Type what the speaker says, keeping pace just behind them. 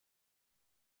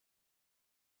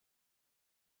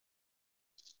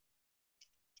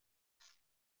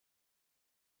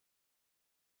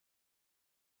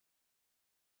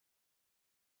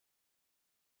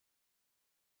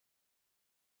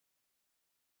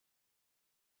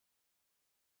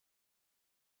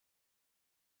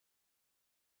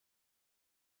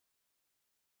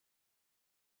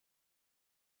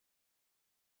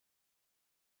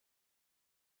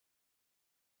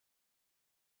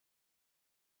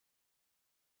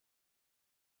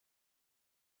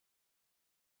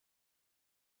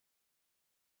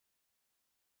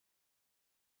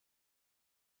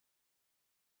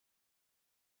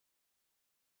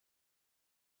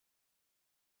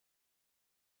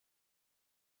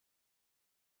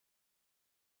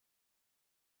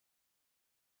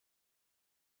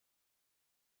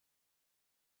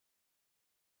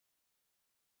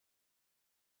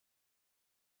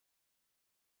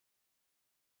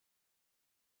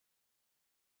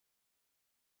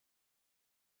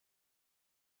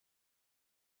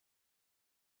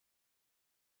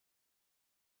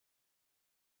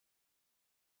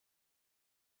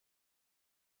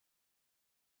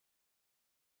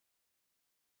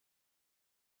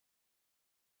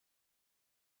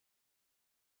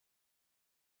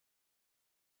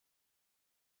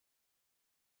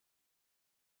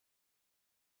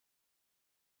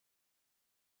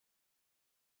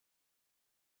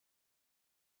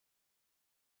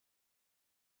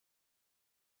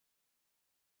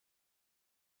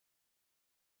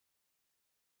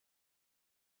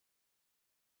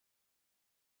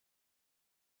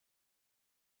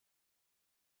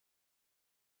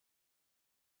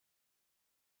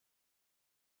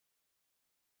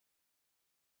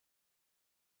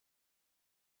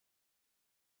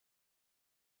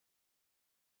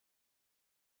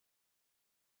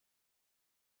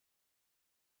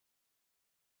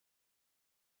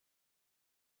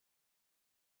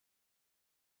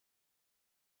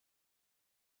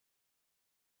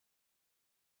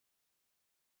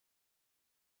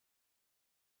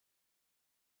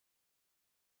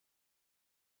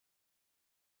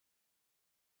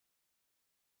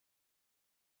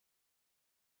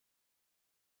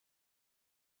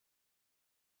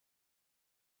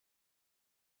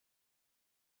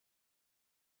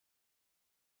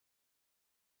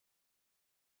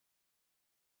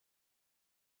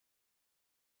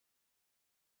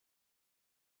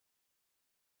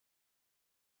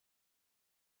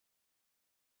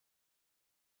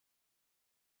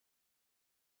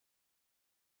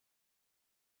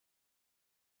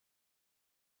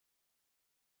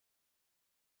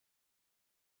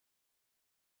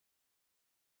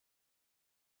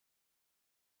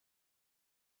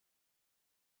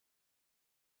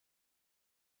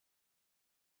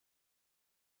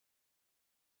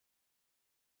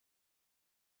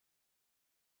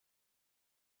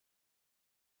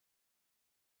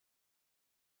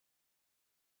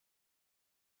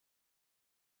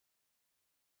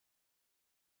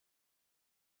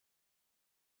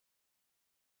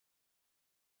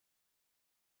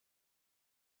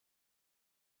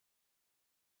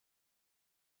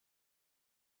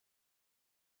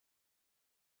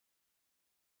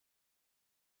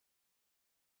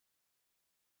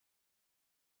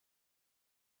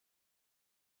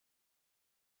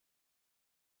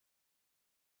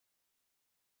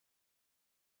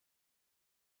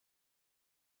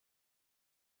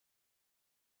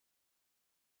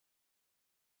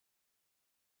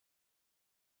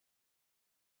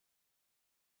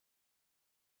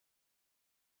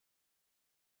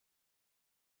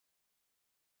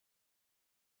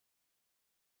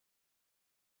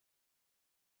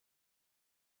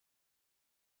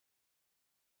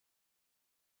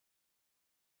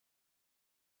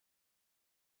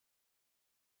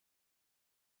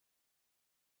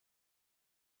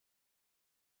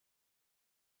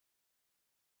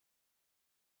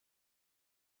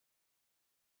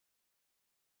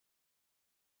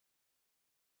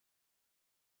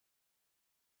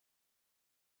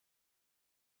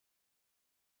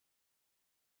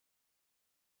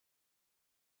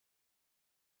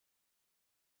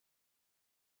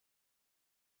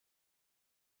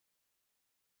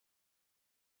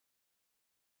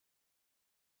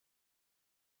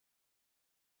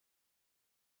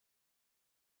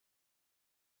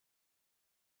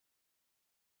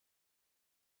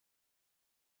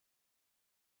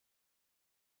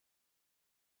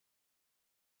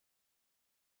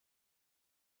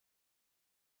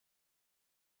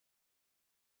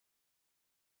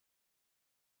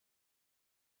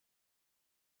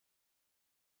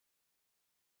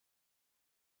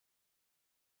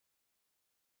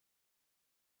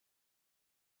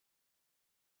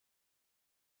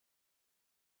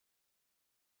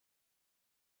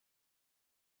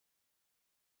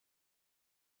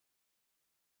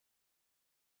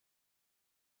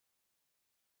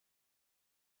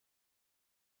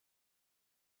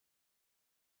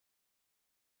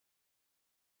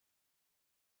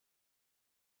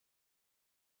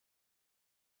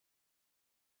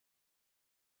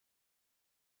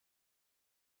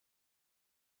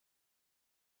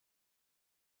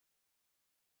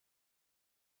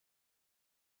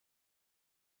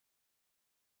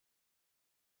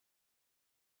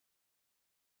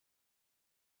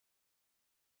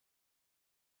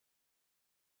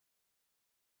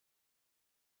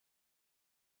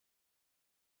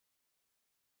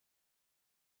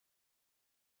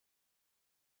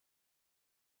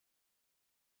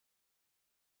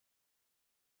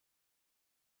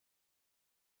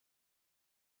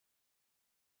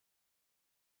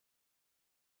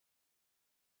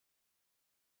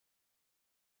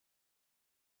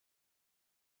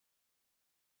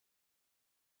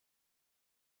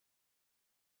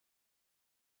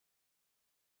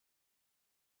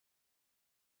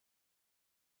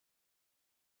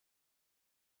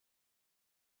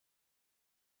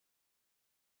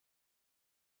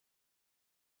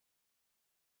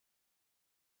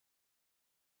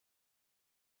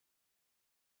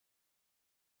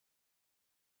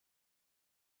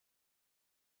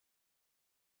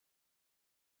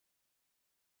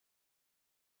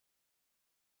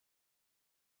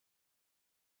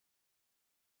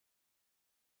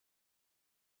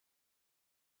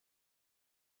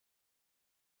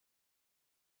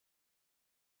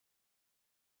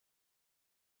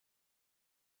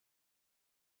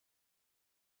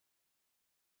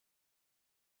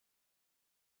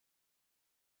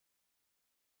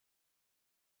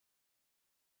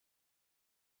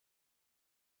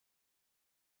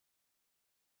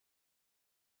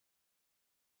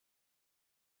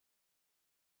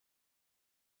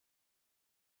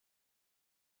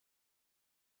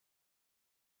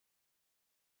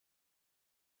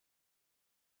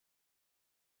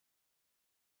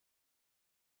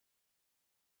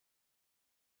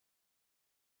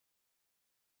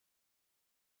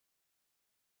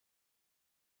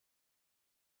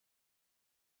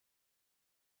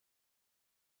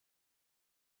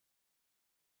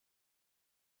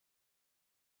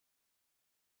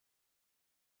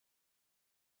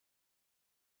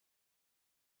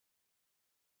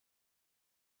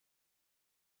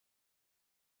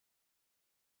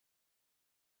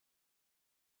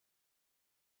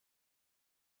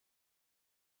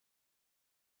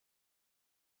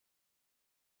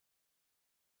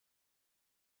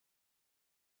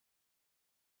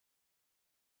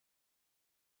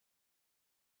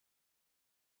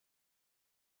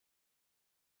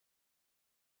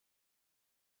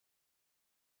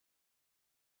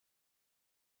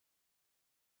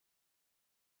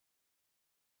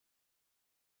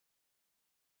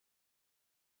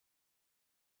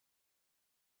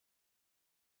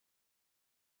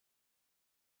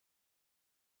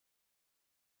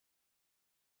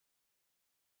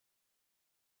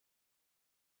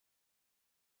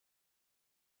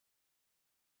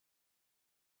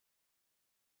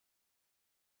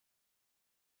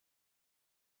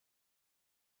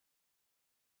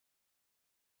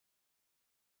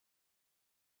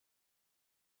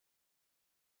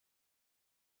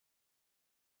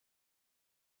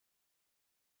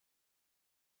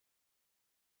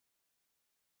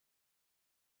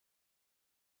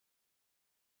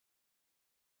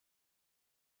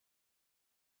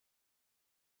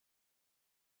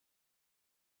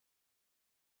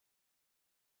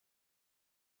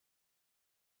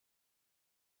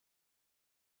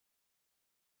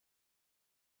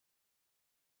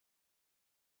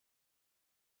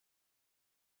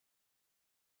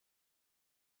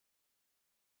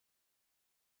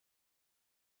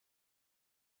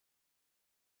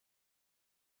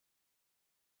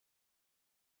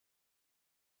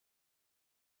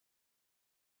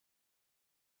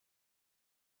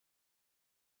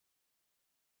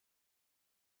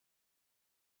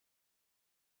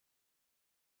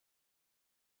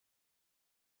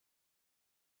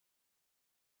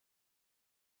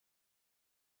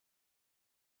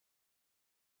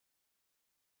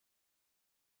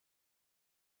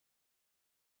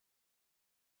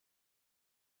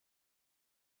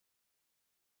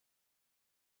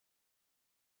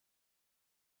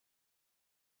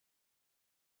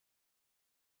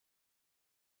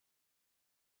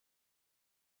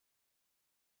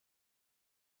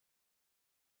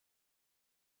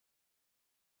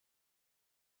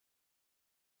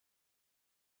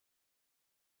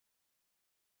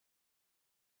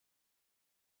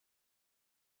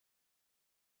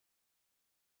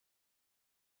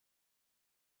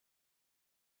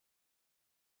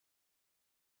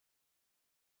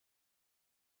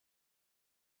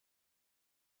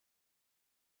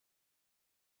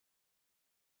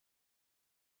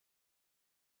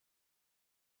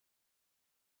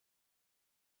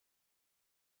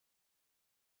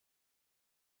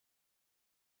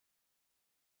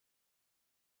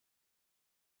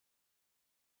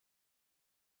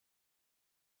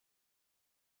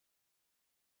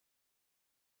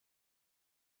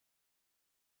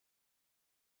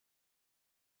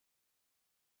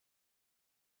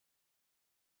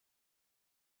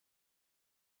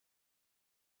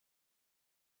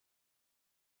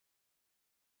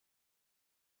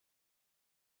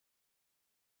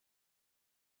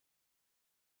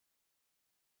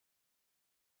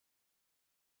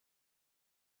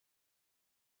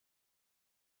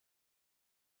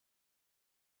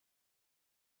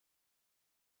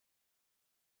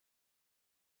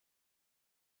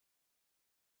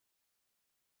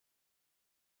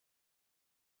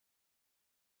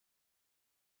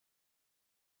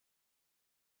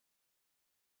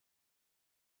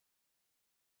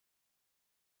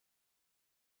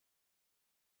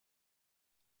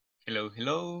Hello,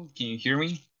 hello. Can you hear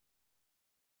me?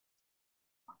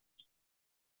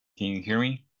 Can you hear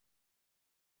me?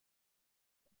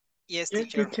 Yes,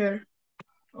 teacher.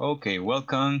 Okay,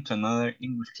 welcome to another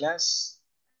English class.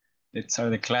 Let's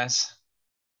start the class.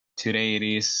 Today it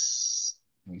is,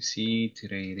 let me see,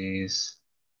 today it is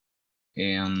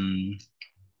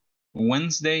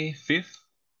Wednesday 5th.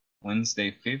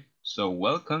 So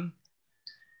welcome.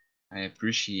 I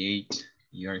appreciate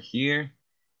you're here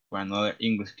for another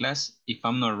English class. If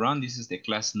I'm not wrong, this is the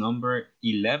class number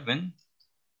 11.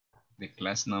 The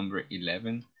class number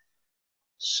 11.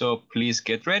 So please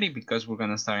get ready because we're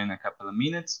gonna start in a couple of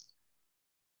minutes.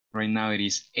 Right now it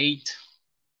is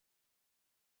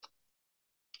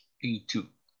 8:02.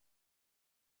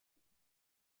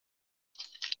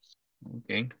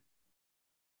 Okay.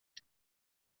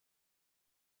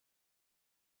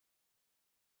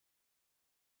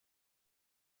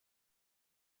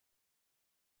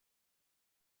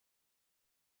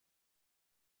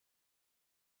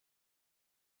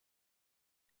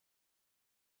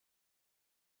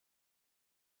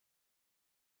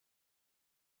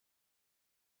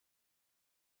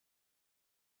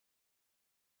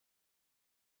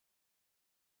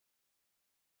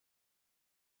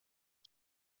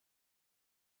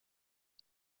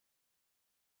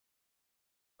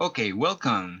 Okay,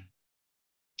 welcome.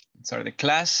 Let's start the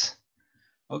class.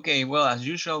 Okay, well, as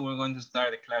usual, we're going to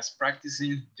start the class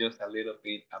practicing just a little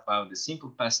bit about the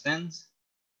simple past tense.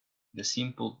 The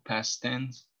simple past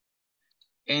tense.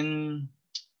 And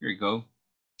here we go.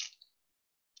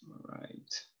 All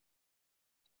right.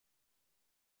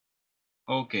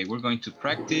 Okay, we're going to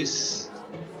practice.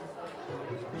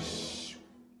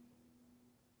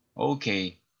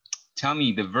 Okay, tell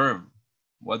me the verb.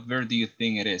 What verb do you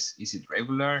think it is? Is it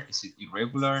regular? Is it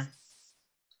irregular?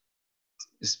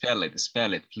 Spell it,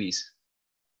 please.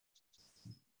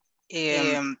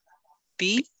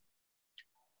 P.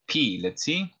 P, let's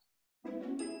see.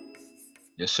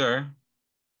 Yes, sir.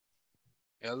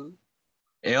 L.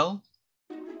 L.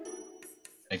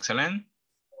 Excellent.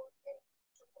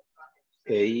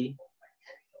 A.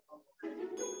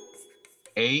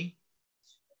 A.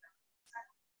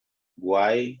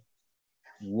 Y.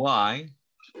 Y.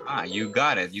 Ah, you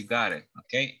got it.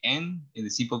 Okay, and in the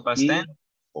simple past E. tense?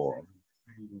 Or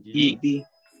E. ED.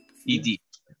 ED.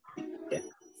 Yeah.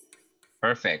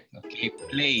 Perfect. Okay,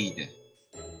 played.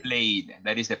 Played.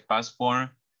 That is the past form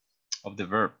of the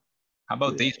verb. How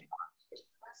about this one?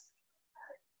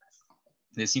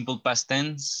 The simple past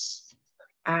tense?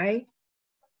 I.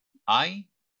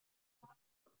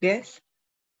 Yes.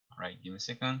 All right, give me a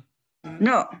second.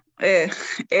 No,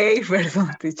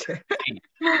 perdón, teacher.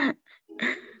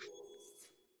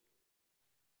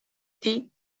 T.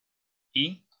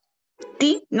 E.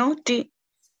 T, no, T.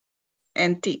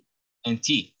 And T. And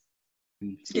T.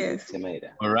 Yes.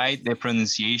 All right, the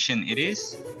pronunciation it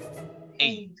is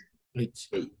 8. 8.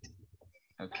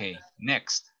 Okay,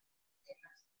 next.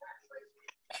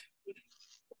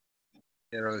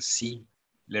 Letter C.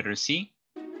 Letter C.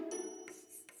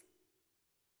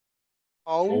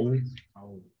 O.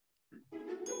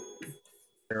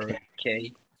 Letter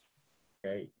K.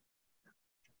 A.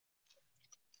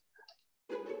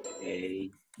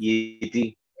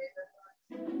 D.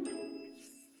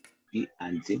 D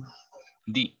and D.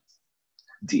 D.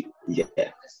 D. Yeah.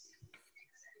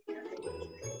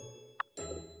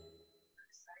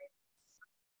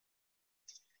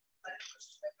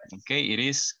 Okay, it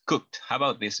is cooked. How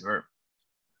about this verb?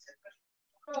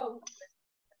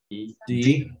 D.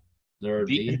 D.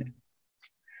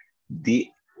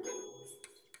 D.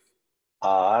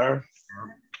 R.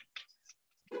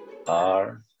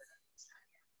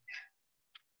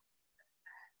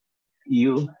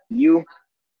 U.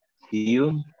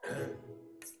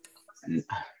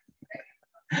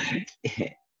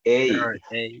 A. Letter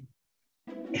A.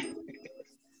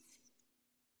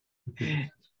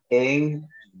 N.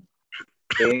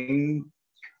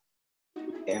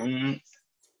 M.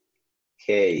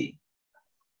 K.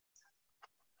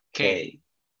 K.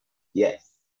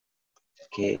 Yes.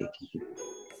 K.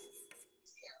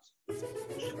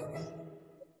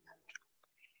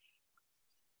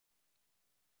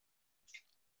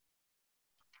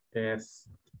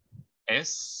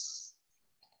 S.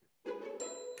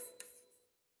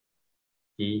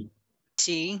 T.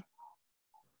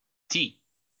 T.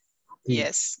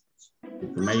 Yes.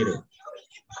 Tomato.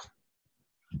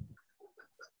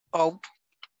 O.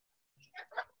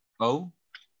 O.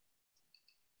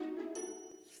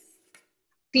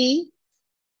 P.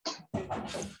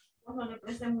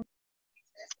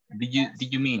 Did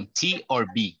you mean T or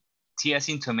B? T as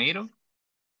in tomato?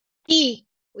 E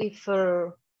with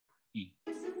E.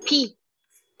 P.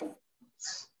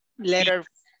 Letter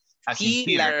As in P,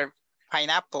 Peter. letter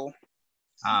pineapple.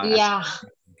 Yeah.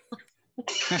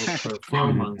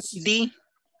 Performance. D.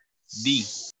 D.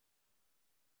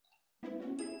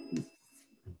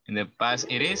 In the past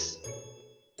it is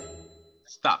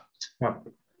stopped. Stop.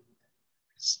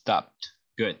 Stopped.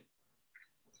 Good.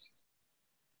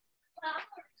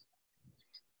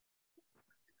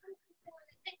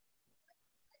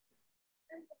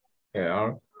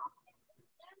 L.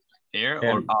 Air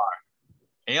L. or R?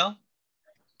 L?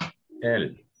 L.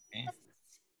 Okay.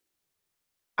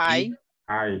 I.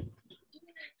 I.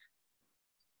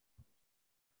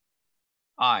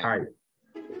 I.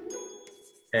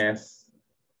 S.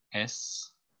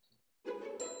 S.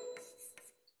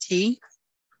 T.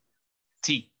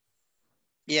 T.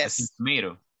 As in Yes.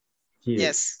 tomato. T.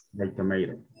 Yes. Like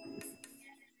tomato.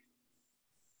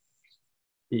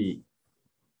 E.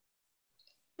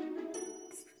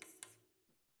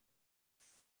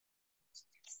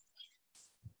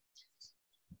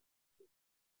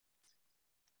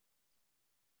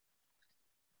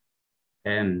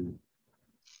 N.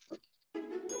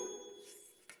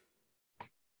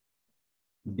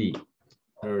 D.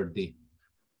 Or D.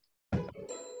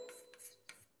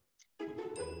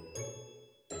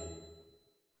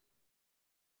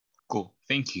 Cool.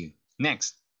 Thank you.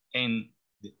 Next. And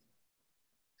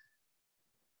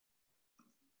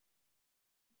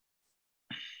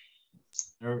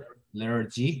Letter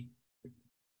G. G.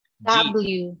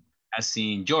 W. As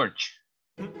in George.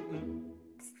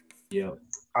 Yeah.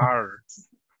 R.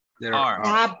 Letter R.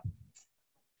 W.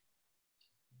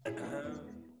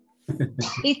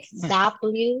 It's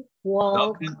W.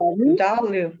 Walk.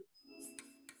 W.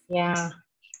 Yeah.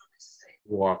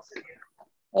 Walk.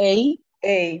 A.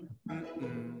 A.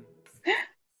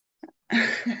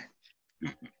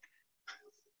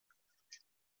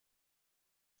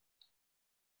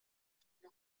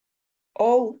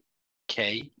 O.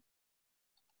 K.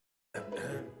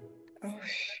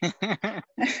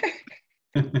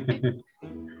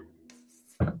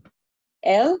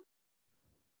 L.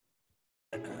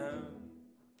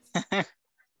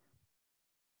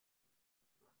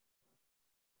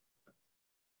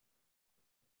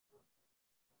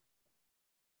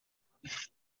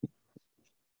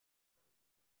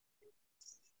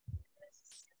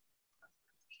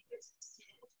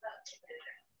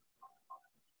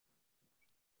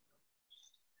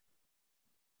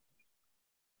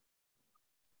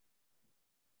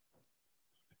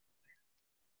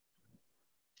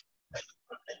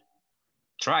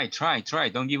 Try.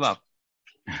 Don't give up.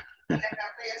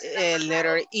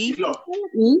 Letter E.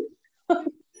 E.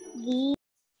 E.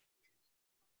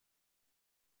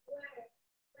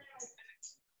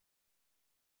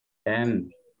 N.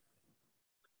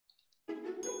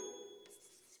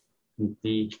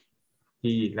 T.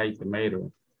 T like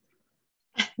tomato.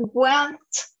 Well.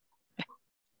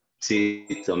 Sí,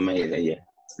 tomato, yeah.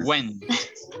 When.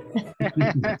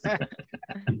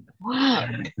 Wow.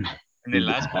 And the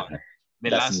last one. The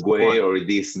That's last way one. or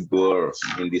this girl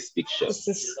in this picture. This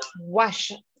is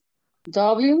wash.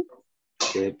 W.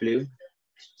 W.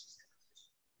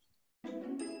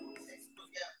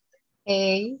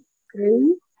 A.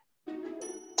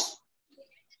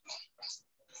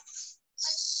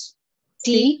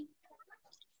 T.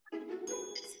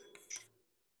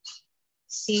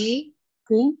 C.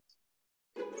 T.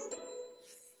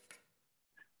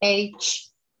 H.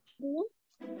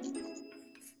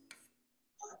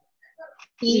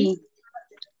 E.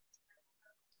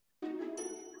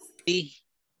 D.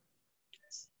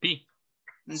 P.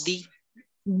 D.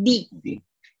 D. D.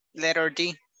 Letter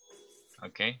D.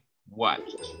 Okay. What?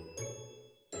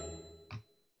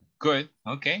 Good.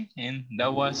 Okay. And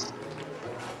that was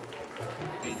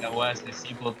the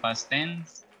simple past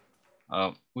tense.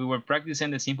 We were practicing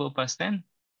the simple past tense.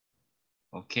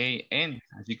 Okay. And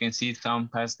as you can see, some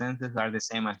past tenses are the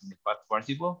same as the past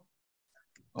participle.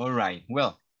 All right.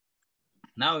 Well,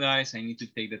 now guys, I need to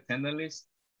take the attendance list.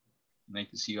 I'd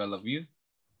like to see all of you.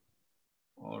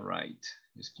 All right.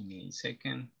 Just give me a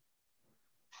second.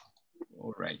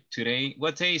 All right. Today,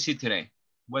 what day is it today?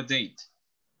 What date?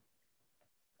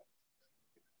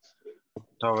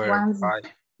 October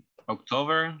 5.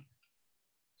 October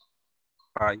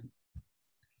 5.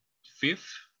 5th.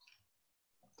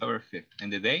 October 5th.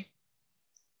 And the day?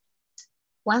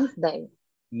 Wednesday.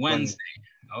 Wednesday.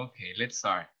 Okay, let's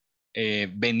start.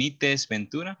 Benítez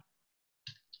Ventura.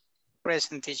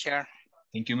 Present, teacher.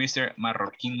 Thank you, Mr.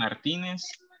 Marroquín Martínez.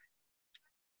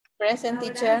 Present,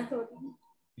 teacher.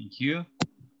 Thank you.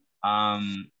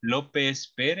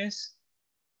 López Pérez.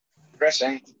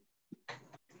 Present.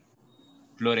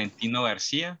 Florentino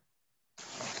García.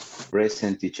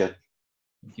 Present, teacher.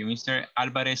 Thank you, Mr.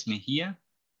 Álvarez Mejía.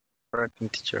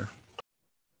 Present teacher.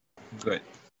 Good.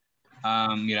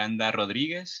 Miranda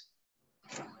Rodríguez.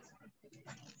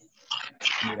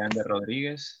 Miranda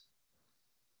Rodríguez.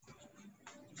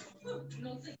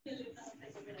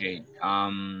 Okay.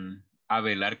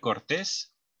 Abelar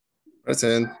Cortés.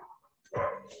 Present.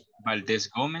 Valdés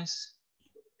Gómez.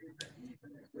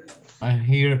 I'm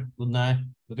here. Good night.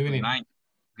 Good Good evening. night.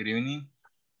 Good evening.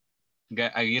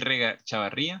 Aguirre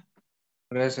Chavarría.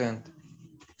 Present.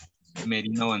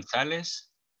 Merino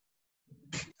González.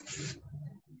 Present.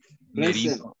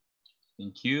 Merino.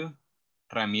 Thank you.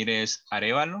 Ramírez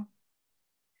Arevalo.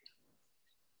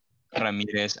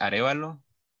 Ramírez Arevalo.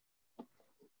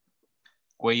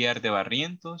 Cuellar de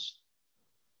Barrientos.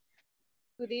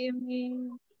 Good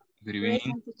evening. Good evening.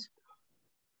 Present teacher.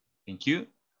 Thank you.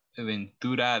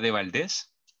 Ventura de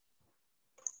Valdés.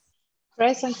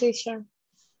 Present teacher.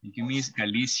 Thank you, Miss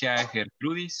Galicia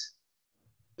Gertrudis.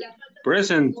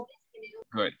 Present.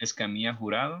 Good. Escamilla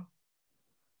Jurado.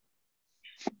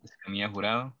 Escamilla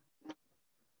Jurado.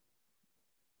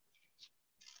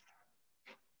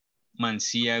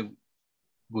 Mancilla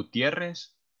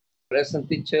Gutiérrez. Present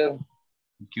teacher.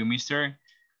 Thank you, Mr.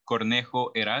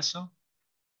 Cornejo Erazo.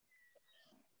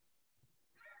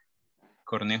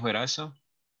 Cornejo Erazo.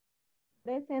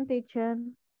 Present teacher.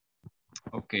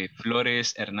 Okay.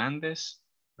 Flores Hernández.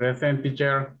 Present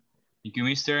teacher. Thank you,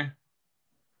 Mr.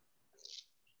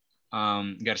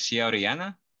 García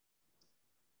Orellana.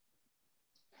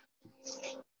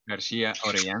 García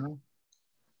Orellana.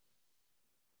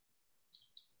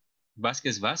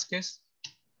 Vázquez Vázquez.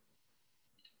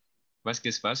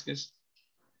 Vázquez Vázquez.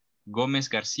 Gómez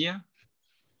García.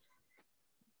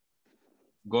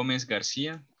 Gómez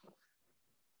García.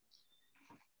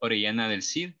 Orellana del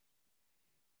Cid.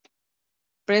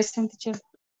 Present teacher.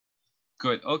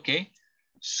 Good. Okay.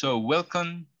 So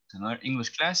welcome to another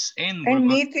English class. And And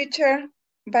me, teacher,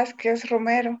 Vázquez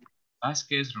Romero.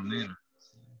 Vázquez Romero.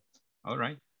 All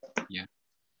right. Yeah.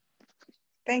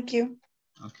 Thank you.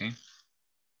 Okay.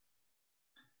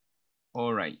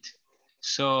 All right.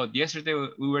 So yesterday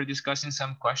we were discussing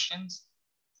some questions.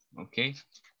 Okay.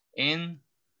 And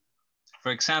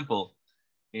for example,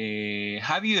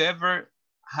 have you ever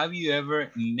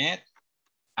met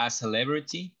a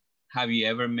celebrity? Have you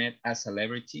ever met a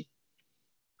celebrity?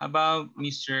 About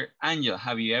Mr. Angel,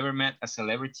 have you ever met a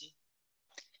celebrity?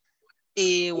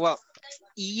 Well,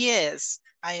 yes,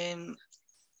 I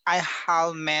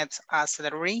have met a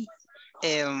celebrity.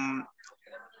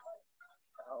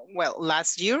 Well,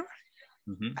 last year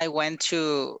I went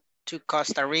to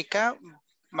Costa Rica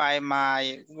by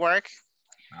my work.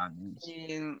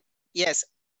 Nice. Yes,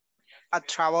 I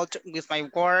traveled with my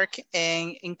work,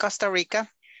 and in Costa Rica,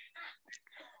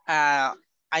 I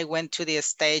went to the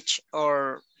stage,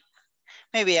 or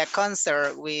maybe a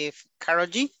concert with Karol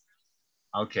G.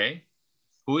 Okay.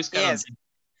 Who is Karol Yes. G?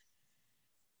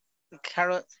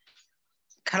 Karol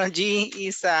G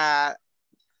is a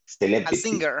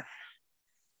singer.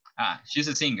 Ah, she's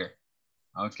a singer.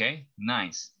 Okay,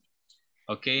 nice.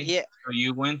 Okay, Yeah. so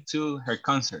you went to her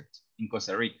concert in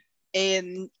Costa Rica.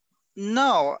 And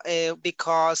no,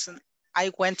 because I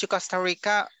went to Costa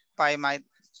Rica by my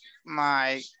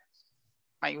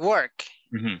work.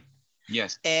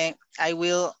 Yes. And I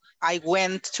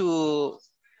went to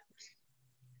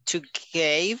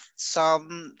give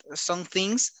some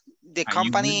things. The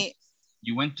company.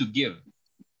 You went to give.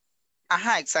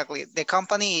 Exactly. The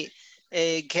company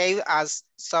gave us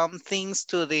some things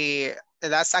to the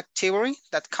last activity,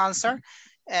 that concert,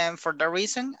 and for the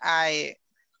reason I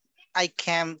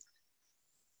can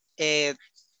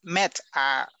met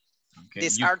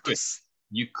this artist.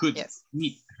 You could yes.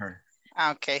 meet her.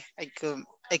 Okay, I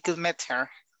could meet her.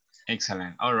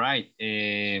 Excellent. All right.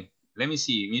 Let me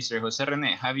see, Mr. Jose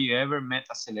Rene, have you ever met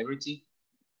a celebrity?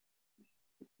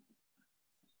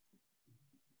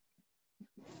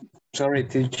 Sorry,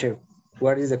 teacher.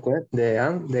 What is the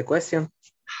question?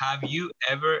 Have you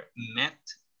ever met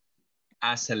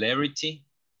a celebrity?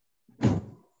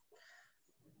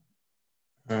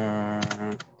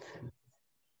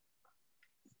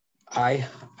 I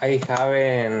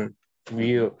haven't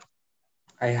viewed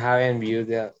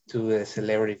to the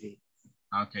celebrity.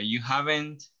 Okay, you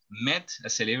haven't met a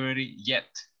celebrity yet.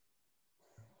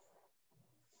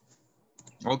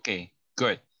 Okay,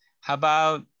 good. How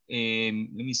about,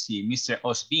 let me see, Mr.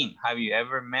 Osbin, have you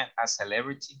ever met a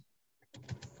celebrity?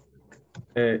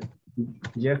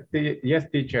 Yes,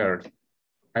 teacher.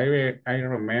 I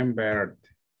remembered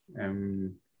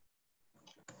 7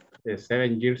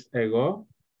 years ago,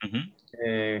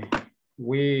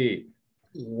 we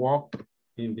walked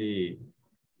in the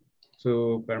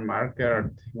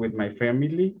supermarket with my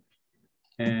family,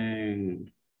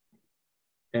 and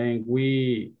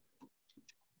we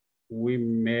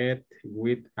met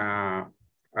with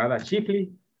Ada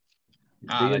Chifli.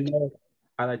 Do you know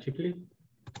Ada Chifli?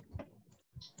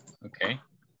 Okay.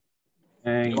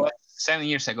 And it was 7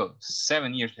 years ago.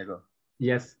 7 years ago.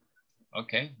 Yes.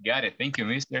 Okay, got it. Thank you,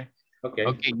 mister. Okay.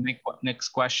 Okay, next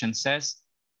question says,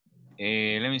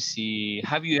 let me see.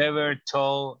 Have you ever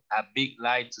told a big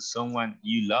lie to someone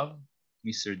you love?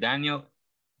 Mr. Daniel,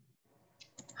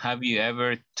 have you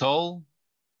ever told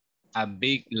a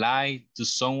big lie to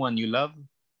someone you love?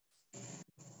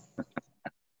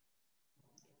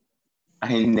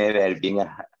 I never have been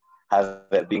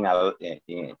out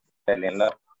fell in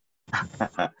love.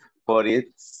 For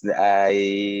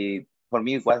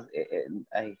me it was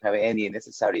I have any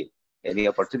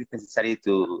opportunity necessary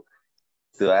to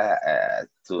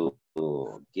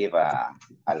give a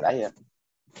lie.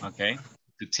 Okay,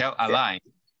 to tell a lie.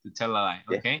 To tell a lie.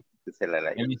 Okay. Yeah, to tell a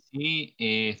lie. Let me see.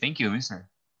 Thank you, mister.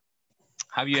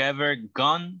 Have you ever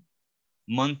gone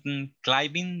mountain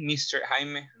climbing, Mr.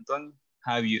 Jaime Antonio?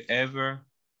 Have you ever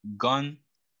gone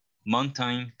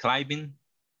mountain climbing?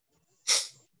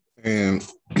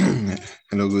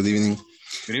 Hello, good evening.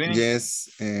 Good evening. Yes,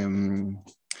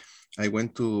 I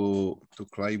went to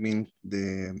climbing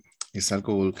the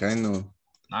Izalco volcano.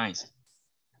 Nice.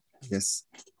 Yes.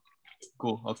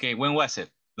 Cool. Okay, when was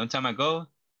it? Long time ago?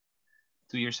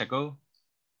 2 years ago?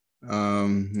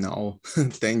 No,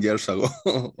 10 years ago.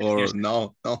 Or years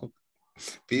no,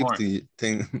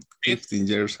 15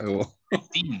 years ago.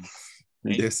 15.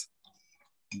 Okay. Yes.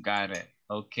 Got it.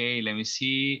 Okay, let me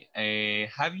see.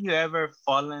 Have you ever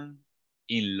fallen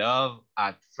in love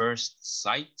at first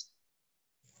sight?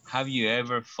 Have you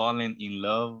ever fallen in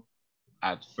love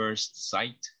at first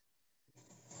sight?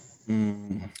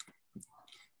 I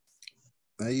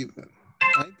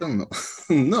don't know.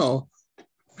 No.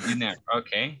 You never.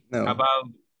 Okay. No. How about?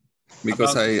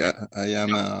 Because I am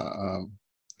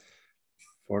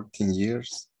 14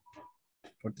 years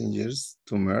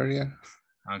to marry.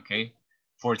 Okay.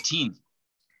 14.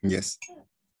 Yes.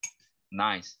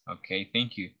 Nice. Okay,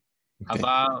 thank you. Okay. How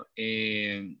about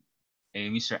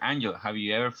Mr. Angel? Have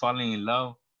you ever fallen in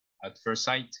love at first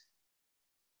sight?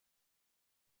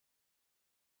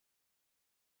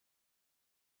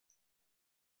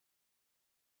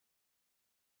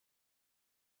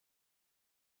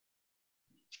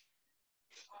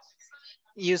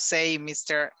 You say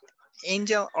Mr.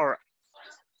 Angel or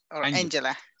Angel.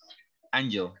 Angela?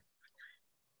 Angel.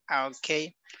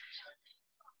 Okay.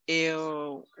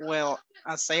 Well,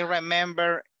 as I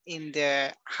remember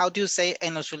how do you say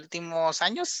en los últimos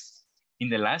años? In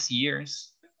the last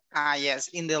years. Yes,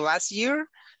 in the last year.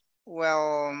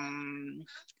 Well,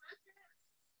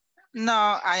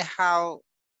 no, I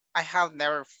have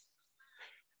never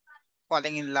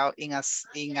fallen in love in a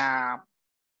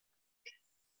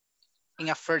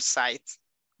first sight.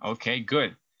 Okay,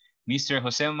 good. Mr.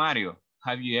 Jose Mario,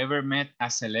 have you ever met a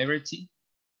celebrity?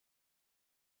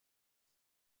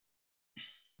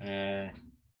 I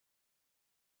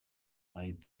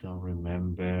don't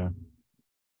remember.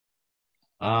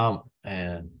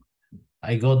 And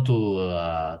I go to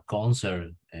a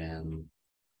concert,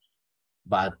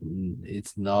 but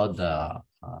it's not a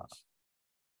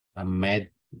meet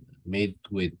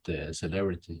with the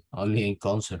celebrity, only in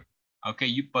concert.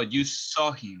 Okay, but you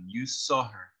saw him, you saw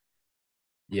her.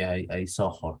 Yeah, I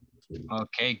saw her.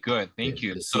 Okay, good, thank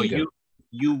you. The So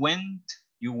you went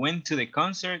to the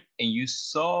concert and you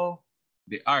saw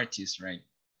the artist, right?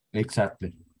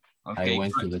 Exactly. Okay, I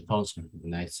went good. to the concert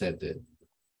and I said that.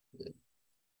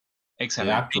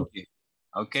 Excellent, thank you.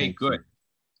 Okay, Thank good. you.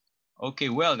 Okay,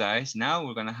 well, guys, now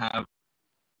we're gonna have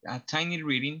a tiny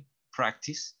reading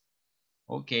practice.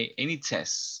 Okay, any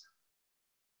tests?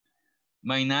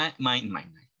 My name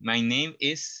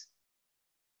is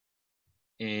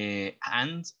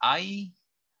and I.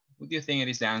 What do you think it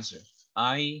is the answer?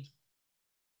 I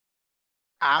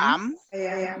am.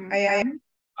 I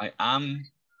am.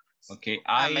 Okay,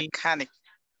 a mechanic.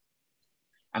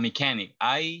 A mechanic.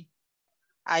 I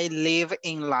live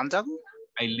in London.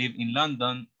 I live in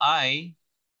London.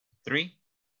 3.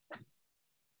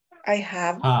 I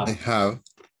have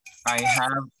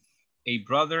A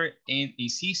brother and a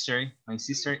sister. My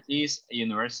sister is a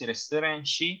university student.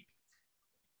 She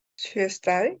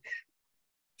studies.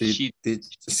 She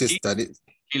studies.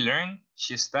 She learns.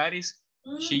 She studies.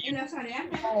 She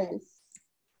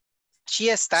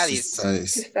studies.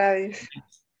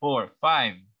 4,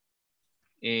 5.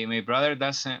 My brother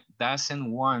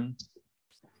doesn't want.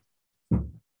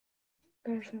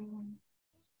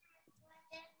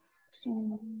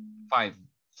 5.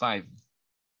 5.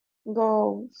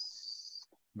 Goes.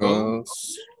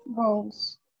 Goes.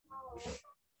 Goes.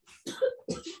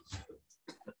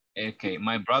 Okay,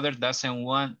 my brother doesn't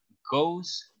want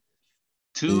goes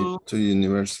to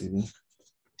university.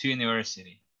 To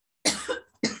university.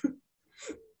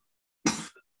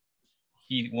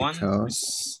 He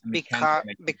wants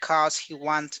because he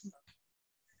wants.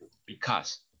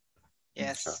 Because.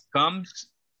 Yes. Comes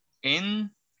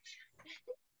in.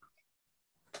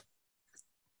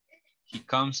 He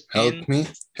comes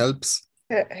Helps. Helps.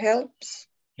 Helps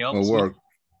or work. Me.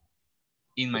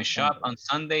 In my shop on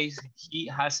Sundays, he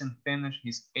hasn't finished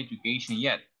his education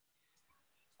yet.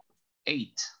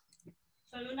 8.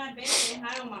 Solo una vez me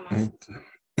dejaron, mamá.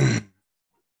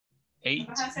 8.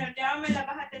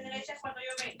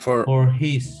 For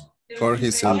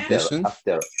his education.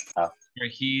 After. For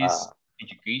his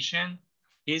education,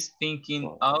 he's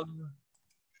thinking of.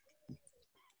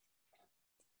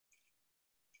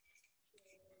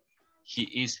 He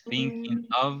is thinking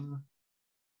of.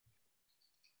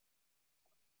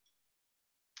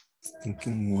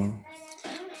 Thinking more.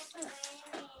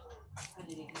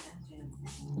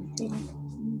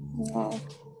 No.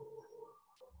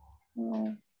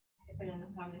 No.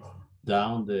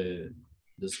 Down the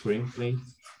screen, please.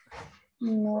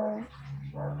 No.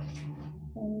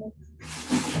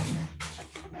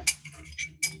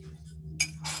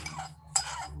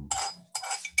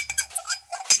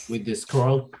 With the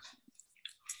scroll.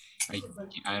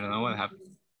 I don't know what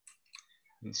happened.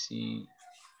 Let's see.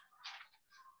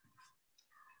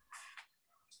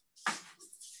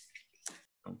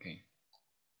 Okay.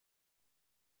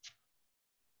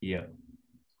 Yeah.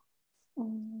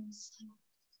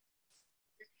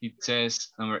 It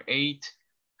says number 8.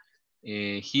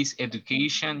 His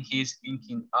education, he's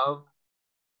thinking of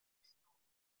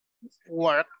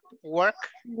work. Works.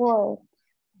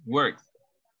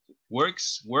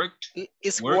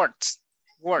 It's work.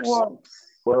 Works.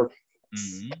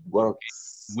 Mm-hmm.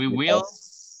 Works. We will.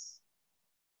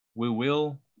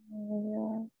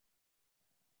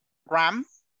 Ram.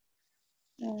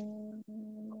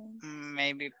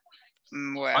 Maybe.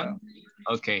 Well.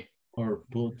 Okay. Or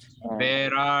put.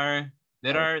 There are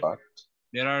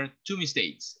 2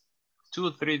 mistakes. 2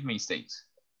 or 3 mistakes.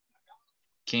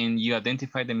 Can you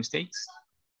identify the mistakes?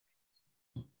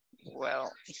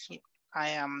 Well, I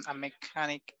am a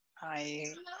mechanic.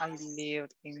 I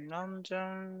live in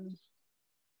London.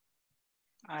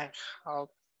 I have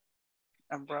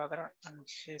a brother and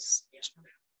sister.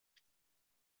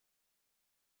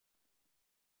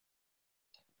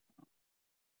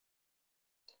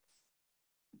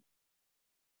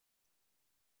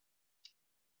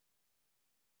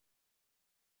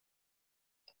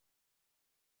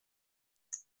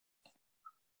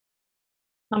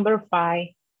 Number 5.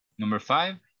 Number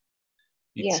 5.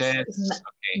 It says,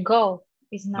 okay, go.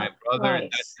 It's not my brother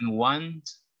twice. doesn't want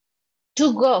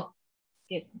to go.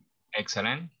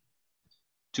 Excellent.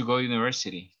 To go to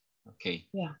university. Okay.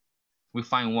 Yeah. We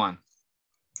find one.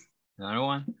 Another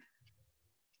one.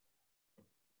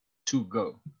 To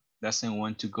go. Doesn't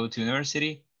want to go to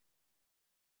university.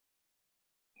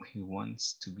 He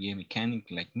wants to be a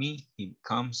mechanic like me. He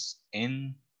comes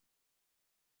in.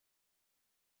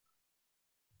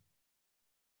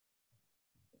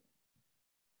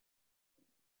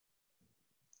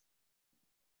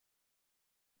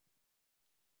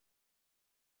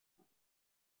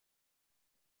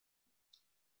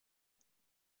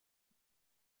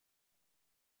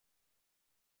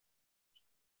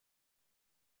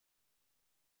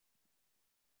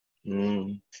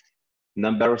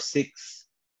 Number 6.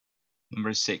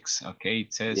 Number 6. Okay,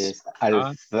 it says. Yes,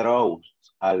 I'll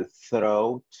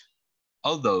throw.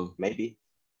 Although. Maybe.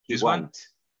 He This want. one?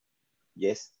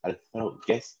 Yes, I'll throw.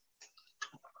 Yes.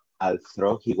 I'll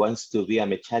throw. He wants to be a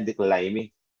mechanic like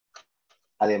me.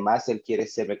 Además, él quiere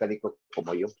ser mecánico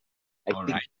como yo. All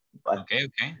right. Okay.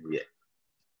 Yeah.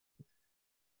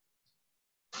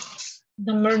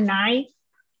 Number 9.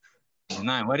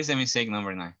 9. What is the mistake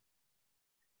number 9?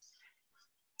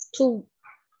 To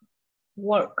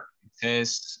work. It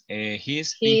says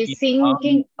he's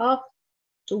thinking of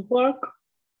to work.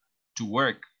 To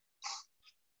work.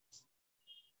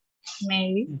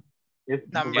 Maybe.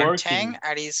 It's Number working. 10,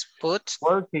 it is put.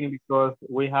 Working because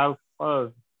we have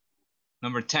us.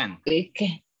 Number 10.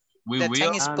 Okay. We will.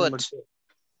 10 is put.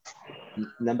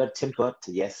 Number 10 put,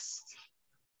 yes.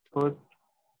 Put.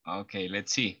 Okay,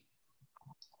 let's see.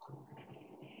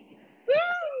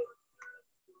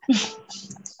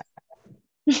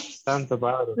 Santa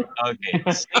Barbara. Okay,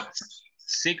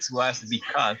 6 was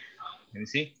because. Let me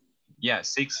see. Yeah,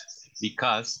 6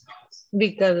 because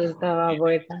Because estaba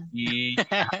vuelta.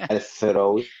 I'll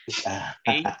throw it.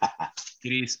 8,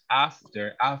 it is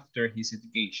after his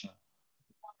education.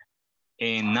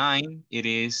 And 9, it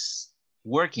is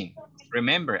working.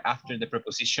 Remember, after the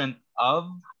preposition of,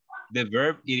 the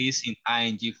verb, it is in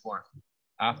ing form.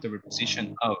 After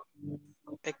preposition of.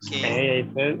 Okay. Hey, I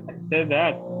said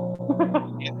that.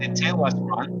 And the 10 was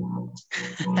wrong.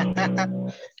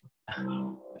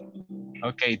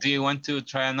 Okay, do you want to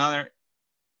try another?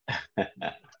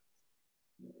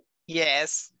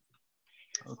 Yes.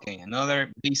 Okay,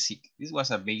 another basic. This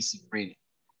was a basic reading.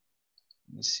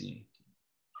 Let me see.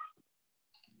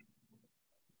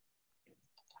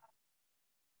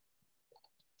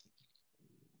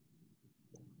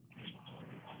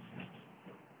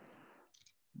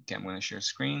 Okay, I'm going to share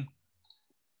screen.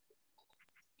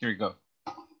 Here we go.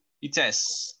 It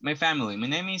says, my family. My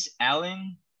name is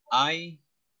Alan. I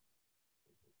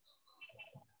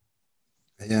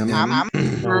am. I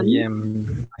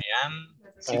am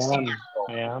 16 years old.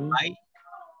 I am.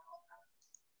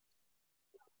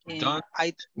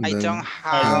 I don't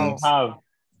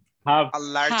have a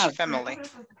large family.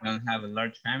 I don't have a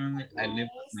large family. I live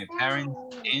with my parents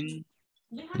and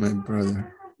My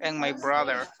brother. my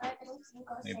brother.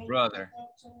 My brother.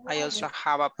 I also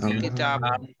have a puppy dog.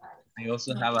 I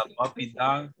also have a puppy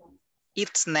dog.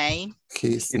 Its name.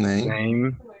 His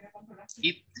name.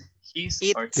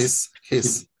 His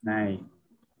name.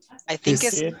 I think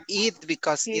it's it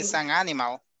because it's an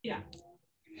animal.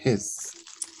 His.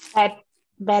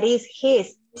 That is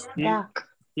his dog.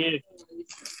 His.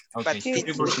 Okay, But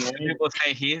people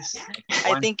say his.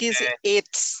 I think it's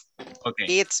its. Okay.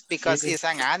 It's because it's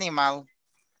an animal.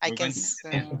 I can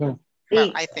say.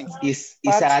 Well, I think It's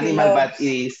an animal, but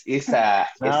we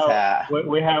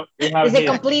have is it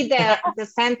complete the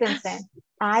sentence?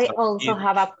 I also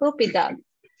have a puppy dog.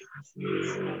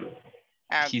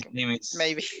 His name is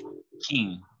maybe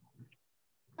King.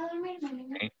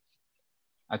 Okay.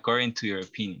 According to your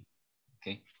opinion.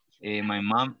 Okay. My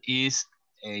mom is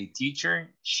a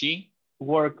teacher. She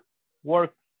work. No.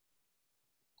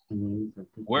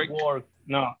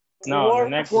 The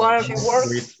next one. She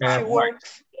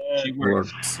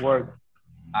works.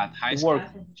 At high school.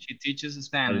 She teaches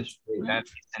Spanish. That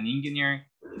is an engineer.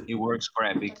 He works for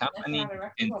a big company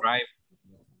and drive.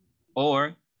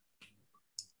 Or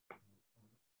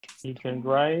he can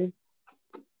drive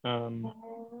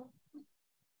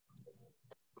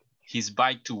his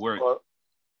bike to work.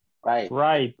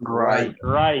 Right.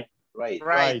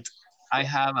 I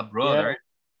have a brother.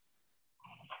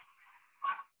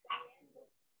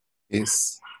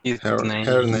 His name. Her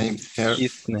name.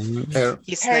 his name.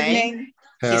 His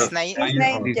name.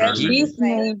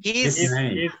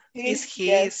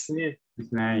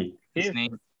 His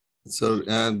name. So,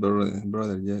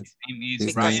 brother, yes.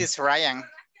 Because it's Ryan.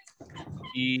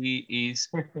 He is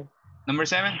number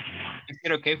 7. Is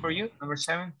it okay for you? Number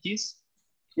 7, his?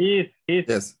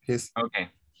 Yes, his.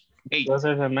 Okay. 8. This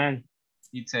is a man.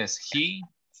 It says he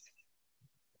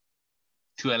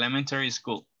to elementary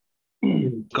school.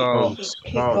 Goes.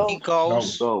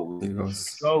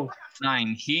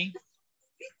 9, he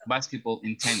basketball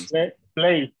and tennis.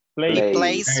 Plays.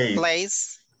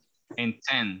 And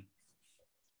 10.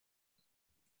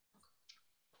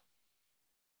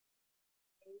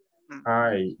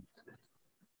 I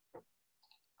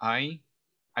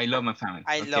love my family.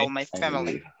 I love my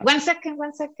family. One second.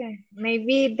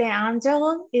 Maybe the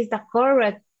angel is the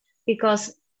correct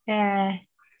because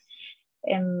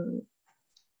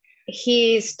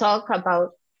he's talk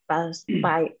about by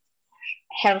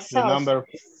herself.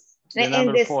 The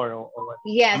number 4. Or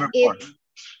yes, number 4.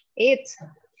 it's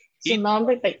the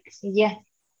number, but yeah.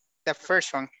 The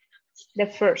first one. The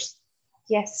first.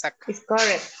 Yes, it's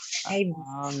correct.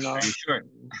 no. Are you sure?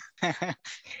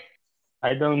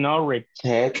 I don't know, Rick.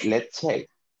 Let's check.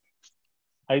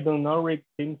 I don't know, Rick.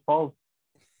 Think false.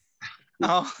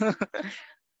 Oh.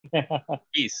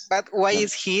 Yes. But why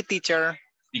is he, teacher?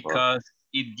 Because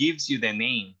it gives you the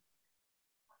name.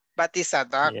 But it's a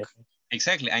dog. Yeah.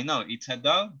 Exactly, I know it's a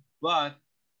dog, but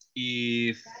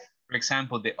if, for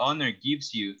example, the owner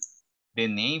gives you the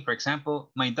name, for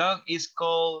example, my dog is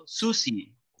called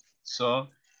Susie. So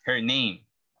her name,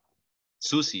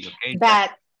 Susie, okay?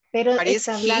 Pero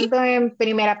está hablando en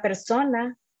primera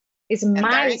persona. It's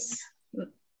my.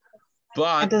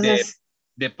 But entonces,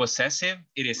 the possessive,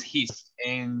 it is his.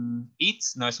 And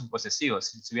it's no es un posesivo.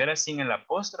 Si estuviera sin el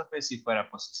apóstrofe, si fuera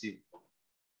posesivo.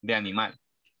 De animal.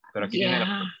 Pero aquí tiene el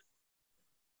apóstrofe.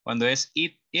 Cuando es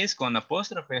it is con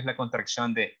apóstrofe, es la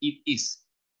contracción de it is.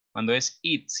 Cuando es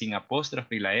it sin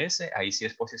apóstrofe y la S, ahí sí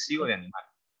es posesivo de animal.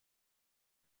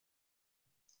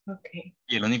 Okay.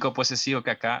 Y el único posesivo que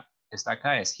acá está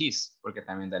acá es his, porque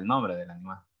también da el nombre del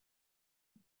animal.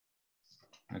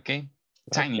 Okay,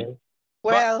 Tiny. Okay.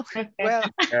 Well, well.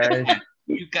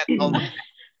 You got all my,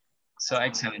 so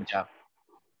excellent job.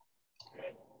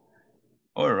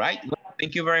 All right, well,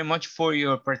 thank you very much for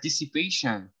your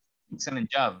participation. Excellent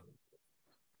job.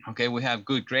 Okay, we have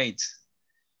good grades.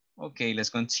 Okay, let's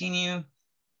continue.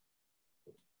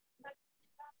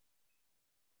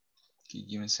 Okay,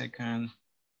 give me a second.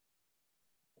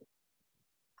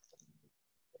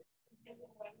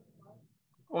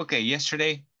 Okay,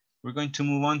 yesterday we're going to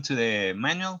move on to the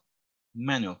manual.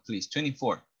 Manual, please,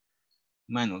 24.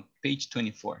 Manual, page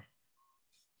 24.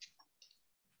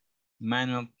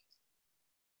 Manual,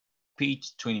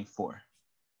 page 24.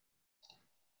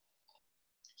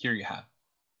 Here you have.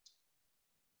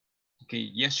 Okay,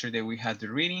 yesterday we had the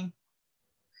reading.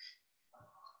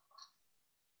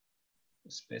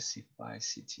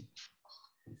 Specificity.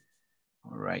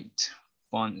 All right,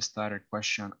 fun starter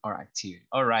question or activity.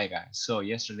 All right, guys, so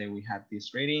yesterday we had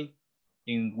this reading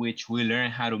in which we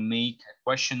learned how to make a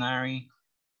questionnaire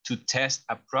to test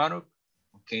a product,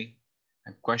 okay?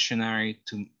 A questionnaire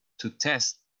to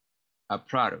test a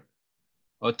product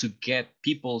or to get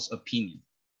people's opinion.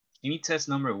 In test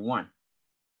number 1,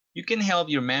 you can help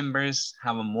your members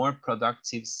have a more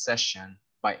productive session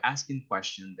by asking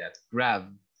questions that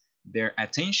grab their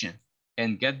attention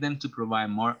and get them to provide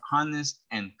more honest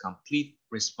and complete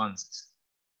responses.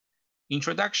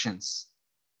 Introductions.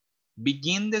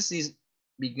 Begin the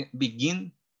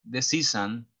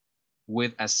season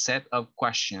with a set of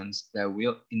questions that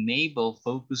will enable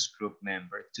focus group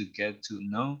members to get to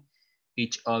know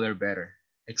each other better.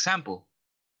 Example,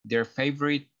 their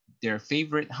favorite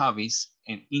hobbies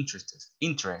and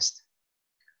interests,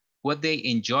 what they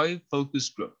enjoy focus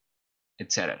group,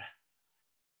 etc.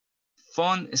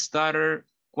 Fun starter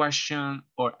question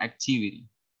or activity.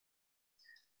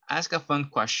 Ask a fun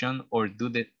question or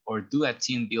do a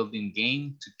team building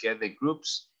game to get the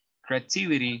group's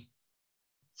creativity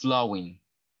flowing.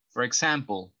 For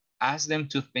example, ask them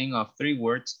to think of 3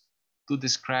 words to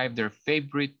describe their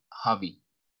favorite hobby.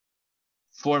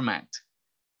 Format.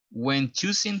 When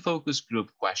choosing focus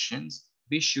group questions,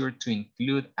 be sure to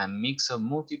include a mix of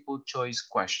multiple choice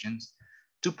questions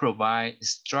to provide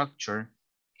structure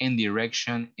and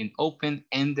direction, and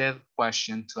open-ended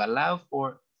questions to allow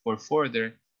for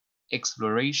further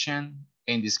exploration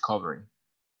and discovery.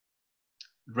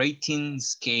 Rating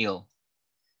scale.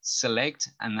 Select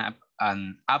an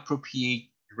appropriate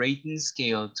rating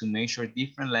scale to measure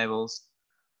different levels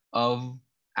of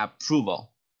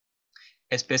approval.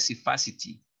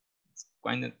 Specificity.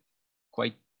 Quite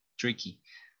tricky.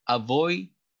 Avoid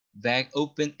vague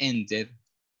open-ended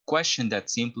question that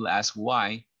simply ask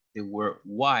why. The word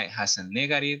why has a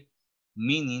negative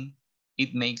meaning.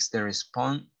 It makes the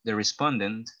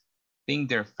respondent think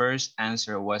their first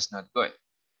answer was not good.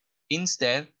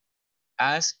 Instead,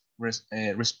 ask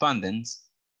respondents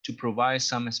to provide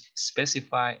some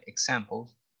specific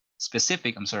examples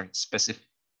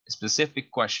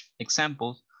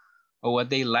of what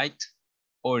they liked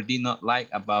or did not like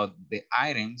about the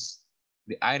item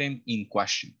in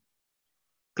question.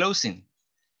 Closing.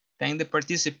 Thank the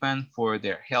participant for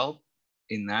their help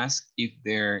and ask if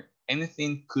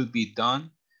anything could be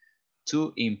done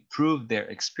to improve their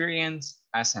experience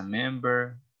as a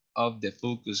member of the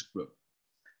focus group.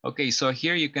 Okay, so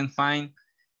here you can find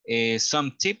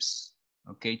some tips,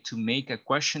 okay, to make a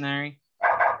questionnaire,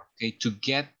 okay, to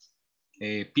get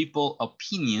people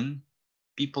opinions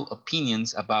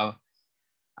about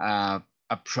a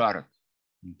product,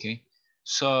 okay?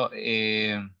 So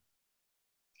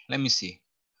let me see.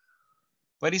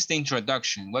 What is the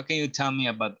introduction? What can you tell me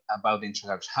about the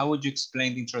introduction? How would you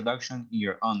explain the introduction in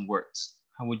your own words?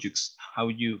 How would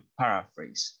you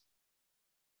paraphrase?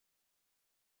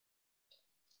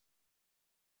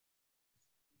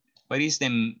 What is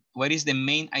the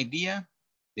main idea?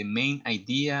 The main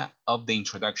idea of the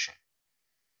introduction.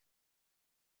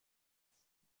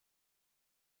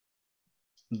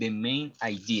 The main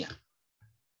idea.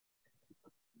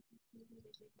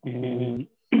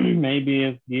 Maybe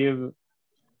it's give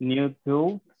new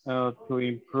tools to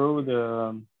improve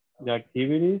the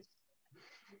activities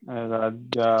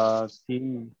that the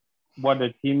team, what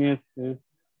the team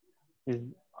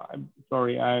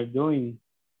are doing,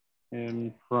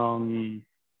 and from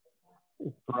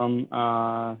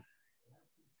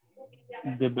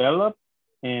develop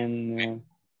and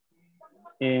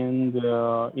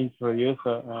introduce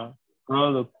a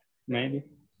product maybe.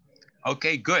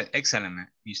 Okay, good, excellent,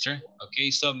 mister. Okay,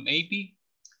 so maybe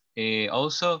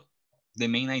also the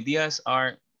main ideas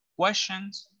are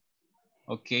questions,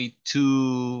 okay,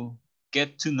 to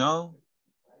get to know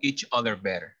each other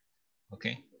better,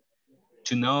 okay?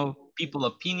 To know people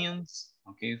opinions,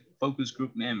 okay? Focus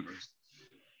group members.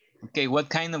 Okay, what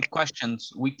kind of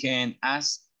questions we can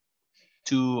ask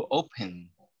to open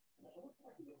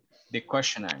the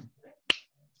questionnaire?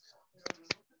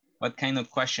 What kind of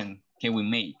question can we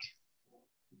make?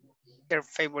 Their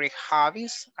favorite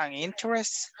hobbies and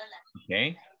interests.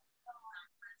 Okay,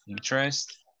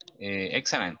 interest,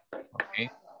 excellent, okay,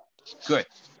 good.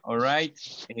 All right,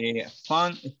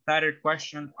 fun starter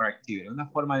question or activity. Una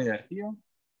forma divertida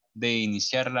de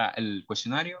iniciar el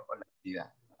cuestionario o la actividad.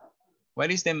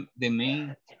 What is the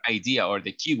main idea or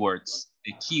the keywords?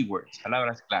 The keywords,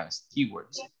 palabras claves,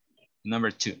 keywords.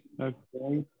 Number 2.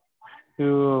 Okay.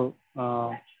 To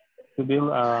build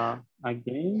a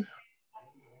game,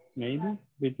 maybe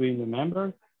between the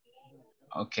members.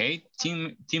 Okay,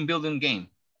 team building game.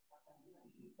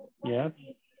 Yes.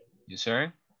 Yes,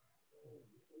 sir.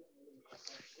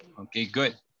 Okay,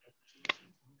 good.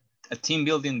 A team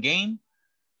building game.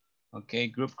 Okay,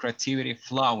 group creativity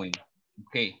flowing.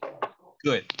 Okay,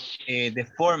 good. The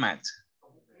format.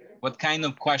 What kind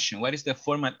of question? What is the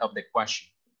format of the question?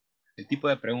 El tipo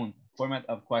de pregunta. Format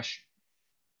of question.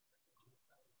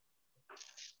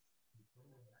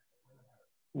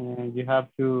 You have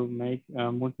to make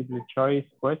a multiple choice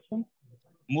question.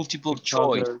 Multiple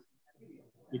choice.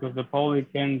 Because the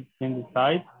public can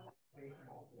decide.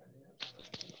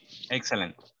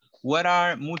 Excellent. What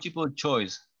are multiple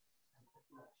choice?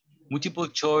 Multiple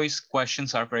choice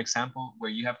questions are, for example,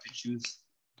 where you have to choose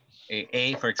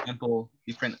A, for example,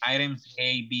 different items,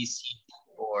 A, B, C,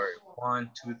 or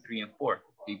 1, 2, 3, and 4.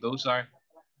 Okay, those are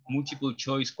multiple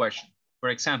choice questions. For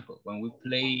example, when we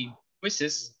play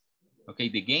quizzes, okay,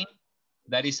 the game,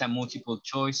 that is a multiple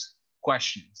choice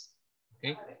questions,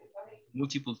 okay?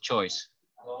 Multiple choice.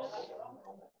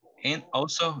 And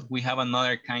also we have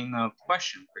another kind of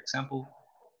question. For example,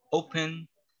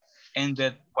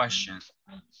 open-ended question.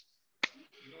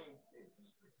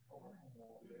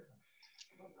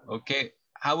 Okay,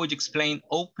 how would you explain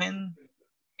open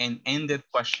and ended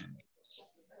question?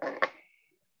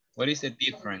 What is the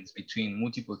difference between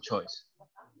multiple choice?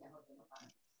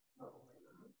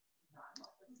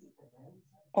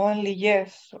 Only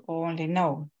yes or only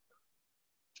no.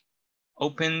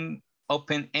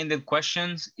 Open-ended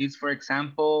questions is, for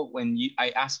example, when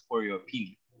I ask for your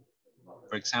opinion.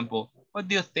 For example, what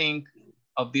do you think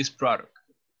of this product?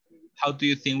 How do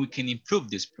you think we can improve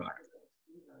this product?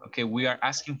 Okay, we are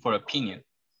asking for opinion.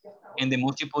 And the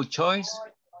multiple choice,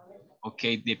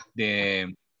 okay,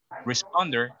 the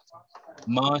responder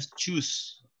must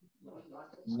choose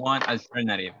one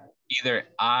alternative, either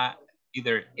A,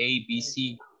 B,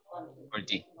 C, or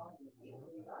D.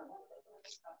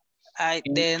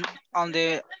 Then on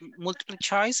the multiple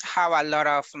choice, have a lot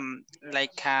of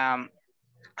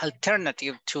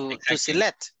alternative to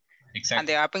select. Exactly. And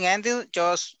the open-ended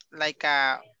just like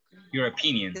your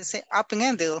opinion.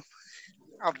 Open-ended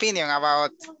opinion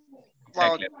about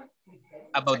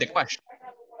about the question.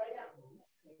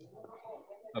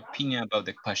 Opinion about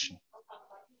the question.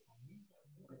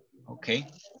 Okay.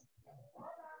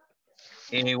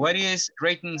 What is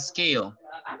rating scale?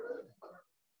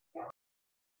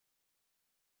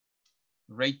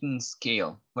 Rating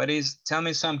scale. What is, tell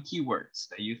me some keywords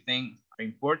that you think are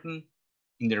important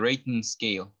in the rating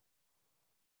scale.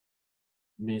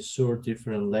 Measure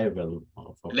different level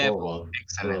of approval.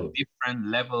 Excellent. Different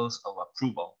levels of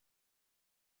approval.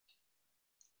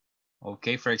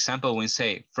 Okay, for example, we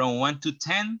say from 1 to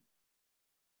 10,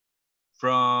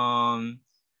 from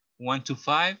 1 to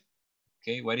 5,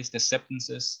 okay, what is the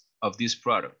acceptances of this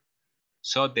product?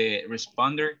 So the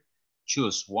responder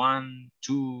choose 1,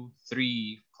 2,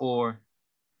 3, 4.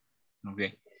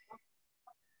 Okay.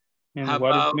 And how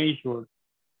what about is measured?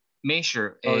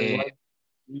 Measure.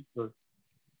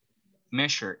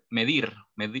 Measure. Medir.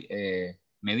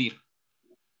 Medir.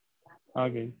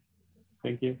 Okay.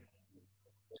 Thank you.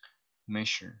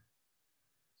 Measure.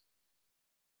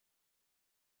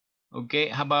 Okay,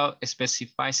 how about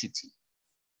specificity?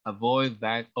 Avoid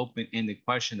that open-ended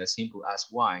question as simple as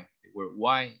why. The word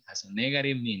why has a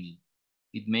negative meaning.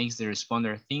 It makes the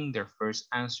responder think their first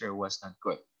answer was not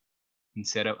good.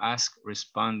 Instead of ask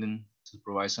respondent to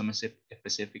provide some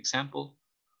specific example,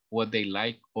 what they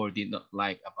like or did not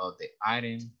like about the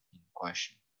item in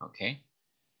question, okay?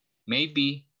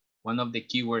 Maybe one of the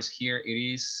keywords here it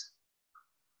is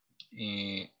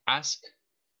ask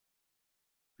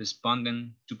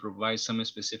respondent to provide some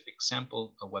specific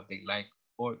example of what they like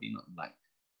or did not like.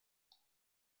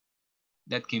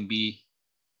 That can be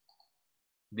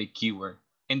the keyword.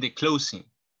 And the closing,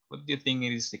 what do you think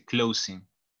it is the closing?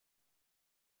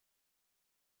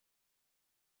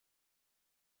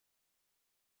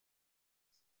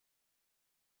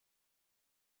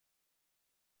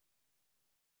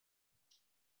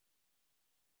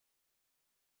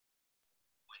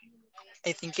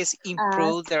 I think it's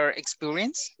improve their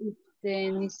experience. If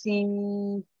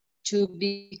anything to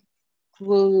be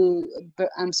cool,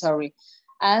 I'm sorry.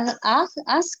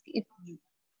 Ask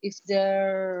if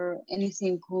there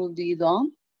anything could be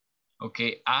done.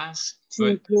 Okay, ask to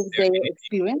improve their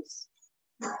experience.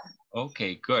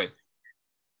 Okay, good.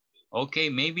 Okay,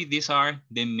 maybe these are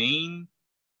the main,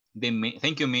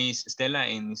 thank you, Miss Stella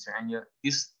and Mr. Angel.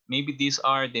 Maybe these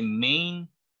are the main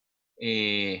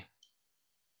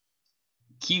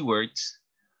keywords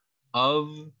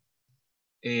of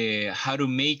how to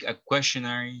make a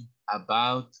questionnaire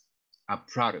about a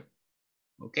product.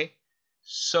 Okay,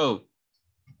 so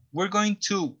we're going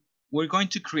to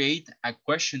create a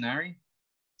questionnaire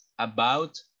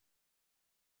about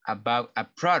a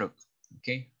product.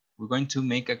 Okay, we're going to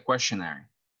make a questionnaire.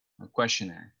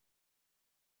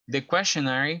 The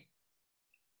questionnaire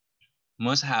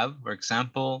must have, for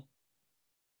example,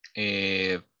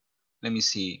 let me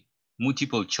see,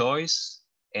 multiple choice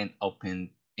and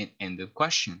open and ended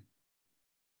question,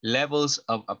 levels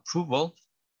of approval.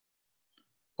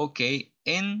 Okay,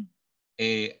 and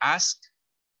ask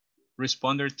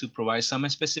responder to provide some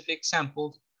specific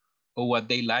examples of what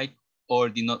they like or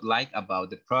did not like about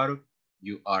the product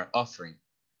you are offering,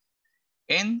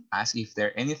 and ask if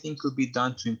there anything could be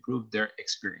done to improve their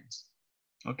experience.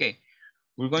 Okay,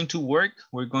 we're going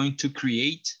to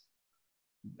create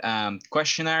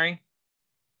questionnaire,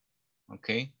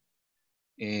 okay,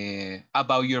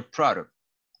 about your product.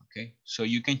 Okay, so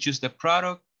you can choose the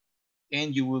product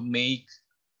and you will make,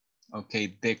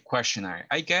 okay, the questionnaire.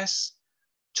 I guess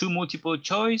 2 multiple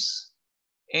choice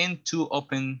and 2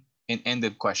 open and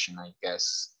ended question, I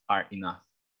guess, are enough.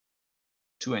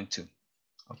 2 and 2.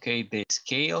 Okay, the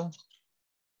scale.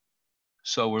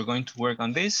 So we're going to work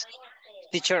on this.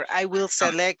 Teacher, I will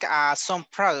select some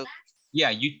product.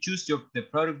 Yeah, you choose the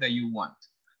product that you want.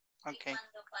 Okay.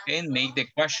 And make the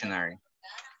questionnaire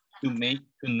to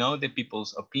know the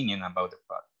people's opinion about the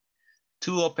product.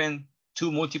 2 open,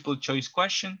 2 multiple choice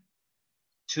question,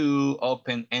 2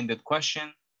 open-ended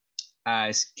question,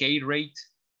 scale rate,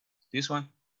 this one,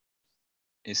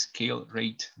 scale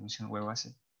rate, where was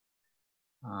it?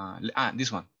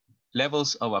 This one,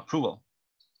 levels of approval.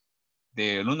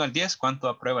 Del 1 al 10, ¿cuánto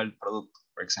aprueba el producto,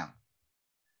 for example?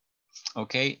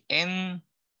 Okay, and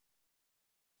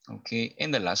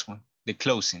the last one, the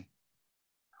closing.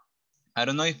 I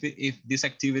don't know if this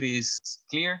activity is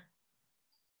clear.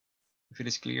 If it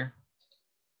is clear.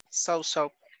 So.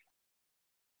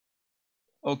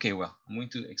 Okay, well, I'm going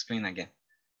to explain again.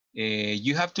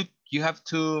 You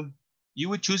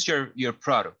would choose your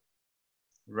product,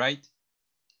 right?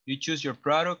 You choose your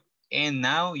product, and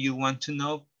now you want to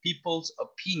know people's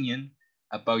opinion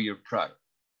about your product.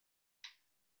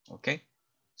 Okay,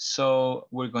 so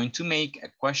we're going to make a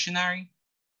questionnaire,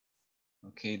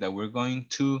 okay, that we're going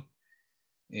to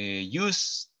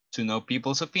use to know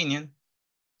people's opinion,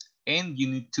 and you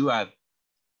need to add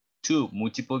 2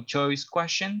 multiple choice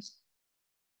questions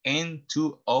and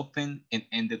 2 open and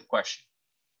ended questions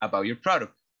about your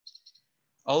product.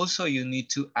 Also, you need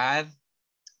to add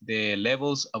the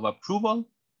levels of approval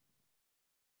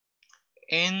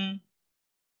and,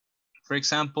 for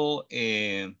example,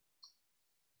 if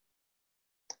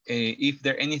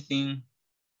there anything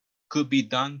could be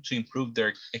done to improve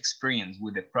their experience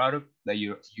with the product that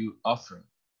you offering.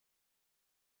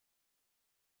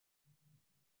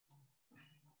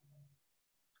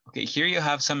 Okay, here you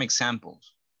have some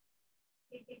examples.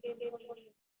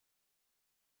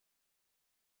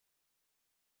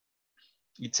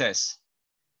 It says,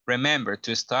 remember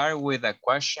to start with the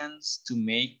questions to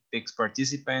make the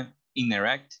participant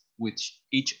interact with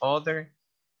each other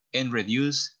and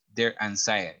reduce their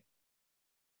anxiety.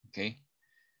 Okay.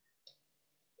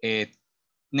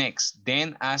 Next,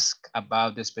 then ask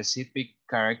about the specific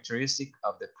characteristic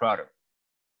of the product.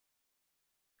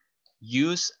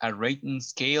 Use a rating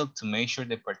scale to measure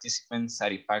the participant's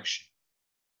satisfaction.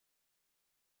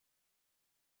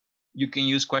 You can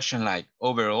use questions like,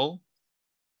 overall,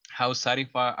 how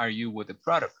satisfied are you with the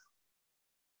product?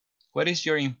 What is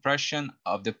your impression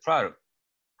of the product?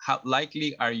 How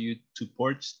likely are you to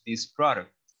purchase this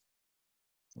product?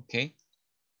 Okay,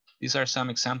 these are some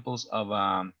examples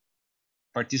of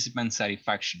participant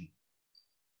satisfaction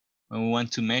when we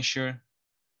want to measure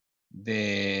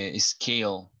the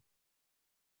scale.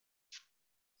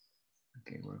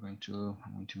 Okay, I'm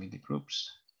going to make the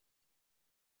groups.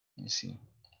 Let's see,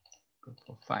 group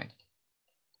of 5.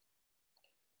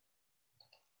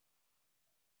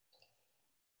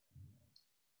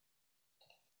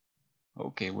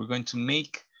 Okay, we're going to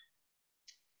make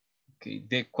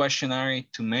the questionnaire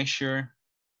to measure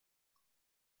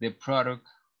the product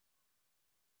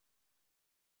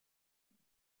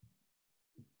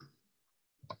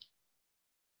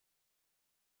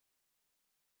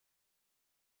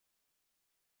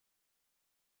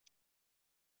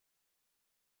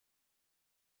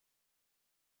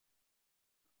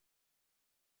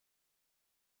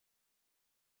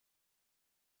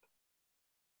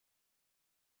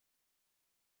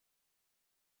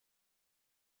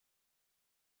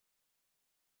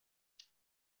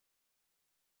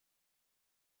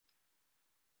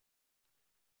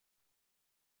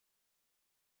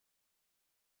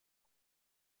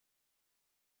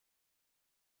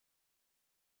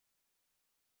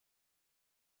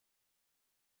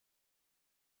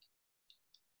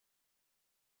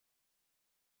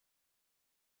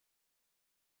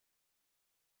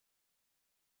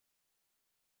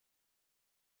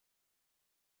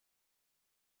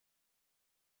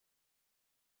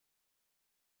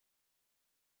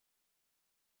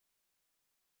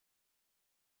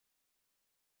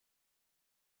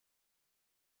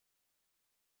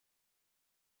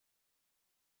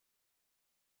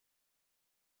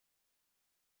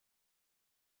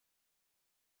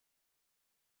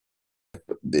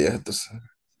Días.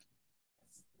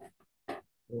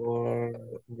 Or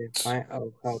define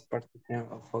of how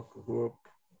participant of focus group.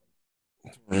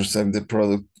 Receive the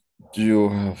product you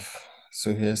have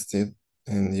suggested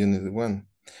in Unit 1.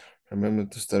 Remember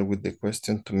to start with the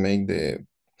question to make the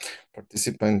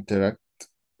participant interact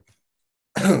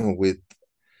with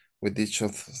each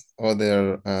of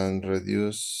other and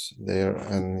reduce their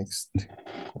annexed.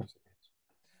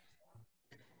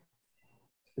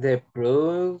 The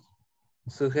product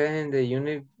suggested in the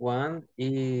Unit 1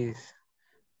 is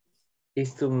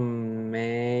to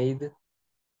made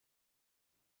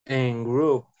in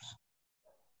groups.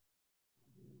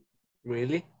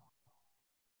 Really?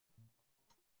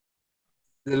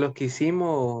 De lo que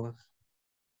hicimos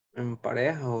en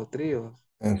parejas o tríos.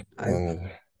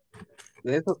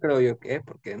 De eso creo yo que es,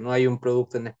 porque no hay un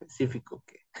producto en específico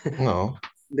que No.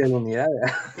 de la unidad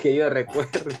que yo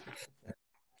recuerdo.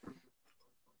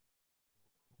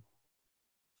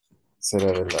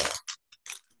 Será de la...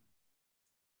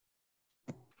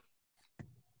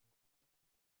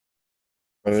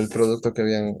 ¿Cuál es el producto que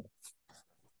habían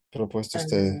propuesto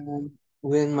ustedes?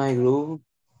 With my group,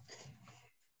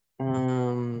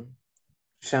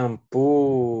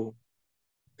 shampoo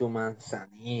tu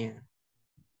manzanilla.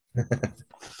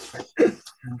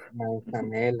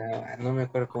 Manzanela, no me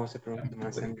acuerdo cómo se pronuncia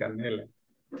manzanela.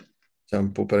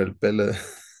 Champú para el pelo.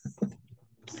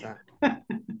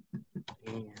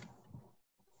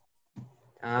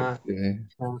 Okay.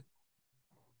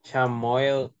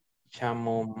 Chamoil,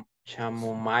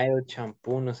 chamomile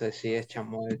champú, no sé si es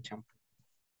chamoil champú.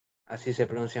 Así se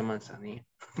pronuncia manzanilla.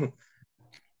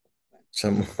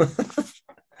 Chamo.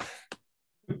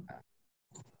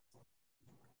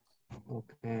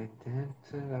 Okay,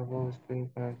 that's I will speak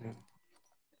about the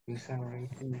visa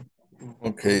rating.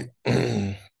 Okay.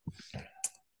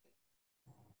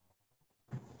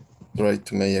 Try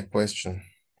to make a question.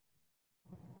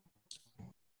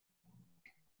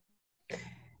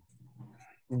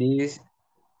 This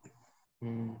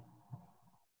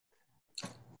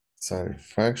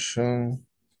Satisfaction.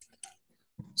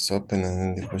 It's open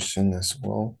and in the question as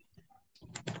well.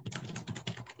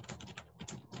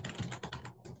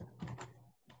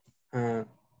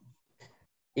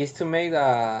 Is to make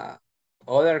a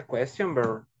other question,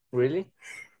 but really?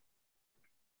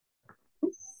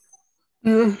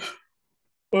 Yeah.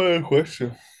 Other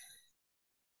question.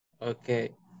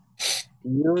 Okay.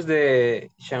 Use the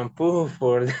shampoo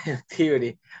for the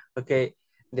activity. Okay.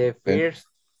 The first,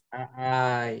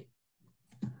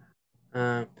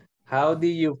 how do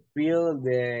you feel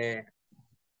the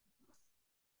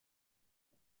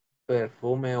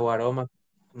perfume o aroma?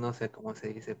 No sé cómo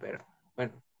se dice, pero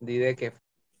bueno, diré que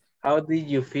how did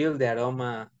you feel the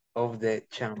aroma of the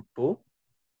shampoo?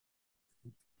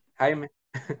 Jaime.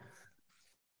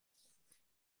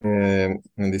 In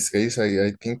this case,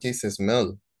 I think it's a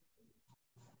smell.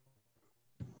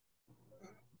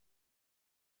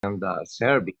 And the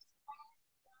service.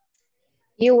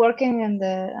 You working in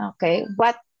the, okay,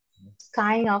 what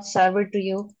kind of server do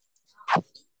you?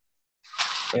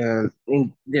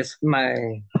 In this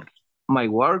my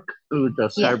work with the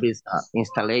service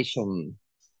installation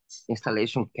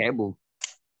cable.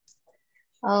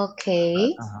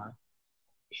 Okay.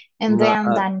 And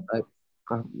then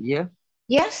yeah.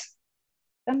 Yes.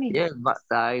 I mean. Yeah, but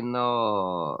I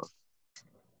know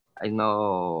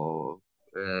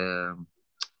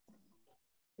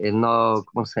no,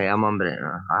 ¿cómo se llama, hombre?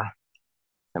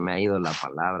 Se me ha ido la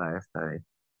palabra esta vez.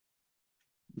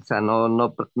 O sea,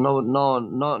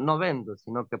 no vendo,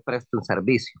 sino que presto un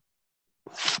servicio.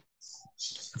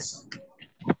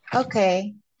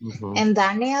 Okay. And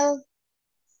Daniel?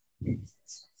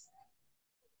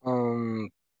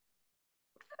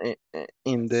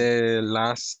 In the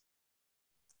last.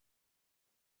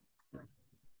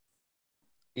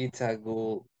 It's a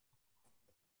good,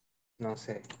 no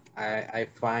sé, I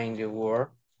find the word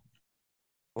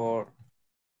for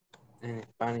in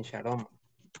Spanish aroma.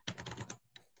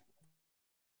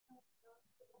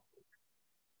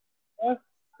 Yes,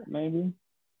 maybe.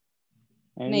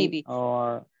 Maybe.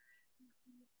 Or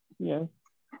yes.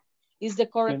 Is the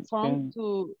correct form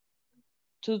to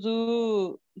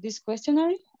do this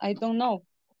questionnaire? I don't know.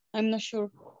 I'm not sure.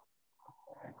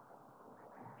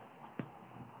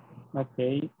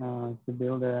 Okay, to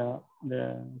build the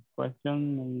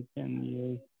question, you can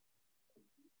use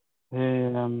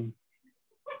in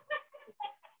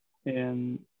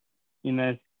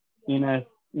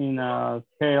a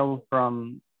scale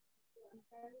from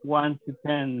 1 to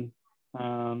 10.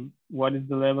 What is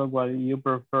the level? What you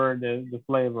prefer the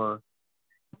flavor?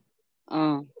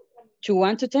 To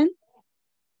 1 to 10?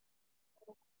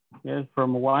 Yes,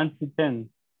 from 1 to 10.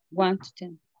 1 to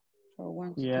 10. For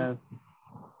 1 to 10. Yes.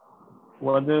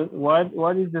 What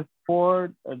is the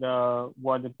sport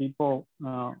what the people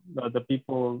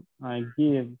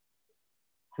give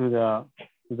to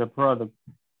the product?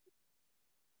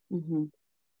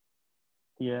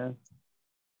 Yes.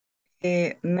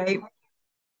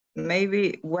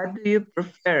 Maybe what do you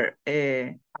prefer?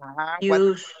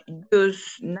 Use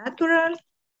natural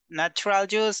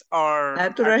juice or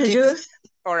juice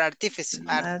or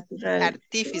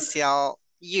artificial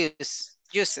juices.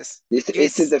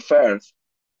 This is the first.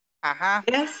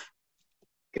 Yes.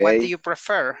 Okay. What do you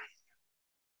prefer?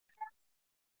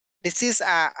 This is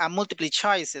a multiple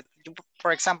choice.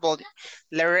 For example,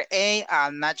 letter A,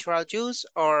 natural juice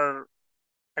or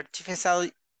artificial.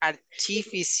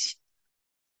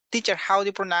 Teacher, how do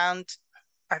you pronounce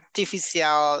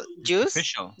artificial juice?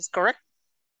 Artificial. Is correct?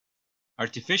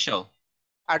 Artificial.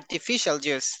 Artificial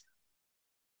juice.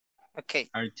 Okay.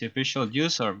 Artificial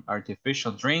juice or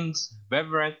artificial drinks,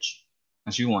 beverage,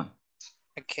 as you want.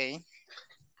 Okay.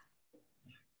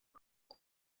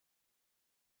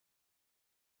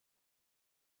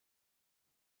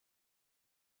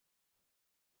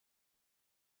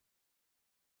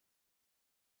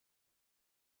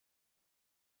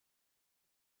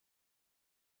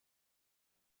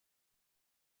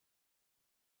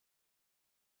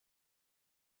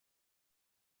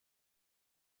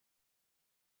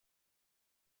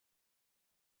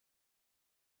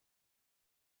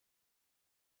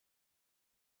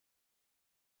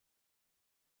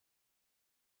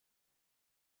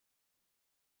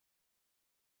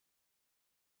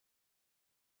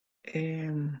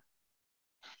 Do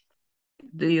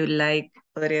you like,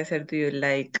 podría ser, do you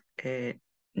like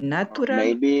natural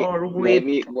Maybe or with?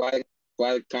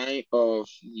 what kind of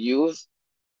use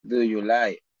do you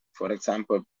like? For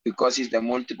example, because it's the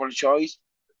multiple choice,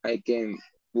 I can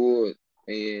put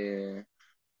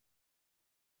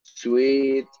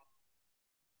sweet,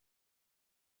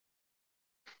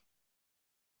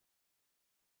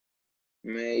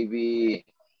 maybe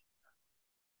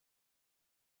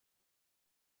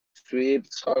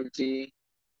sweet, salty.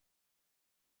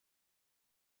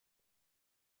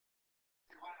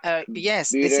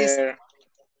 Yes, bitter.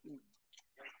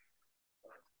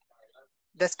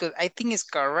 That's good. I think it's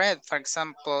correct. For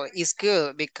example, it's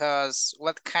good because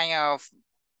what kind of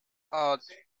or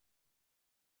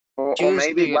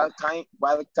maybe what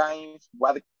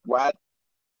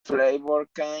flavor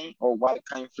kind or what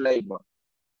kind flavor?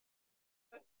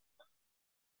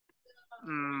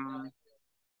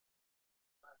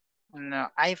 No,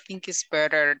 I think it's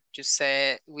better to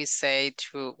say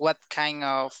what kind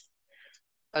of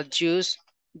a juice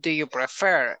do you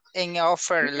prefer and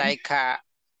offer like a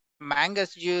mango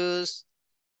juice,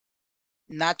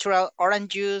 natural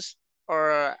orange juice,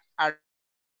 or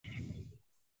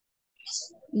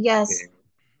Yes.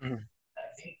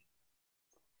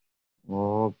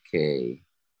 Okay.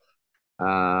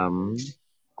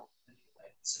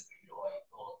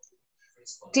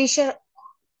 Teacher,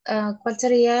 ¿cuál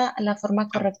sería la forma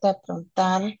correcta de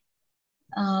preguntar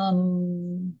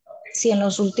si en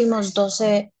los últimos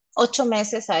 8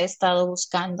 meses ha estado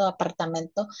buscando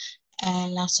apartamento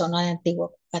en la zona de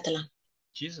Antiguo Catalán?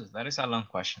 Jesus, that is a long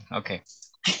question. Okay.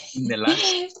 In the last,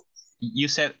 you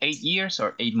said 8 years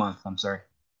or 8 months? I'm sorry.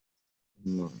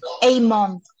 8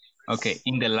 months. Okay.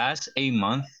 In the last 8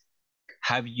 months,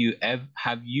 have you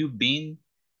been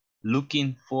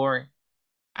looking for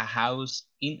a house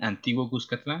in Antiguo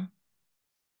Cuscatlán?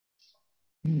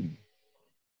 In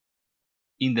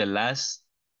the last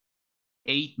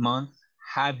 8 months,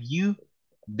 have you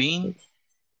been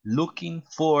looking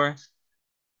for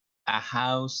a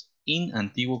house in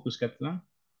Antiguo Cuscatlán?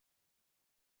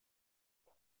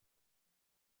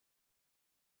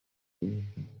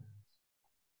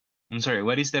 I'm sorry,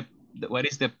 what is the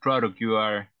product you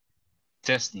are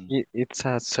testing? It's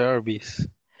a service.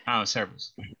 Ah,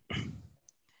 service.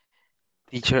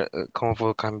 Teacher, ¿cómo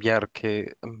puedo cambiar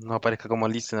que no aparezca como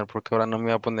listener? Porque ahora no me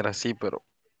va a poner así, pero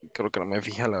creo que no me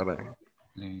fija la verdad.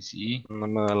 Let me see. No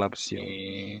me da la opción.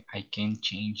 I can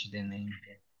change the name.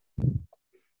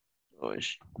 Uy.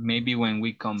 Maybe when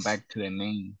we come back to the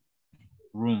main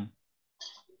room.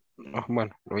 Oh,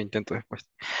 bueno, lo intento después.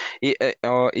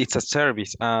 It's a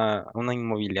service, una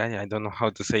inmobiliaria. I don't know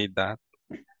how to say that.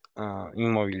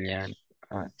 Inmobiliaria.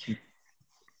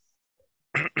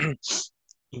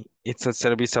 It's a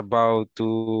service about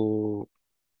to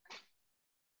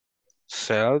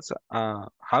sells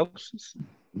houses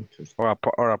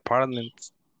or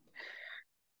apartments.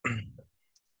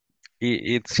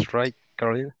 It's right,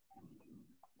 Carolina.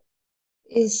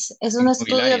 ¿Es un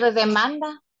estudio de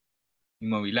demanda?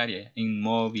 Inmobiliaria.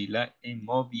 Inmobiliaria.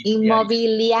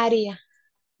 Inmobiliaria.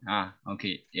 Ah,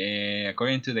 okay.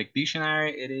 According to the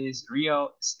dictionary, it is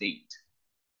real estate.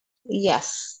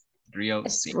 Yes. Real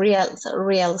It's estate. real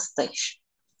estate.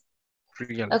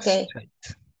 Real Okay.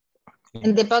 estate.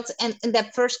 In the box, and the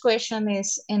first question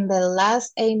is, in the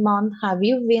last 8 months, have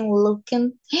you been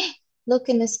looking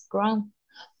Scrum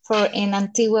for an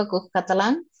Antigua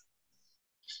Catalan?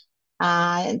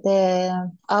 The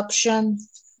option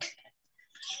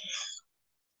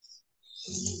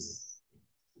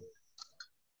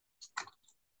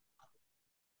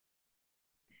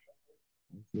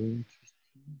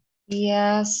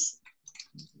yes.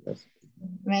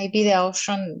 Maybe the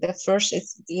option, the first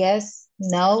is yes,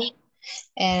 no,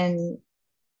 and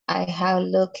I have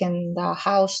looked in the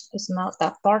house, it's not the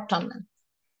apartment.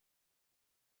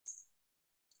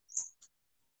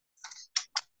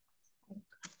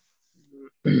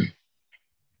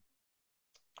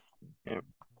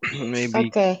 Maybe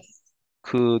Okay.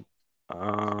 could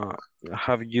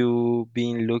have you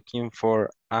been looking for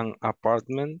an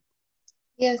apartment?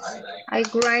 Yes, I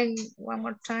grind one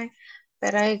more time,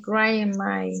 but I grind in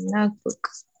my notebook.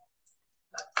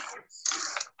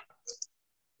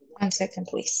 1 second,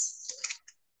 please.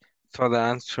 So the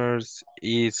answer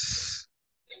is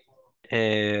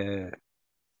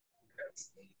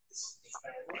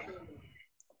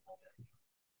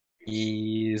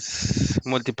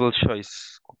multiple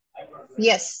choice.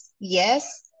 Yes,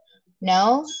 yes,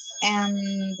 no, and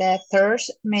the third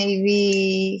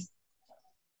maybe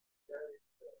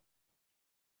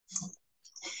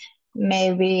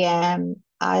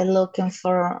I looking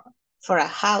for a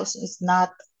house. It's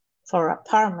not for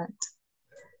apartment.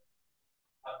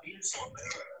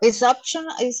 It's option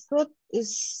is good.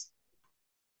 Is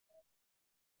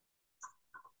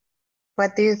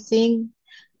what do you think,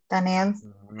 Daniel?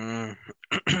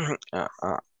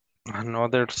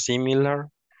 Another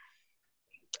similar,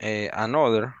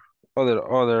 another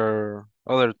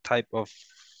type of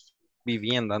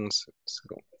viviendas.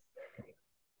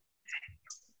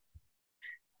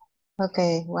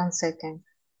 Okay, 1 second.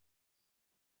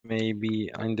 Maybe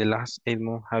in the last 8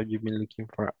 months, have you been looking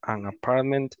for an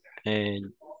apartment?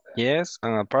 Yes,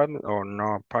 an apartment or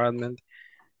no apartment?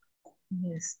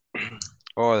 Yes.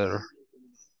 Other.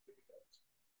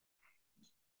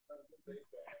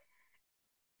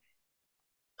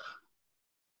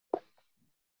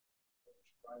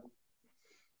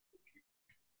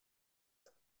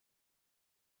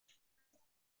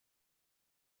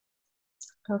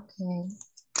 Okay.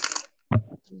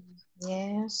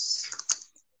 Yes.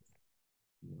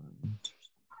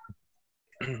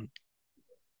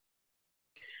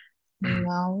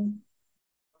 No.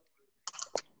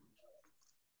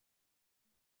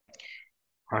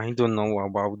 I don't know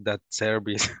about that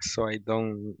service, so I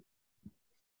don't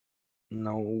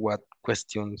know what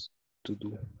questions to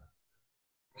do.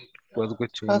 What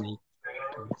question Okay.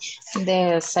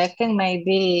 The second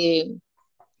maybe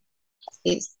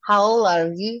is how old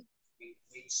are you?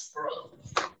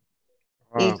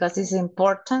 Because it's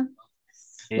important.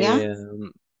 Yeah.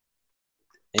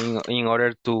 In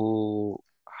order to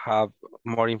have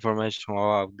more information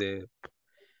about the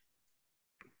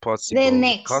possible The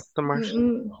next customers.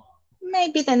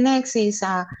 Maybe the next is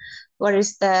what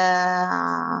is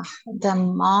the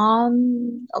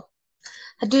amount of,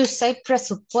 how do you say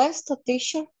presupuesto,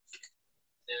 teacher?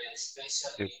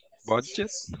 The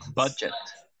budget.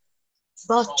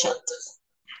 Budget.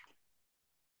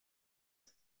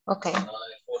 Okay.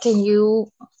 Can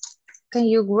you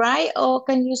write or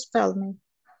can you spell me?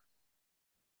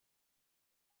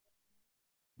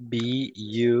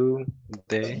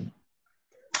 B-U-D.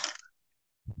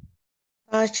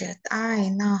 Budget. I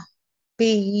know.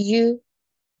 B-U-D-G-E-T.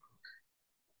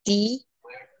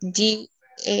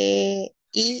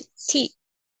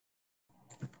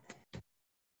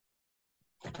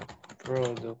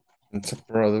 Product. It's a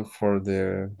product for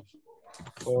the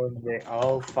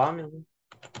whole family.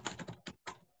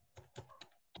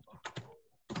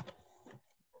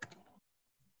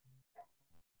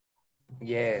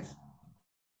 Yes,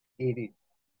 it is.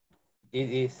 It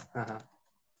is.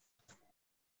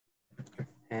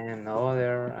 And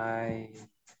other,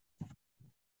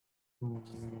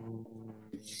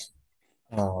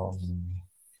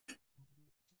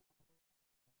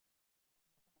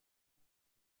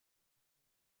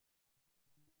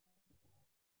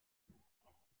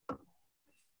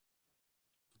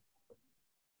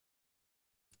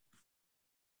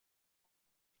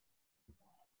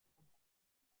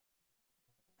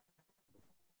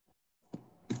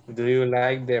 do you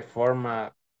like the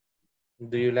format?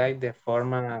 Do you like the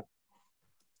format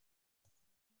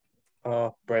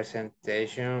of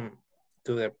presentation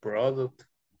to the product.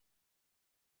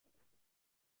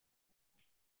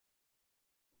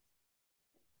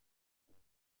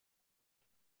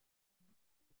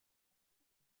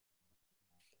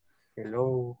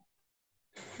 Hello.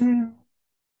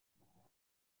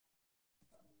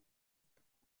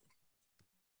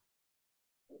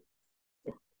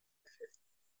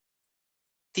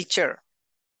 Teacher,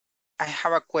 I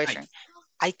have a question.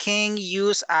 I can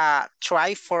use a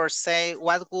try for say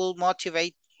what will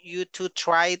motivate you to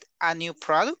try a new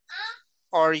product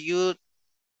or you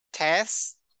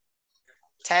testing.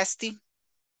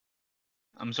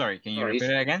 I'm sorry, can you repeat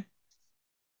it again?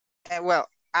 Well,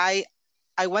 I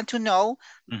want to know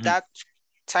that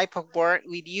type of word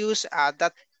we use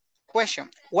that question.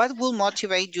 What will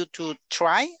motivate you to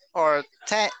try or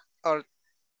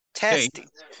testing?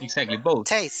 Exactly, both.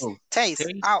 Taste. Both. Taste.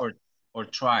 Taste Oh. or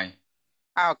try.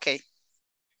 Okay.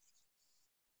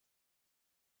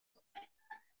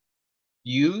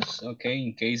 Use, okay,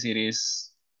 in case it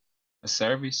is a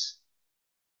service.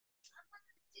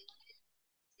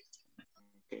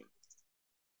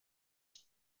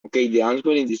 Okay, the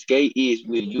answer in this case is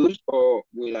with use or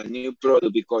with a new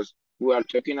product because we are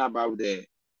talking about the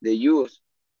use.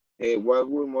 What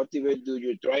will motivate do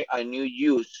you try a new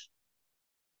use?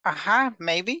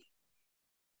 Maybe.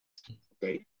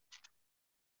 Okay.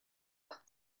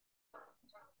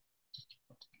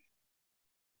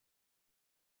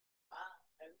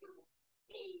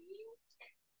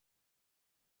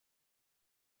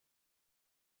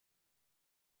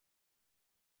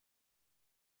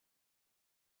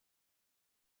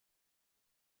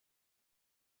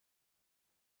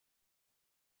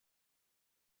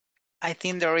 I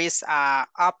think there is a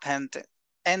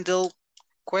ended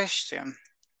question.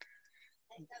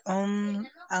 On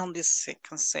this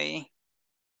second say.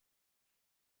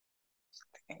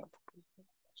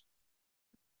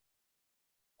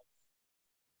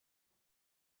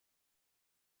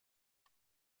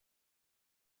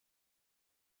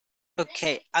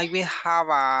 Okay, I will have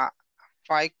a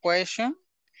 5 question.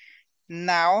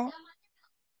 Now,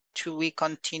 should we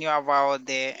continue about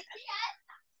the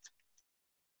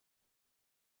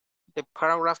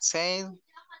paragraph saying?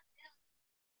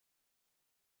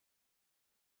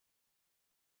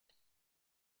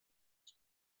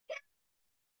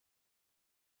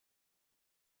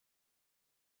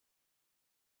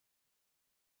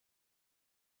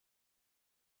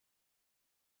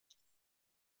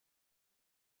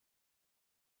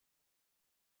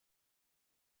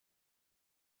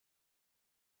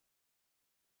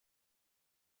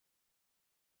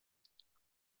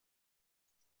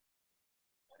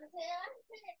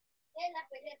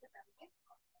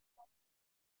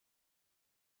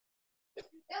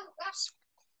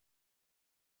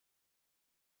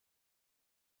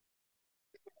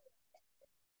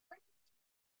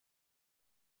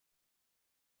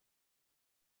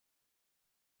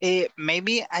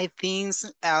 Maybe I think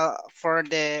for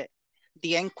the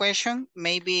end question,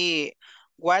 maybe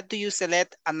what do you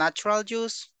select a natural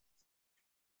use?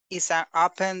 Is an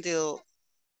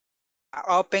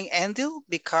open-ended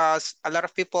because a lot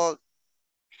of people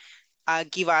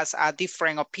give us a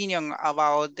different opinion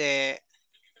about the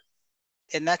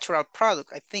natural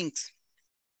product, I think.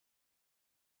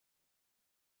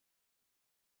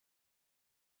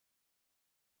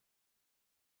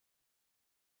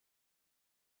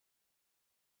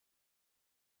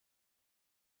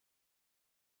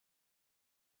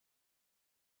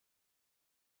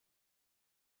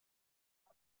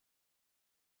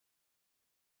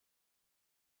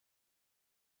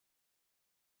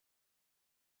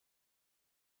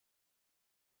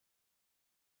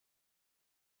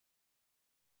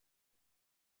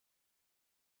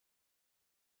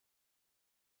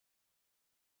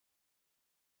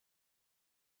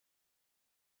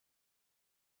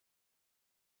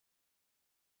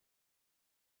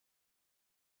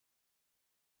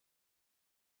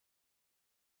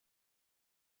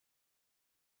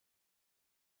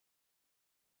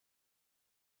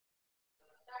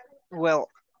 Well,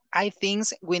 I think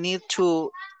we need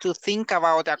to think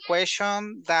about a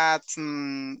question that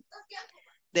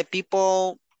the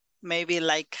people maybe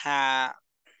like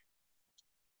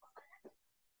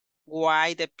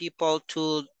why the people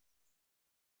to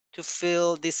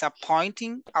feel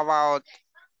disappointing about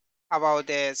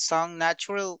the song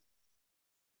natural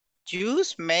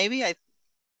use. Maybe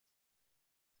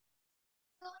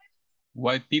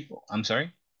Why people? I'm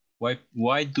sorry.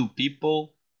 Why do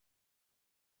people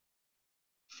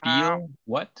feel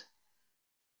what?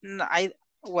 No,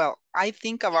 I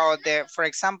think about for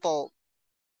example,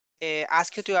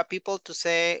 ask you to a people to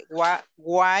say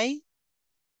why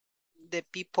the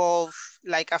people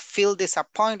like I feel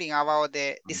disappointing about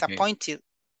the Okay. disappointed.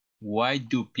 Why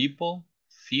do people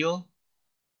feel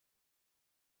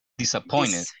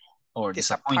disappointed or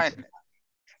disappointed?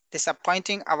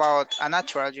 Disappointing about a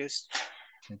natural juice.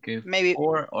 Okay. Maybe.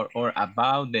 Or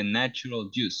about the natural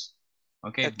juice.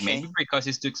 Okay. Okay. Maybe because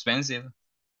it's too expensive.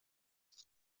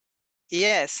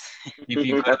 Yes. If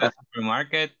you go to the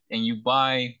supermarket and you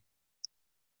buy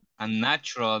a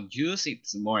natural juice,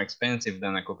 it's more expensive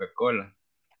than a Coca-Cola.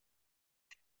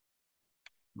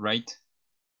 Right?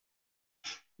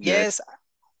 Yes.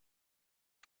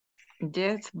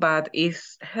 Yes, but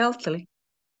it's healthy.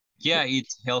 Yeah,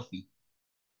 it's healthy.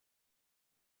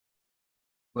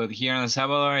 But here in El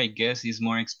Salvador, I guess it's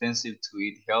more expensive to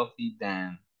eat healthy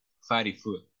than fatty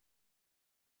food.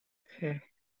 Okay.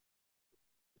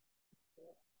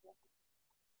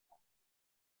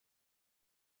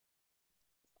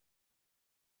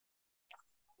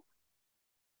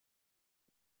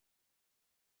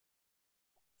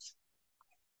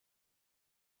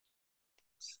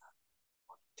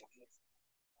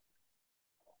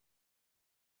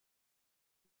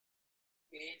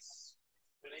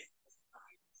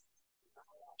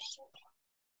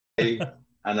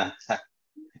 Anna.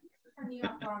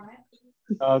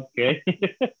 Okay.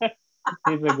 It's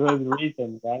a good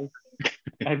reason, guys.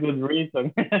 A good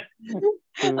reason.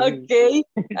 Okay,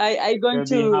 I'm going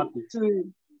be happy.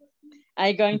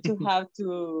 I'm going to have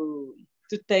to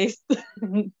taste.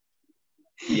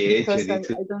 Yes, because you need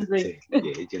to. I don't drink.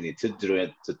 Yes, you need to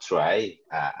drink to try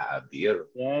a beer.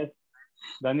 Yes,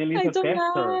 Daniel is I a don't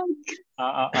tester,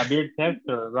 like. a beer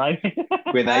tester, right?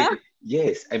 When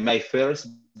my first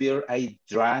beer I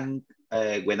drank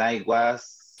when I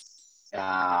was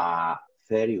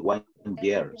 31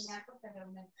 years.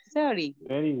 30.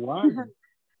 31.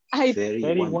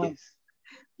 31 years.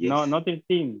 Yes. No, not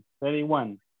 13.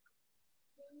 31.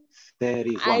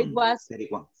 31. I was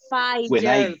 31. 5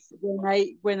 years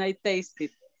when I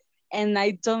tasted, and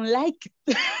I don't like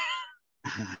it.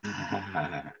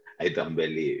 I don't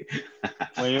believe.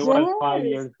 When you were 5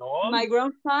 years old? My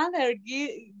grandfather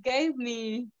gave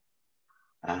me.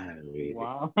 Really?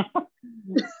 Wow.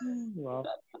 Wow.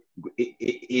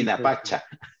 In a pacha.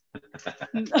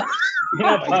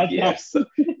 Yes.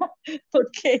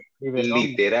 Okay.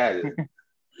 Literal.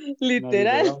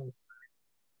 Literal.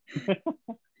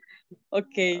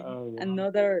 Okay. Oh, yeah.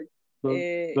 Another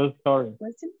good story.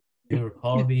 question. Your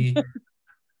hobby,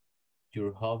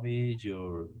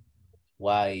 your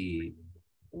why,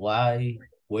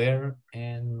 where,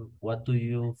 and what do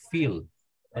you feel?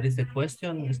 What is the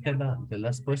question, Estela? The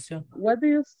last question? What do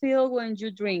you feel when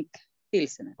you drink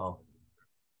Pilsner? Oh.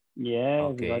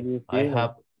 Yeah, Okay. I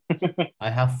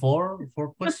have four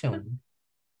questions.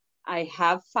 I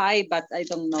have 5, but I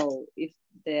don't know if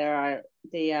they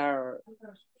are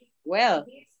well.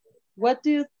 What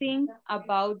do you think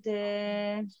about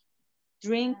the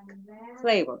drink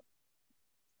flavor?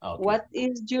 Okay. What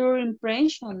is your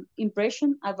impression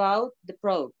about the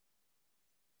product?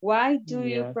 Why do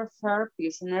you prefer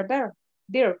Pilsner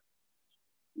beer?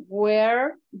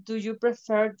 Where do you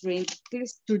prefer to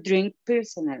drink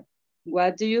Pilsner?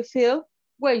 What do you feel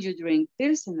when you drink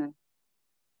Pilsner?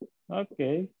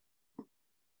 Okay.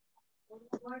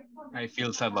 I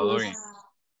feel Salvadorian.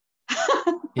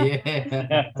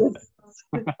 Yeah.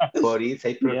 For it,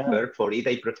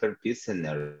 I prefer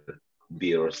Pilsner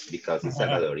beers because it's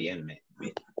Salvadorian.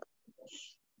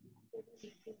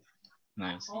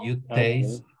 Nice. You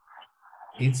taste.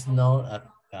 It's not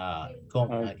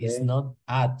it's not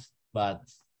but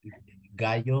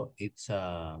Gallo, it's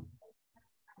a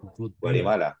good beer.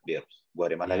 Guatemala beers.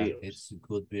 Guatemala beers. It's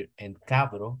good beer. And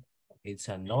Cabro, it's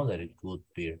another good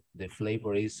beer. The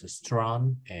flavor is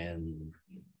strong, and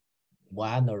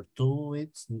 1 or 2,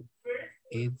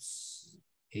 it's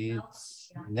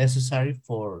necessary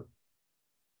for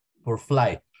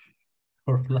flight.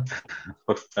 For flight.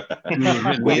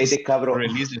 Where is the Cabro?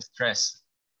 Release the stress.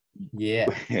 Yeah.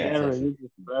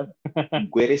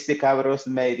 Where is the Cabros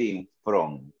made in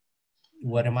from?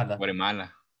 Guatemala. Guatemala.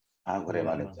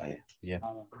 Guatemala. Yeah.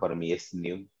 For me, it's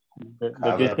new. The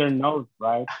teacher knows,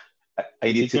 right?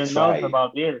 I need to try. knows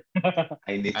about beer.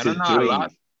 I need I to don't know drink. a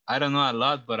lot. I don't know a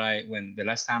lot, but when the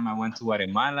last time I went to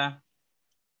Guatemala,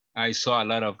 I saw a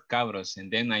lot of cabros,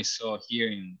 and then I saw here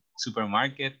in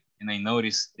supermarket, and I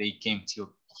noticed they came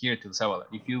here to El Salvador.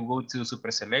 If you go to Super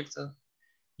Selecto,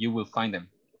 you will find them.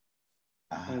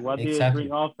 And what do you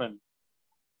drink often?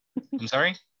 I'm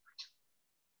sorry?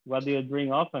 What do you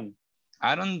drink often?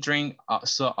 I don't drink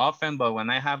so often, but when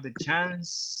I have the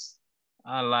chance,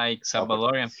 I like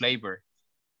Salvadorian flavor.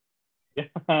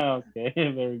 Okay,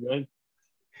 very good.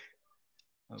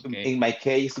 Okay. In my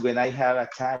case, when I have a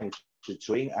time to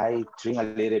drink, I drink a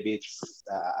little bit,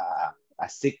 a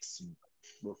 6,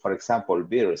 for example,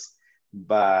 beers,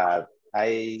 but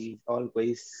I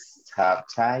always have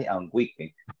time on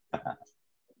weekend.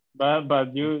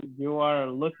 But you are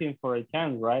looking for a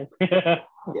chance, right? Yeah.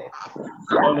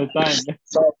 All the time.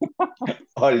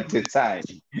 All the time.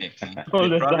 All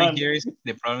The the problem time. here is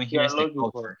the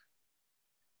culture.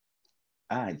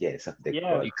 Yes, of the Yes,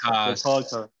 culture. Because the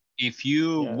culture. if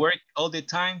you Yes. work all the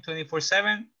time,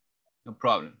 24/7, no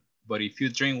problem. But if you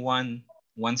drink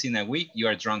once in a week, you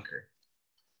are drunker.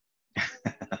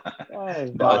 Yes,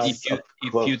 But Because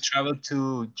if you travel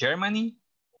to Germany,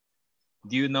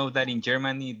 do you know that in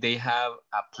Germany they have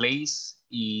a place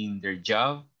in their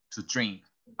job to drink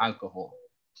alcohol?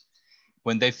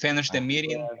 When they finish the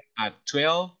meeting at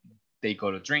 12, they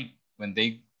go to drink. When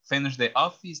they finish the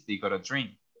office, they go to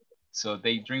drink. So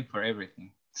they drink for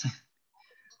everything.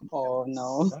 Oh,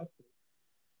 no.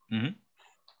 Mm-hmm.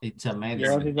 It's amazing.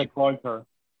 Yes, it's a culture.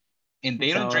 And they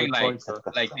It's don't drink culture.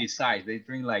 like this size. They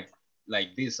drink like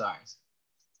this size.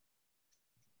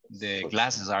 The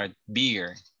glasses are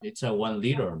bigger. It's a 1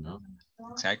 liter, no?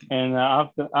 Exactly. And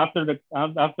after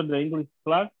the English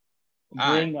class,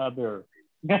 drink a beer.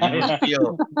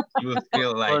 You will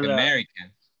feel like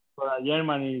American. For a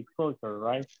Germany culture,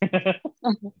 right?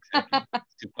 Exactly.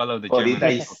 To follow the For German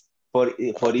it, people.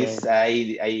 for this,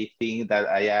 I think that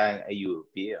I am a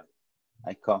European.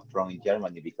 I come from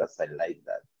Germany because I like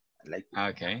that. I like it.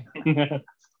 Okay.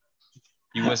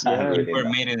 You were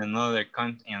made in another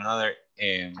continent.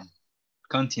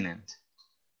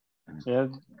 Yes,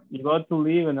 you got to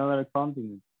leave another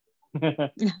continent.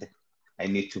 I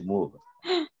need to move.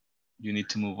 You need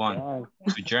to move on to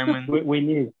Yes. German. We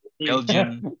need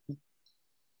Belgium.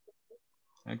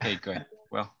 Okay, good.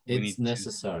 Well, it's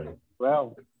necessary.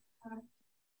 Well,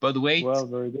 but wait. Well,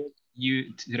 very good.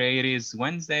 Today it is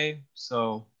Wednesday,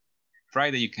 so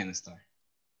Friday you can start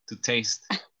to taste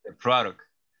the product.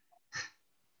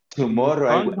 Tomorrow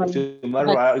I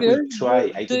will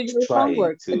try. I could try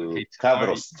to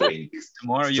Cabros drink.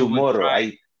 Tomorrow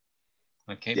I.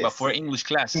 Okay, Yes. before English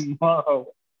class.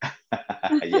 Tomorrow.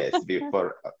 Yes,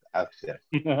 before after.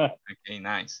 Okay,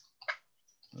 nice.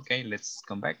 Okay, let's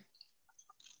come back.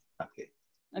 Okay.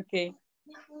 Okay.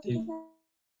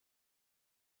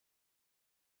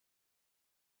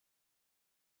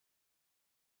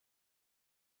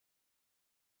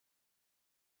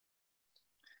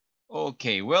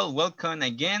 Okay, well, welcome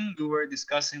again. We were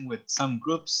discussing with some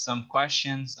groups, some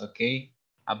questions, okay,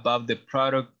 about the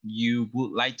product you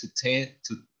would like to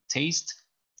taste,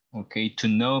 okay, to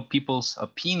know people's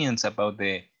opinions about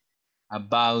the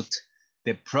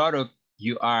product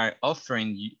you are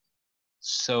offering.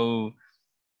 So,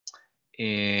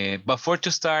 before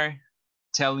to start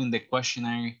telling the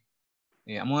questionnaire,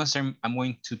 I'm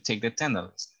going to take the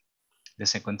attendance the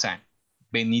second time.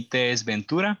 Benítez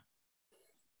Ventura.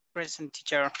 Present,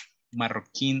 teacher.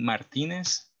 Marroquín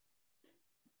Martínez.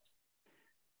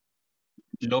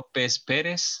 López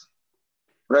Pérez.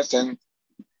 Present.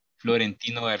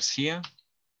 Florentino García.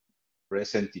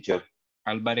 Present, teacher.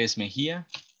 Álvarez Mejía.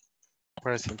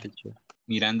 Present, teacher.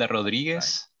 Miranda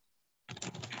Rodríguez.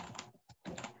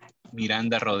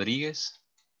 Miranda Rodríguez.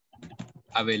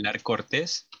 Abelar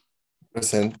Cortés.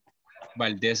 Present.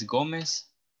 Valdés Gómez.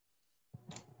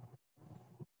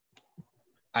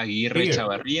 Aguirre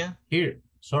Chavarría. Here.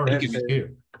 Sorry,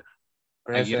 here.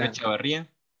 Aguirre Chavarría.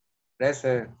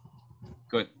 Present.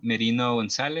 Good. Merino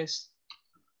González.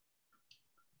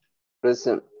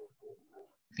 Present.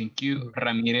 Thank you.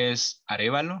 Ramírez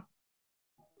Arevalo.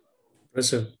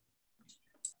 Present.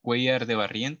 Cuellar de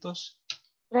Barrientos.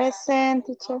 Present,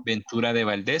 teacher. Ventura de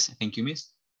Valdés. Thank you,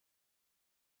 miss.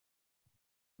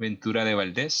 Ventura de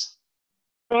Valdés.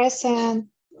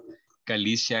 Present.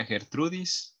 Galicia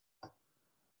Gertrudis.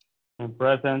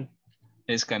 Present.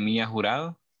 Escamilla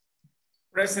Jurado.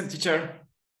 Present, teacher.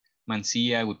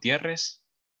 Mancilla Gutiérrez.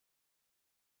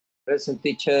 Present,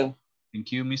 teacher.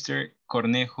 Thank you, Mr.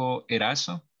 Cornejo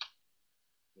Erazo.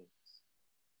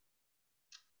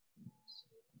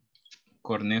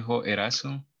 Cornejo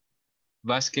Erazo.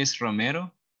 Vázquez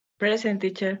Romero. Present,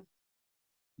 teacher.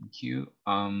 Thank you.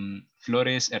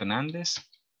 Flores Hernández.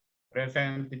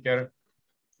 Present, teacher.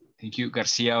 Thank you.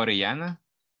 García Orellana.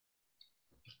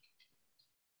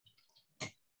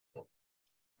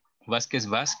 Vázquez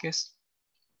Vázquez.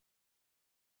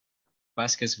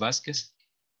 Vázquez Vázquez.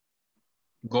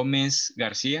 Gómez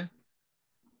García.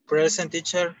 Present,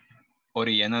 teacher.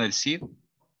 Orellana del Cid.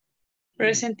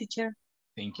 Present, teacher.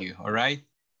 Thank you. All right.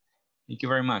 Thank you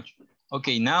very much.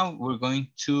 Okay, now we're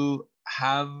going to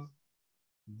have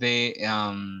the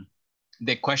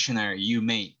the questionnaire you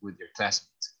made with your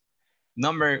classmates.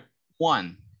 Number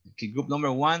one, okay, group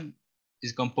number one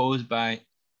is composed by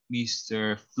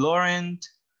Mr. Florent,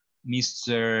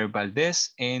 Mr.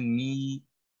 Valdez, and me,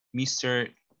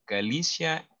 Mr.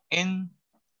 Galicia, and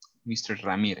Mr.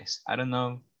 Ramirez. I don't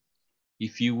know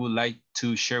if you would like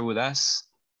to share with us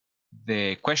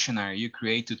the questionnaire you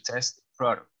create to test the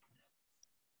product.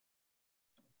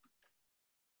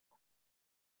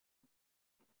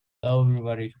 Hello,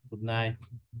 everybody. Good night.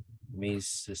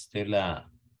 Miss Stella,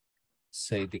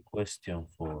 say the question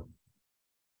for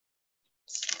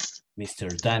Mr.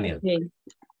 Daniel. Okay.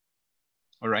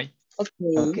 All right.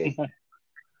 Okay.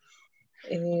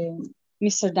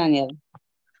 Mr. Daniel,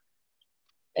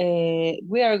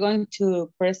 we are going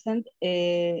to present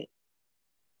the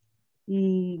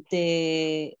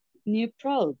new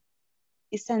product.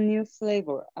 It's a new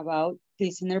flavor about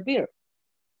Pilsner beer.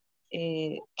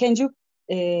 Can you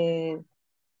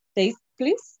taste,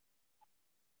 please?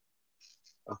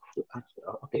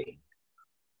 Okay.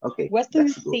 Okay. What do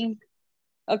you think?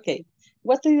 Okay.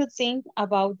 What do you think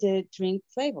about the drink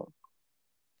flavor?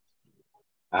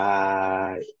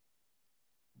 I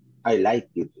like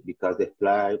it because the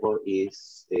flavor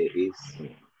is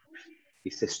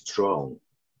strong.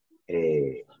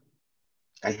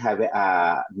 I have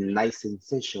a nice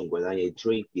sensation when I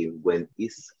drink it when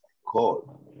it's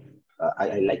cold.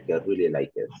 I like it, really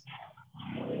like it.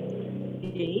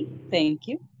 Okay, thank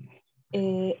you.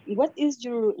 What is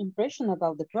your impression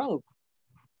about the product?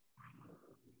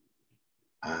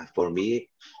 For me,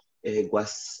 I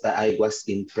was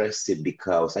impressed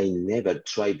because I never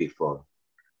tried before.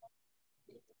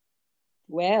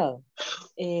 Well,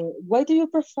 why do you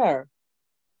prefer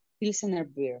Pilsner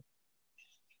beer?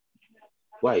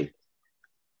 Why?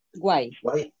 Why?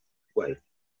 Why?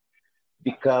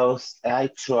 Because I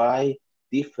try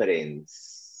different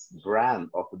brand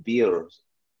of beers,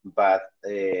 but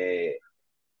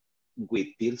with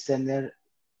Pilsner,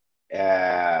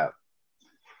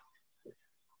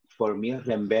 for me,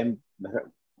 remember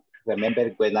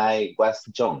when I was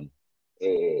young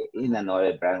in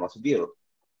another brand of beer.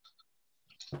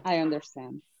 I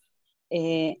understand.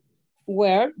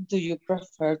 Where do you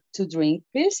prefer to drink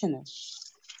Pilsner?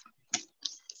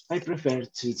 I prefer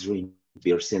to drink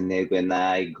Pilsner when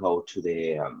I go to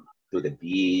the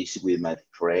beach with my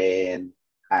friend,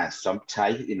 and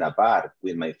sometimes in a bar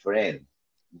with my friend,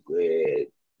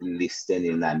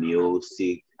 listening to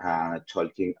music and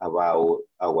talking about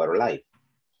our life.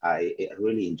 I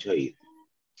really enjoy it.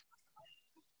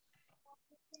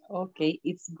 Okay,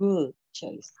 it's good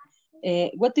choice.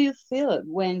 What do you feel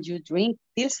when you drink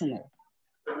Pilsner?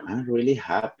 I'm really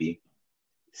happy.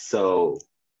 So,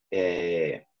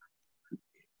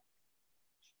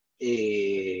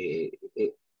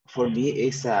 for me,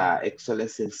 it's an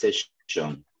excellent sensation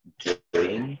to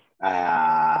drink,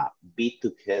 be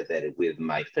together with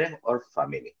my friend or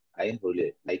family. I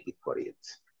really like it for it.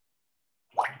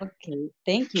 Okay,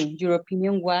 thank you. Your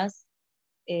opinion was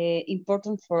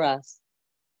important for us.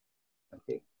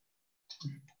 Okay.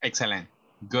 Excellent.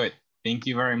 Good. Thank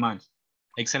you very much.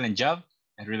 Excellent job.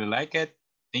 I really like it.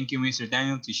 Thank you, Mr.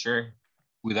 Daniel, to share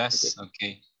with us,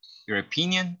 okay, your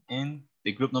opinion and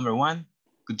the group number one.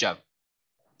 Good job.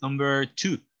 Number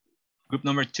two. Group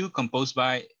number two composed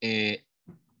by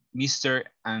Mr.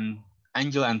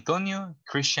 Angel Antonio,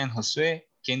 Christian Josue,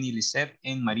 Kenny Lisette,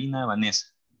 and Marina Vanessa.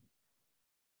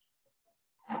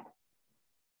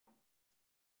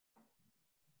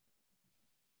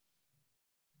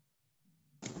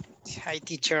 Hi,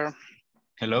 teacher.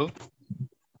 Hello.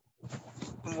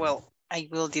 Well, I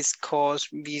will discuss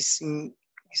with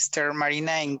Mr.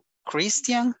 Marina and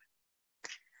Christian.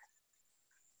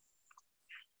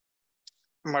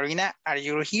 Marina, are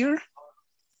you here?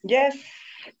 Yes.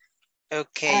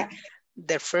 Okay.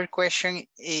 The first question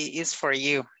is for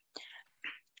you.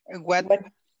 What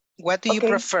do you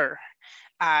prefer?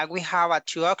 We have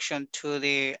two options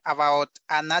about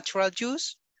a natural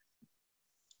juice,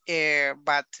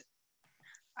 but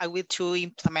I will to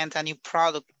implement a new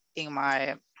product in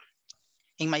my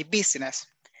business.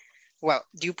 Well,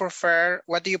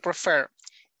 what do you prefer?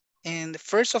 And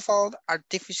first of all,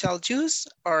 artificial juice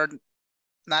or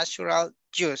natural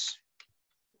juice?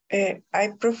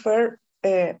 I prefer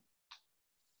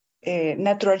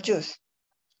natural juice.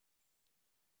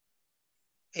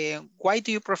 Why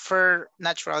do you prefer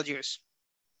natural juice?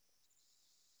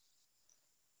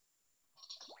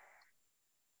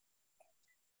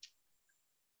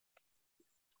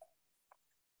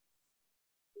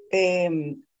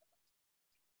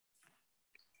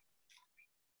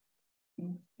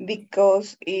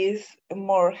 Because it's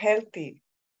more healthy.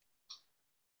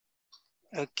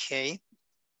 Okay.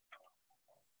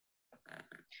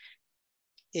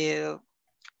 Mr.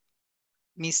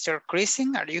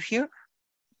 Christian, are you here?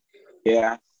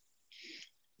 Yeah.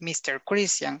 Mr.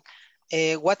 Christian,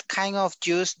 what kind of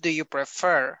juice do you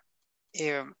prefer?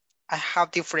 I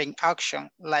have different options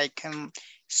like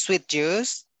sweet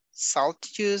juice, salt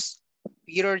juice,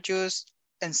 bitter juice,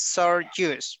 and sour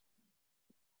juice.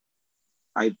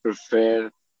 I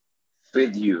prefer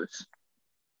sweet juice.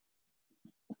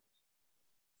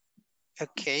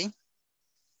 Okay.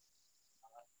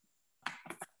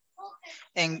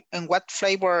 And what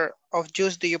flavor of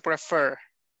juice do you prefer?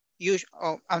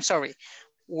 I'm sorry.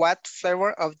 What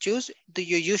flavor of juice do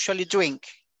you usually drink?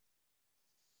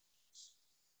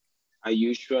 I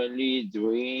usually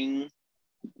drink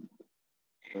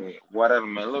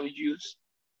watermelon juice.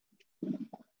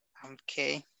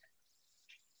 Okay.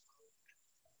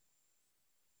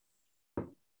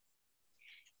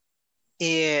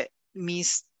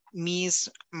 Miss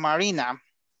Marina,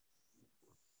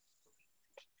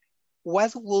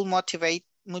 what will motivate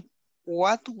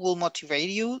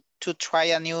you to try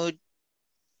a new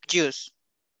juice?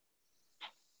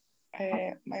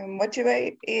 My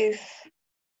motivate is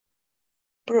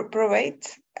provide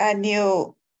a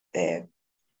new,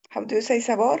 how do you say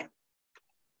sabor?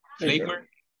 Flavor.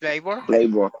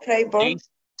 Flavor.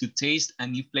 To taste a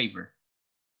new flavor.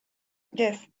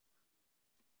 Yes.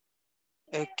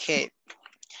 Okay,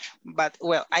 but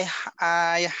well,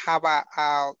 I have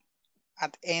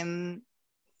at end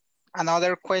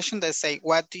another question that say,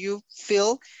 what do you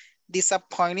feel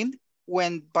disappointed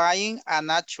when buying a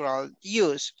natural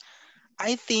use?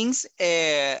 I think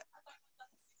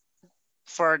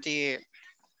for the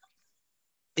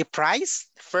price,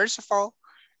 first of all,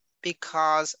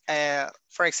 because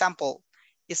for example,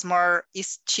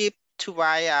 it's cheap to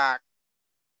buy a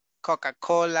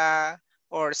Coca-Cola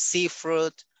or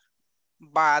seafood,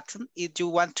 but if you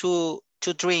want to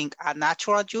drink a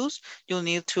natural juice, you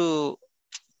need to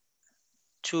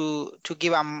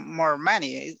give them more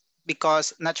money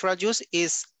because natural juice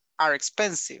is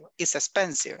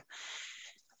expensive.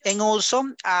 And also,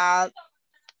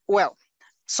 well,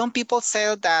 some people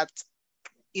say that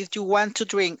if you want to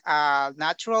drink a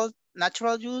natural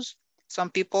juice, some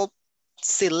people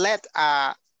select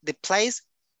the place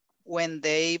where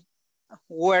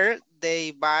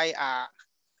they buy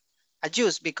a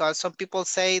juice, because some people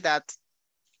say that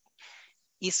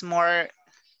it's more,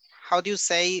 how do you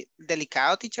say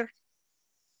delicado, teacher?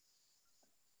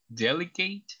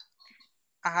 Delicate?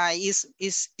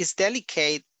 It's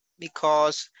delicate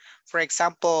because, for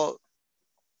example,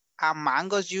 a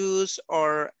mango juice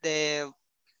or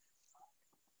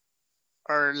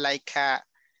like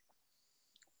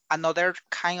another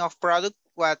kind of product,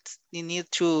 what you need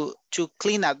to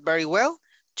clean up very well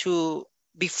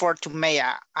before to make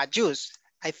a juice,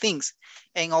 I think.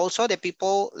 And also the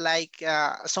people like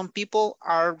some people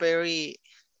are very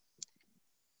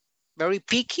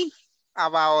picky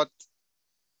about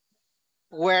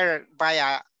where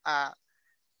buy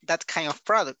that kind of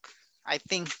product, I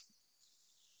think.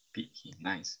 Picky,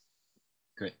 nice,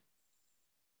 good.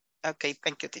 Okay,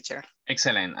 thank you, teacher.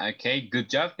 Excellent. Okay, good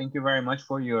job. Thank you very much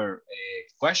for your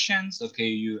questions. Okay,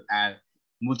 you add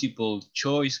multiple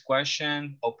choice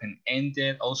question,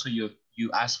 open-ended. Also, you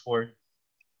ask for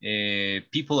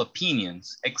people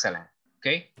opinions. Excellent.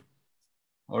 Okay.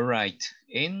 All right.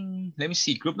 And let me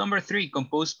see. Group number 3,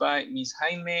 composed by Miss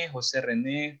Jaime, Jose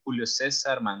Rene, Julio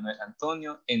Cesar, Manuel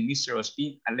Antonio, and Mr.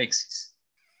 Ospin Alexis.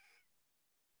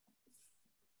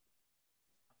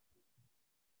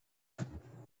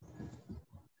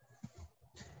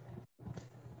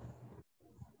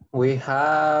 We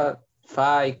have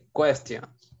 5 questions.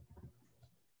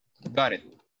 Got it.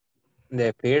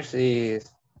 The first is,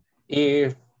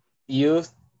 if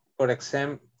used, for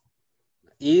example,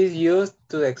 is used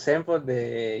to example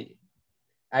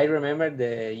I remember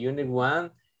the unit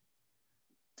 1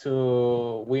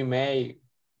 we made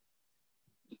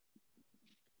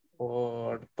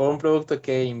por un producto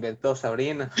que inventó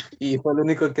Sabrina y fue lo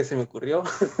único que se me ocurrió.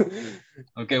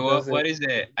 Okay, entonces, what is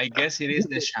I guess it is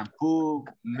the shampoo.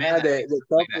 The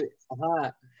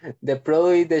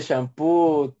product, the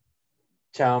shampoo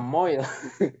chamoy.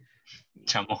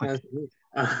 Chamoy.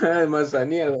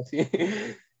 Manzanilla, sí.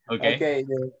 Okay.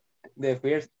 The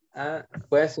first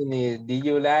question is, did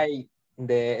you like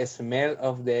the smell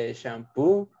of the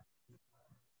shampoo?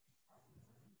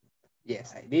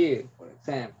 Yes, I did, for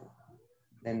example.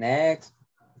 The next,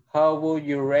 how would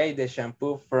you rate the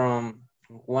shampoo from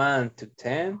 1 to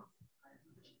 10?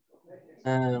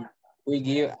 We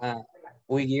give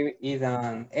it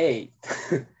an 8.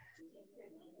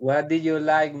 What did you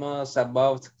like most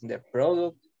about the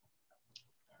product?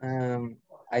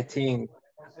 I think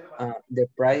The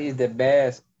price is the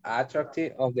best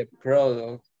attractive of the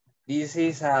product. This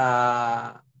is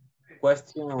a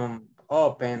question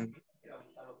open.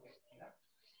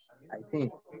 I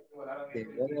think the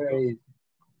other is,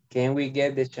 can we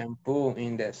get the shampoo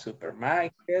in the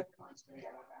supermarket?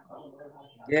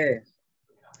 Yes.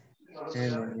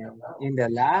 And in the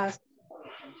last,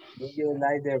 do you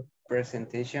like the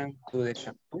presentation to the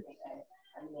shampoo?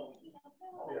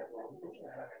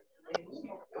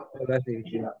 Oh, that's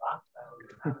easy.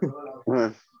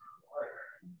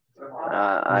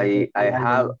 I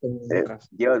have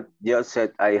you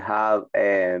said I have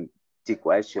the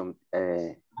question.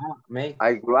 I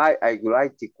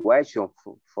write the question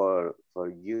for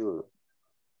you.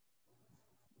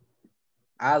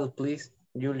 Al, please,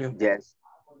 Julio. Yes.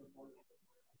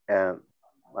 A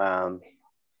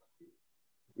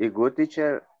good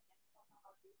teacher.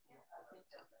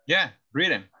 Yeah,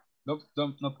 read them.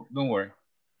 Don't worry.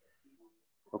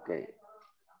 Okay.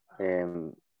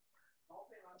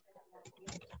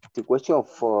 The question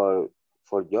for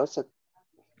Joseph.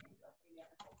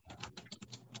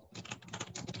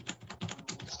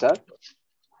 Start.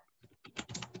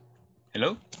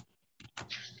 Hello.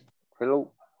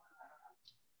 Hello.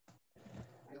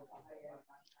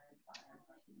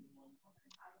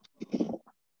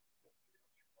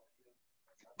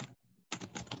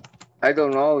 I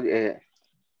don't know.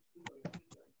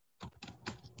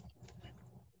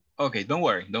 Okay, don't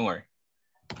worry.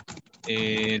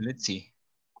 Let's see.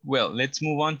 Well, let's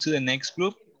move on to the next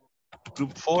group.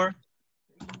 Group 4.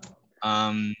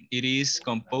 It is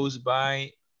composed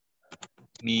by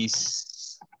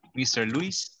Mr.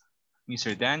 Luis,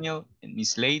 Mr. Daniel, and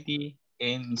Miss Lady,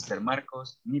 and Mr.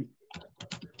 Marcos.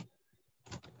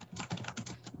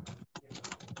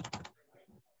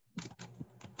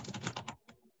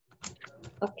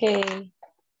 Okay.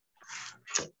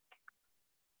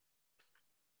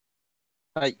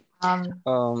 Hi.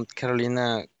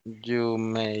 Carolina, you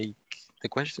make the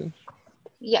question?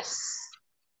 Yes.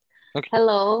 Okay.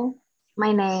 Hello,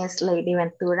 my name is Lady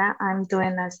Ventura. I'm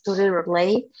doing a study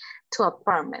related to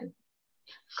apartment.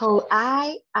 Could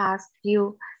I ask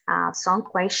you some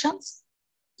questions,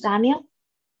 Daniel?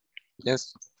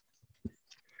 Yes.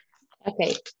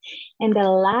 Okay. In the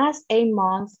last 8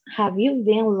 months, have you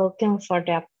been looking for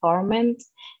the apartment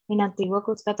in Antigua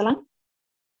Cuscatlán?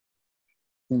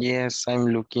 Yes, I'm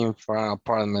looking for an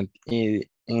apartment in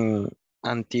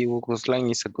Antigua Cuscatlán.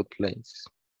 Is a good place.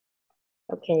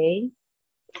 Okay.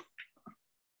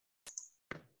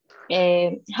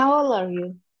 How old are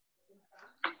you?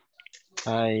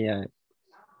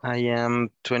 I am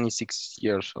 26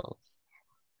 years old.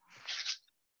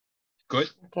 Good.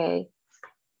 Okay.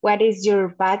 What is your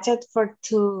budget for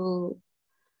to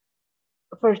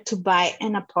buy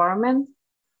an apartment?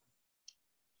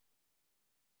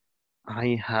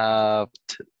 I have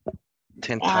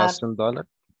 $10,000.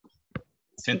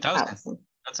 10,000.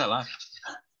 That's a lot.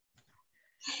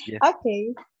 Yes.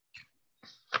 Okay.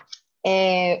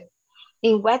 In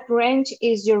what range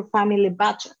is your family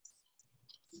budget?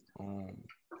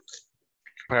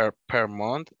 Per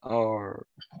month or?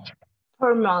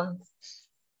 Per month.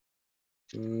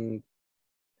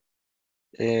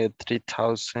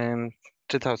 3,000.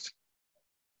 2,000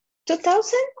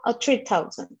 or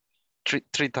 3,000?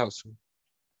 3,000.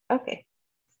 Okay.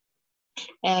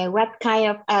 What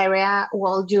kind of area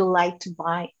would you like to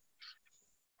buy?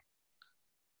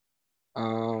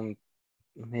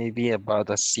 Maybe about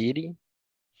a city.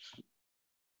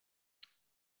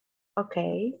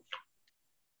 Okay.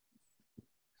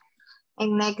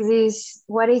 And next is,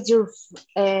 what is your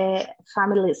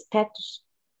family status?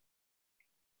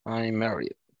 I'm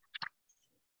married.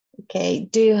 Okay.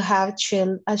 Do you have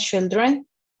children?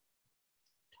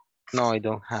 No, I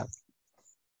don't have.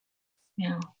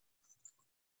 No.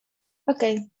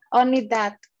 Okay. Only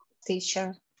that,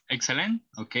 teacher. Excellent.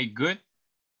 Okay, good.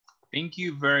 Thank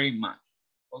you very much.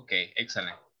 Okay,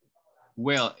 excellent.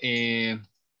 Well, as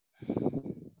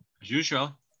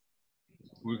usual,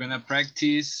 we're gonna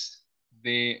practice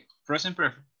the present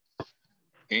perfect,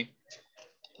 okay?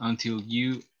 Until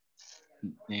you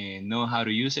know how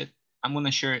to use it. I'm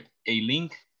gonna share a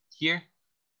link here.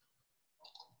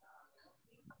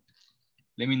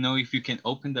 Let me know if you can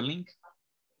open the link.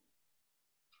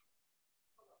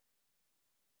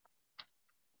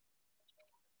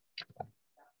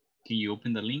 Can you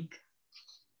open the link?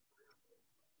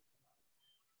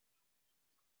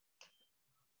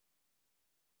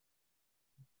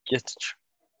 Yes, teacher.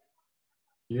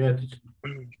 Yeah, teacher.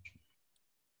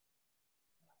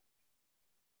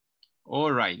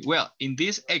 All right. Well, in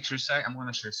this exercise, I'm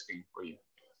gonna share screen for you.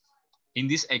 In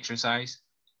this exercise,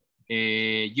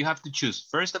 you have to choose,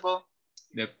 first of all,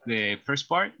 the first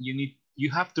part,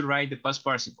 you have to write the past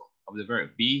participle of the verb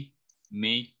be,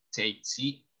 make, take,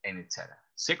 see, and etc.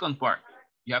 Second part,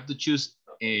 you have to choose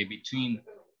between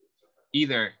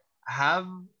either have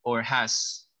or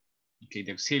has, okay,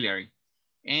 the auxiliary.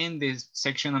 And this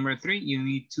section number 3, you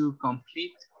need to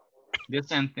complete the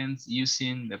sentence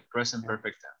using the present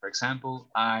perfect tense. For example,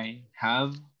 I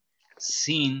have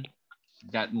seen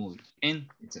that movie, and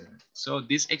etc. So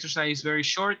this exercise is very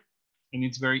short and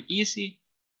it's very easy,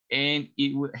 and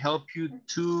it will help you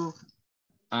to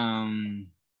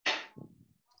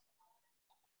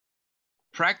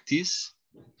practice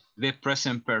the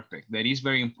present perfect. That is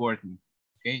very important.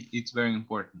 Okay, it's very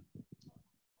important.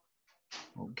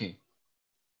 Okay,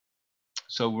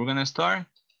 so we're gonna start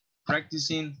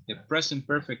practicing the present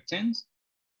perfect tense.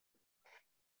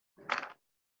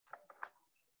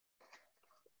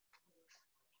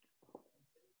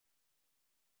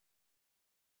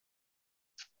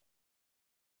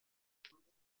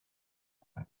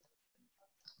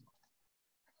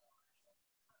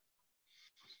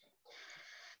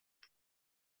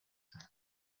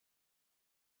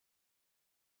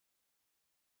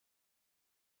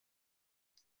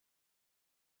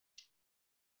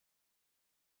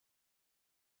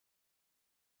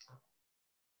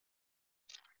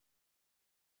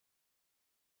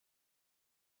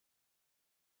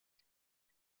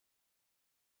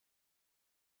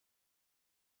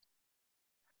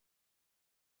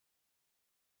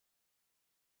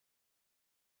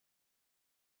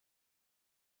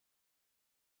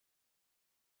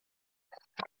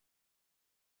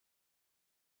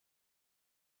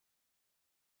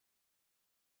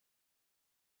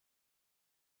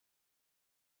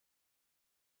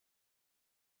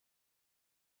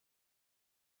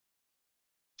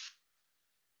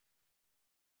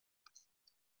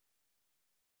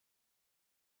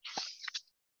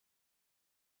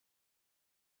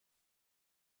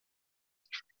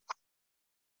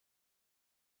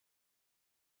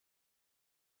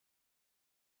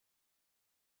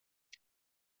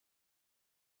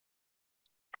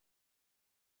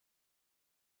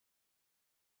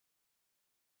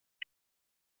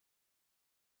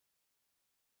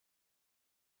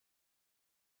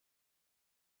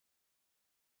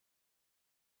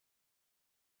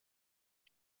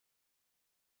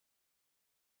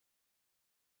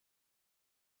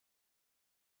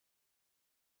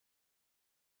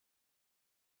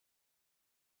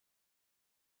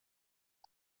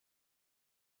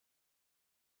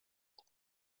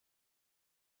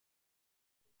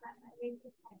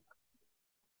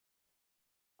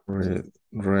 Red.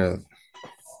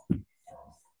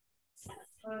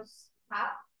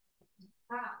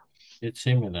 It's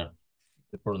similar.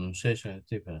 The pronunciation is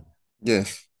different.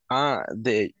 Yes.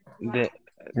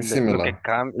 Similar.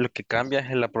 Lo que cambia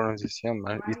es la pronunciación,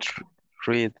 ¿no? It's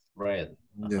red. Red.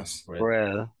 Yes.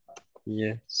 Red.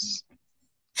 Yes.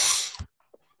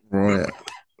 Red.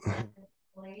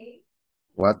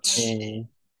 Watch.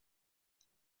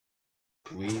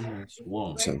 Win is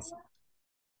one.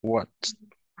 What?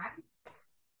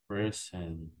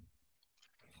 Present.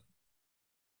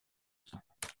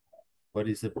 What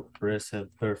is the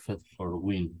present perfect for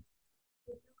win?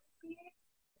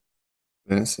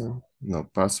 Present. No,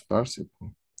 past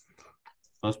participle.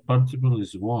 Past participle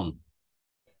is one.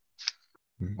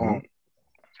 Mm-hmm.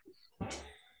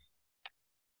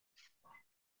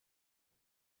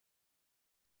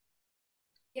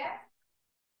 Yeah.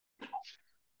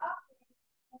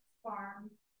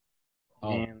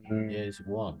 Oh, yeah, it's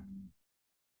one.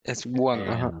 It's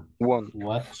one. One.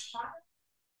 Watch.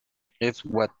 It's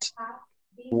what?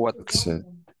 What? Sí.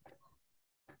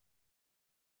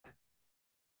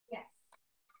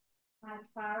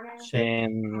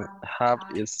 And have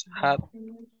is had.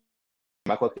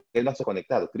 Marco, que él no se ha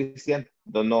conectado. Cristian,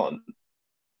 no.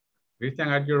 Christian,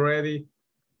 are you ready?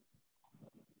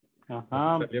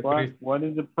 What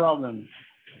is the problem?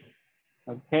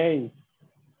 Okay.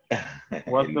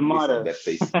 What's the matter?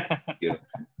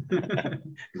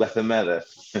 What's the matter?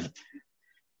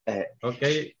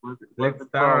 Okay, let's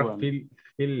start. Fill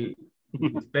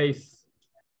space.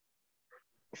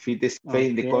 Fill the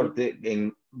space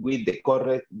with the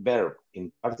correct verb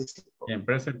in participle. In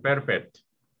present perfect.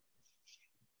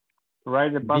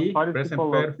 Right, the past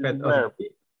participle of the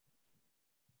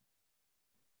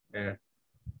verb.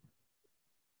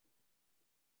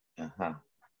 Ajá.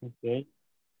 Okay.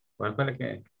 ¿Cuál fue la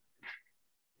que?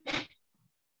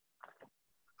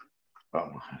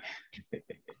 Vamos.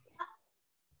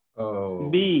 Oh.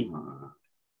 B.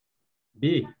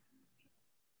 Being.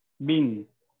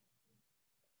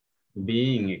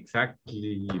 Being,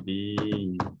 exactly.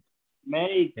 Being.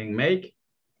 Make. And make?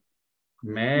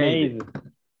 Made.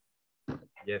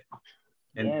 Yes.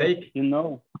 And yes, take. you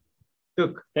know.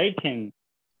 Took. Taken.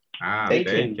 Ah,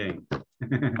 Taken. taken.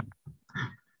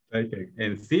 Taken.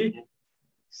 And see?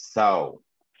 So.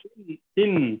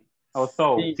 Sin. Or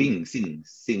so. Sing. Sin.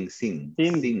 Sing. Sin.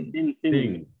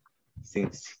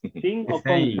 Sing. Sin or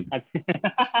con.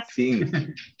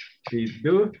 Sing.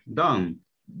 Do. Done.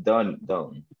 Done.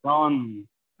 Done.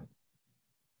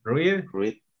 Read.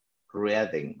 Reading.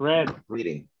 Read.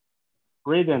 Reading.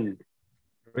 Reading.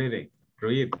 Reading.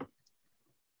 Read.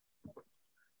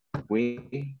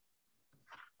 We.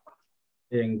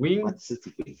 And win. What's the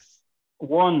difference?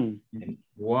 One.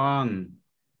 One.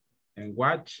 And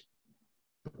watch.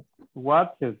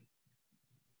 Watch it.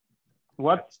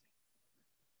 What?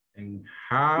 And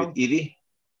how. With ed.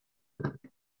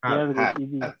 Yes, with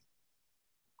ed.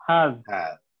 Has.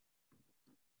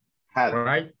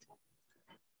 Right.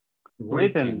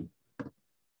 Written.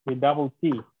 With double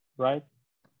T, right?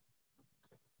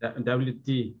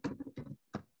 WT.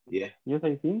 Yeah. Yes,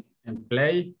 I think. And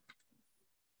play.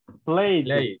 Played.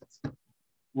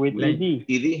 With ed.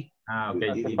 Ed. Ah, okay.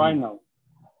 At the final.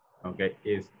 Okay.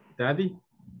 Is study.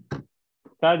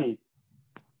 Studied.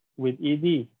 With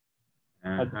ed.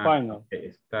 At the final.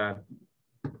 Okay.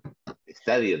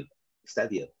 Studied.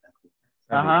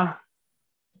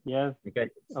 Yes. Okay.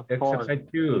 Of course. Exercise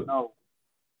 2. No.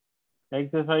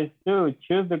 Exercise 2.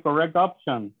 Choose the correct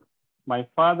option. My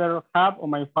father have or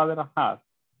my father has?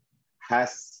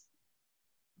 Has.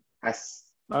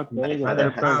 Okay, My the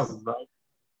father third person, right?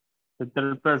 The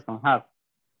third person has.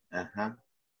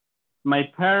 My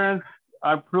parents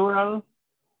are plural.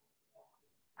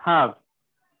 Have.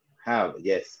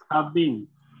 Yes. Have been.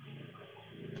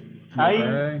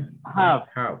 Okay.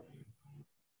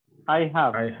 I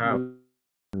have.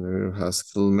 Has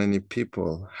killed many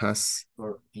people. Has.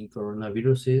 In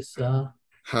coronavirus is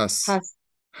Has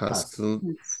killed.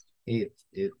 It's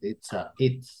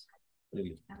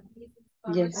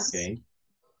Yes. Okay.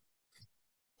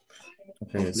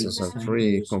 Okay, exercise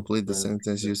 3. Complete the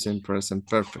sentence using present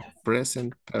perfect.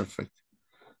 Present perfect.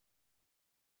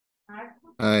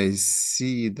 I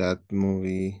see that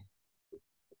movie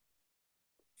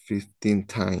 15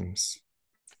 times.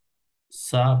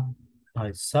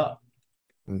 I saw.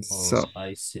 So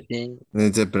I see.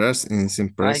 it's a present. It's in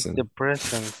present. Like the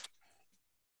present.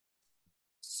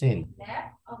 Seen.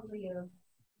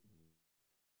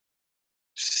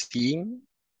 Seen.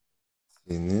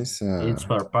 It's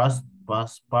for past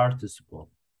participle.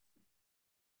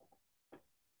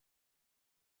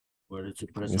 Where is the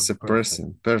present? It's a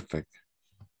present perfect.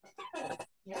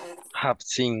 Have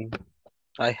seen.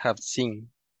 I have seen.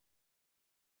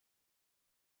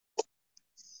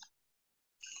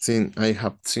 Seen. I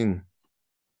have seen.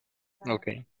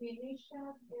 Okay.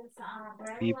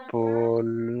 People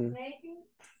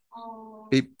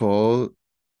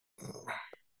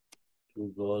to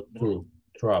go to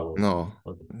travel. No,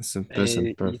 it's a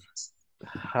present perfect.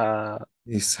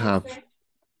 It's have.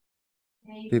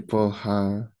 People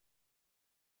have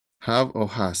or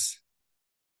has.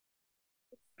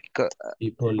 Because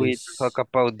we talk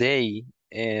about they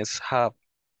is have.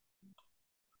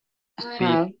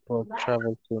 People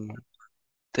travel to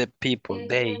the people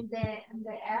they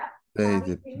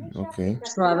okay.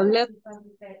 Traveled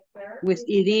with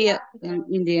ed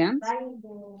in the end.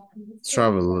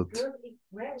 Traveled.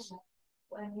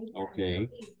 Okay.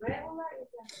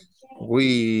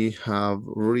 We have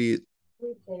read.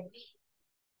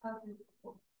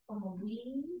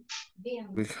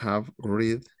 We have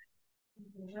read.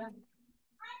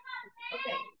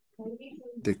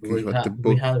 The book.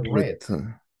 We have read.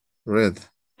 Read.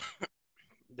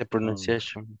 The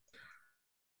pronunciation.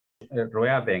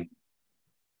 Reading.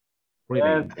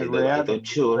 Yes, I don't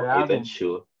sure. I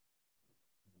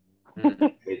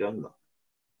don't know.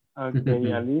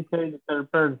 Okay, Alicia is the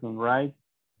third person, right?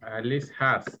 Alice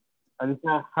has.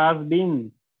 Alicia has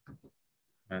been.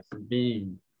 Has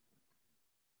been.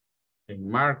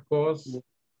 And Marcos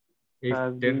is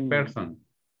third person.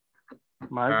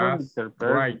 Marcos is third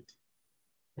person. Right.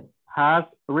 Has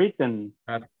written.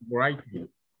 Has writing.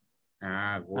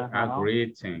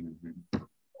 Written.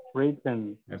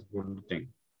 Written. Has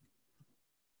written.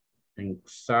 And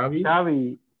Xavi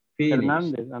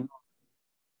Hernandez.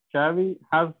 Xavi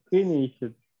has finished.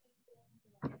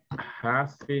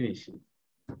 Has finished.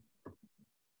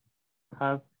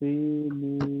 Has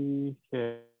finished.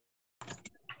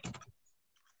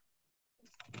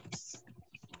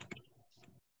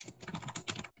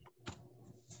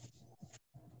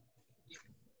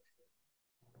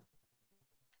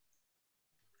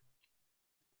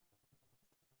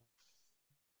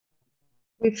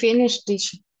 We finished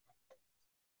this.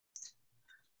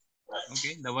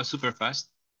 Okay, that was super fast.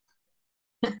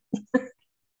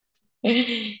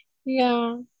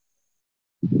 Yeah.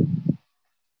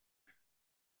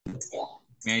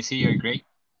 May I see your grade?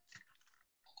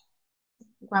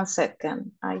 1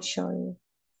 second, I show you.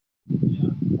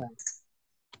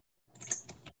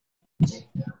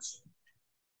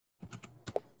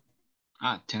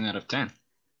 Ah, 10 out of 10.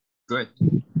 Good.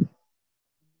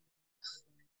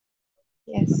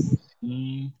 Yes.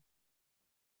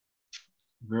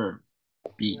 Verb,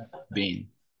 be, been,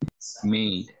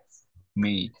 made,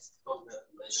 made.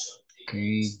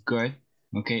 Okay, good.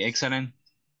 Okay, excellent.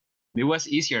 It was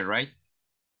easier, right?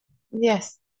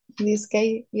 Yes. In this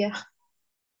case, yeah.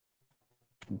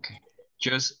 Okay.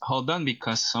 Just hold on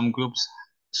because some groups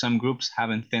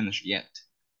haven't finished yet.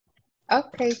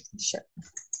 Okay, sure.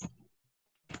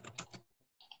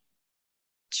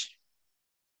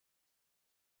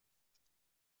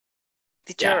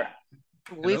 Teacher,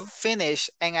 we Hello? finished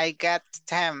and I got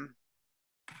 10.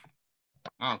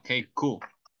 Okay, cool.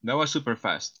 That was super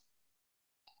fast.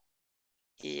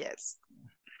 Yes.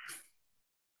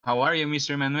 How are you,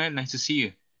 Mr. Manuel? Nice to see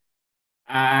you.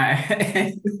 Oh,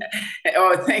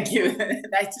 thank you.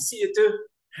 Nice to see you too.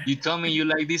 You told me you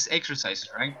like these exercises,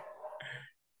 right?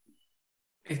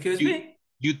 Excuse me?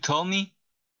 You told me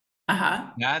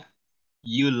that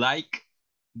you like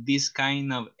this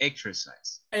kind of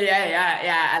exercise.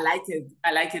 Yeah. I like it.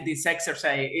 I like it, this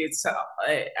exercise. It's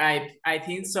I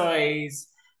think so. Is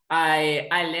I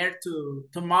learned too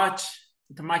much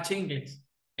English.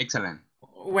 Excellent.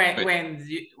 When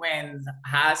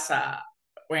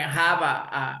have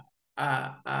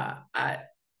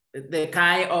the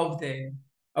kind of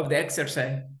the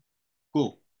exercise.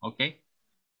 Cool. Okay.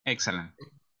 Excellent.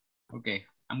 Okay.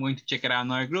 I'm going to check it out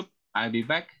another group. I'll be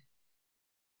back.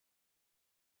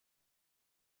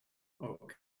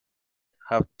 Okay.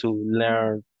 Have to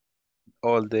learn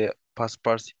all the past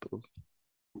participle.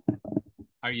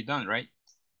 Are you done, right?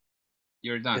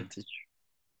 You're done. Yes,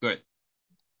 good.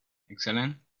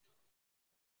 Excellent.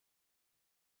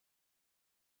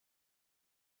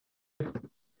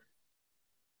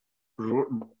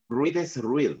 Read is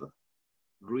read.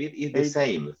 Read is the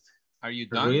same. Are you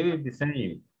done? Read is the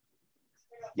same.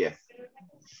 Yes.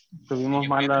 Tuvimos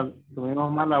mal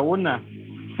la una.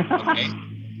 Okay.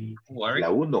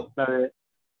 La uno. La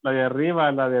de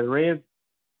arriba, la de read.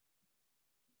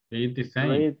 It's the same.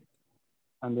 Read.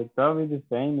 And the top is the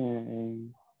same.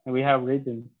 And we have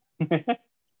written.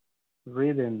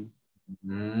 Reading.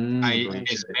 The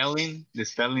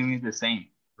spelling is the same.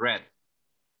 Read.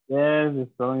 Yes, the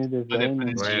spelling is the But same. the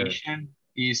pronunciation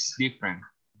is different.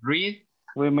 Read.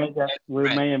 We made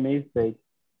a mistake.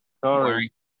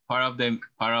 Sorry. Part of the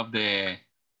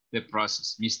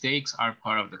process. Mistakes are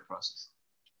part of the process.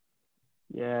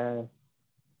 Yeah.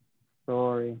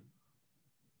 Sorry.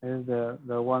 It's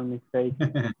the one mistake.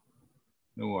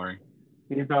 Don't worry.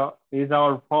 It's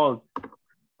our fault.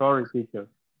 Sorry, teacher.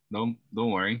 Don't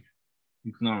worry.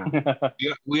 It's normal.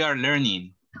 we are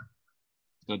learning.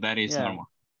 So that is normal.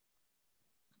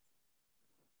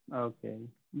 Okay.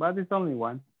 But it's only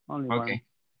one. Only one.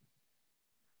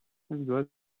 It's good.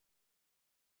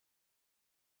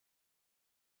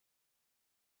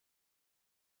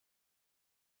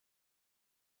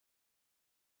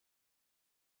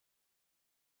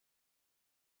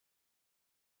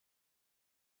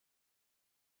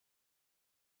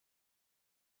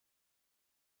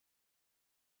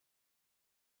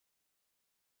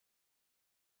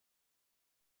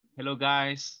 Hello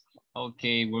guys.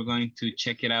 Okay, we're going to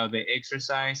check it out, the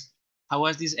exercise. How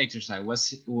was this exercise?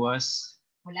 Was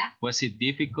it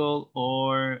difficult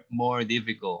or more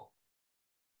difficult?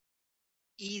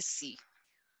 Easy.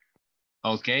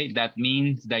 Okay, that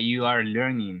means that you are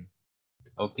learning.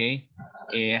 Okay.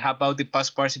 How about the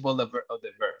past participle of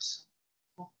the verbs?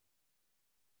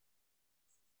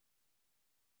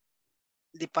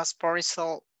 The past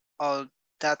participle of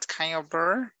that kind of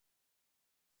verb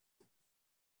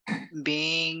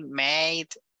being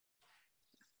made.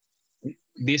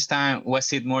 This time,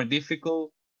 was it more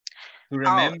difficult to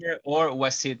remember or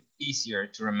was it easier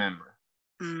to remember?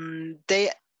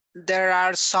 There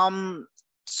are some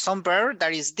verb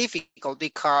that is difficult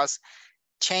because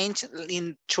change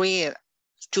in three.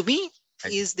 To me,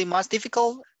 is the most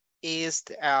difficult is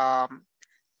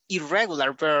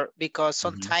irregular verb because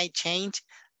sometimes change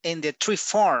in the tree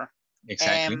form.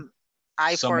 Exactly. And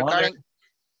I forgot.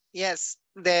 Yes,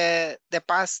 the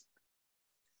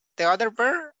other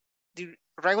verb, the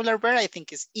regular verb, I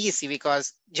think is easy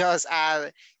because just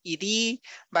add ed,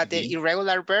 but the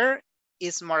irregular verb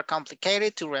is more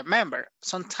complicated to remember.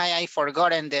 Sometimes I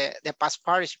forgotten the past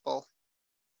participle.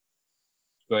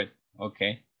 Good.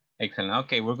 Okay. Excellent.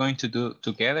 Okay, we're going to do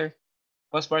together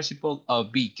past participle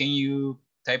of be. Can you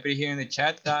type it here in the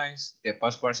chat, guys? The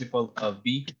past participle of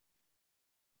be.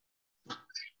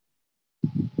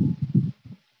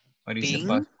 What is the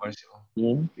past participle?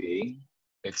 Being.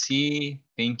 Let's see.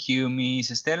 Thank you, Miss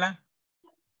Estela.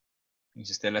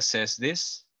 Miss Estela says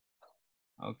this.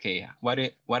 Okay.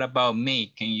 What about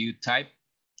make? Can you type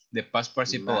the past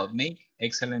participle of make?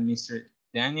 Excellent, Mr.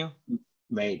 Daniel.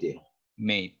 Made.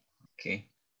 Made. Okay.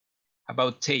 How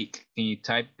about take? Can you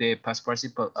type the past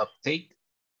participle of take?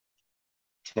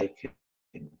 Taken.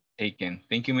 Taken.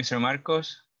 Thank you, Mr.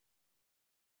 Marcos.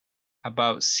 How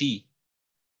about see?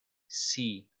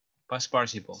 See. Past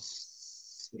participle.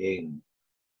 Seen.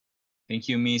 Thank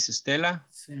you, Miss Estela.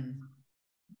 Same.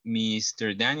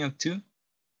 Mr. Daniel too.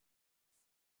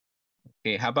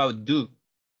 Okay, how about do?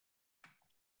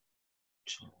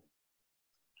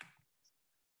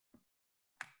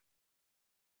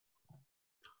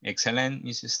 Excellent,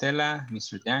 Miss Estela,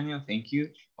 Mr. Daniel, thank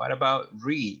you. What about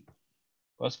read?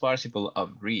 What's participle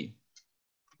of read?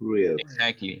 Read.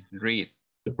 Exactly, read.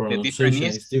 The pronunciation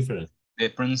is different. The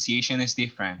pronunciation is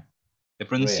different. The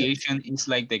pronunciation is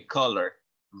like the color,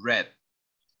 red.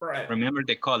 Right. Remember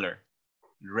the color,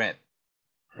 red.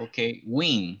 Okay,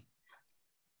 win.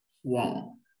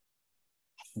 One.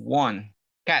 One,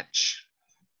 catch.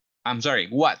 I'm sorry,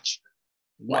 watch.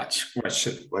 Watch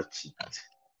it. Watch it.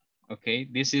 Okay,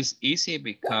 this is easy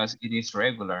because it is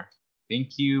regular.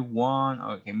 Thank you, one.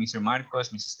 Okay, Mr. Marcos,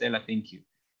 Mrs. Stella, thank you.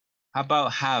 How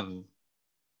about have?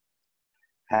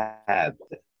 Had.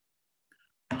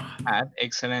 Had,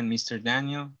 excellent, Mr.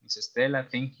 Daniel, Mrs. Stella,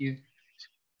 thank you.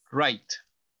 Write.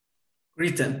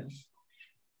 Written.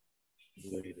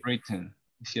 Written.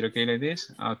 Is it okay like this?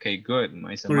 Okay, good.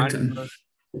 Mr. Written. Marcos,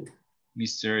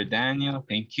 Mr. Daniel,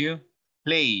 thank you.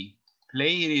 Play.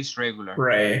 Play it is regular.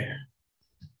 Pray.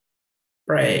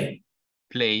 Pray.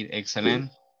 Played,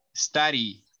 excellent.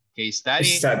 Study. Okay, study.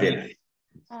 Studied.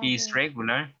 Is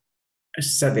regular.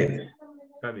 Studied.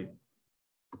 Study.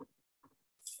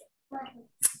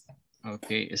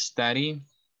 Okay, study.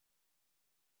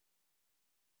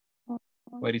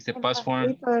 What is the past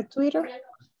form? Twitter.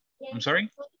 I'm sorry?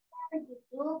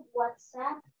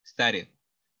 Studied.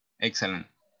 Excellent.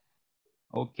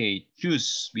 Okay,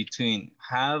 choose between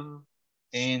have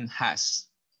and has.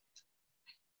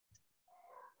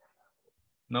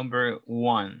 Number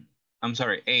one. I'm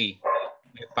sorry, A.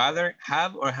 My father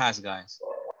have or has, guys?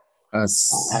 Has.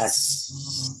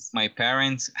 My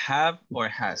parents have or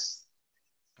has?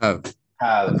 Have.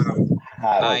 Have.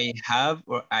 I have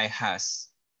or I has?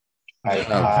 I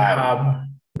have.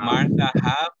 Martha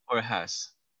have or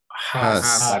has? Has.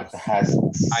 Martha has.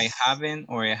 I haven't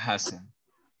or I hasn't?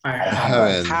 I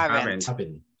haven't.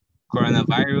 Haven't.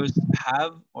 Coronavirus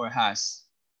have or has?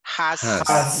 Has.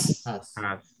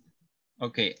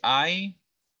 Okay, I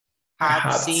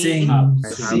Have Seen.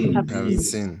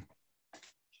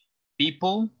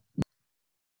 people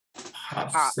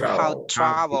Have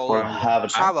traveled. Have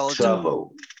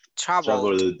traveled.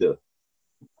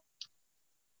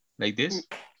 like this.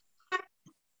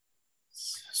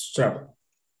 Travel.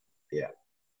 Yeah.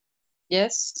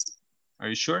 Yes. Are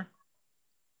you sure?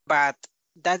 But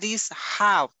that is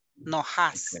have, no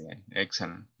has. Okay,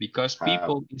 excellent. Because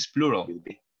people is plural.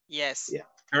 Yes. Yeah.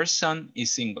 Person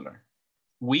is singular.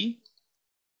 We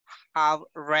Have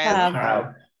read.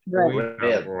 Have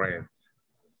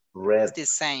Read. It's the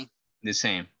same. the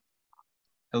same.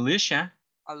 Alicia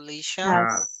Alicia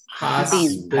has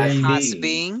has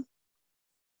been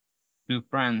to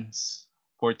France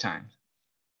 4 times.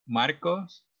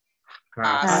 Marcos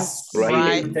has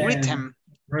written.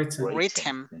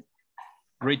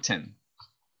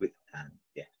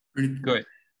 Yeah. Good.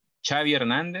 Xavi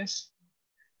Hernandez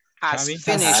Has Xavi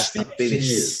finished.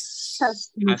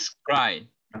 has cried.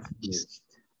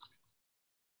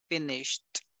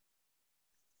 Finished.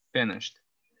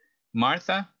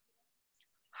 Martha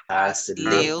Has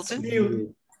lived.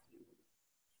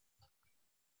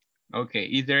 Okay,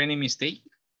 is there any mistake?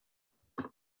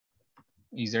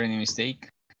 Is there any mistake?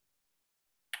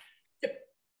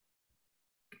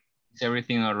 Is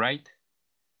everything all right?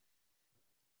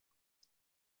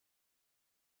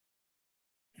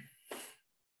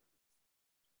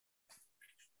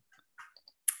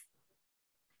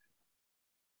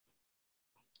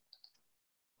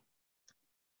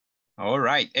 All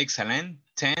right, excellent.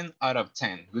 10 out of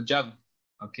 10. Good job.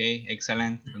 Okay,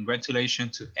 excellent.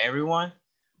 Congratulations to everyone.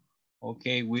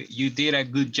 Okay, you did a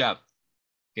good job.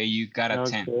 Okay, you got a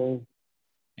 10.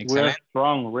 Excellent. We're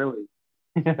strong, really.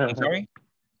 I'm sorry?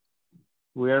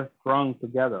 We're strong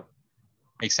together.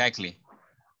 Exactly.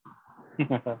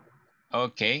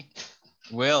 Okay.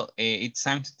 Well, it's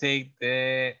time to take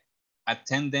the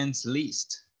attendance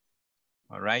list.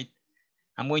 All right.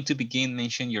 I'm going to begin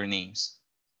mentioning your names.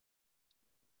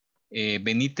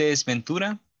 Benítez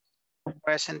Ventura.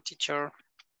 Present, teacher.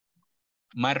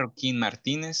 Marroquín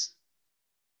Martínez.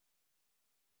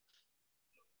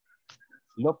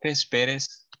 López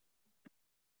Pérez.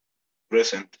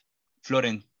 Present.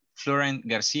 Florent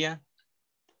García.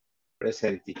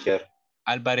 Present, teacher.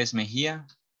 Álvarez Mejía.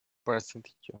 Present,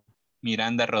 teacher.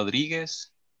 Miranda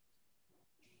Rodríguez.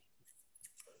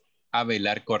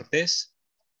 Abelar Cortés.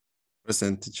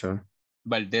 Present, teacher.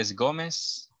 Valdés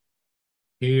Gómez.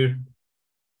 Here.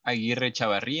 Aguirre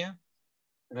Chavarría.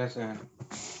 Present.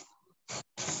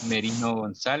 Merino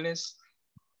González.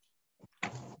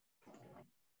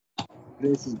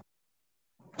 Present.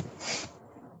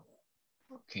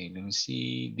 Okay, let me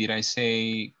see. Did I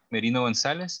say Merino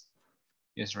González?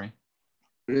 Yes, right.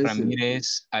 Present.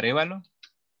 Ramírez Arevalo.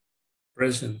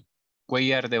 Present.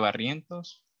 Cuellar de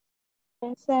Barrientos.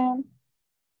 Present.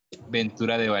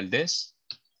 Ventura de Valdés.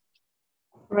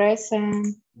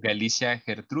 Present. Galicia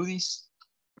Gertrudis.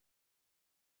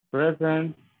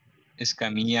 Present.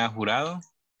 Escamilla Jurado.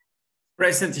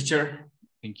 Present, teacher.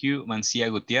 Thank you. Mancilla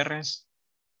Gutiérrez.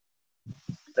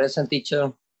 Present,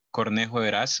 teacher. Cornejo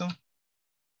Erazo.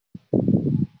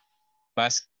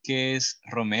 Vázquez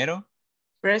Romero.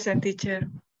 Present, teacher.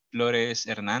 Flores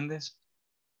Hernández.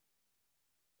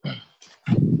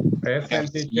 Present,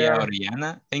 García teacher.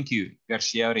 Orellana. Thank you.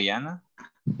 García Orellana.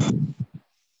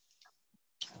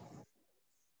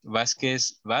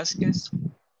 Vázquez.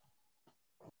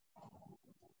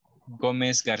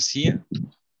 Gómez García.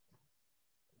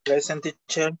 Present,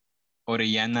 teacher.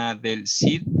 Orellana del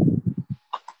Cid.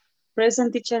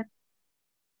 Present, teacher.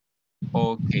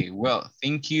 Okay, well,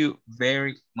 thank you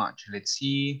very much. Let's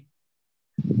see.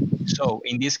 So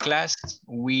in this class,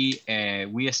 we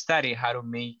study how to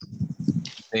make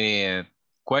the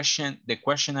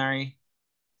questionnaire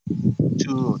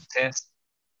to test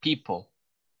people.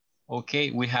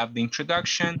 Okay, we have the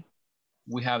introduction,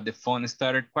 we have the phone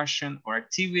starter question or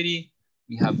activity,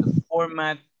 we have the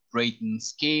format, rating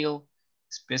scale,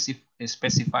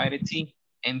 specificity,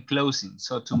 and closing.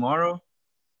 So tomorrow,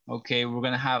 okay, we're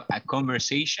gonna have a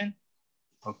conversation,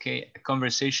 okay, a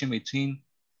conversation between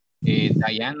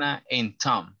Diana and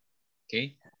Tom,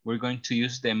 okay? We're going to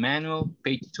use the manual,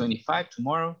 page 25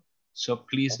 tomorrow, so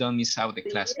please don't miss out the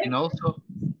class. And also,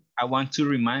 I want to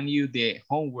remind you the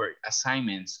homework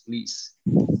assignments, please.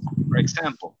 For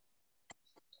example,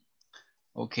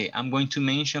 okay, I'm going to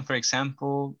mention, for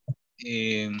example,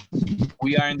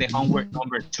 we are in the homework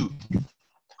number 2.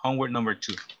 Homework number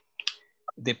 2.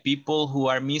 The people who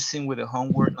are missing with the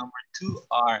homework number 2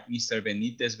 are Mr.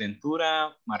 Benítez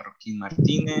Ventura, Marroquín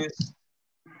Martínez,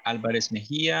 Álvarez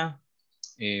Mejía,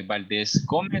 Valdés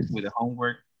Gómez with the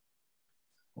homework.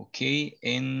 Okay,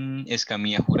 and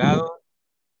Escamilla Jurado.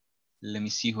 Let me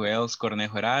see who else.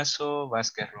 Cornejo Erazo,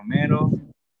 Vázquez Romero,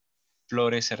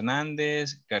 Flores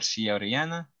Hernández, García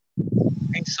Orellana.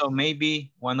 Okay, so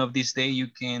maybe one of these days you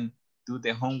can do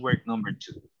the homework number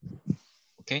 2.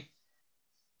 Okay.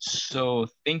 So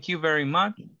thank you very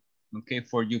much, okay,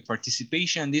 for your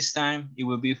participation. This time it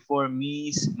will be for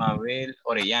Miss Mabel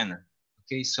Orellana.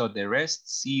 Okay, so the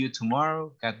rest, see you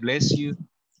tomorrow. God bless you.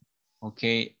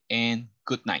 Okay, and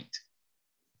good night.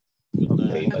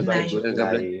 Okay, Good night. good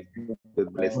night.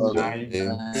 Good bless you.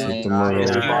 See you tomorrow.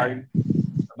 Everybody.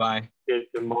 Bye. See you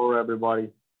tomorrow, everybody.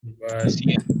 Bye.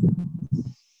 See ya.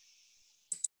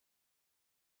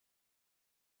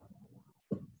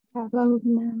 Have a good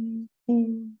night.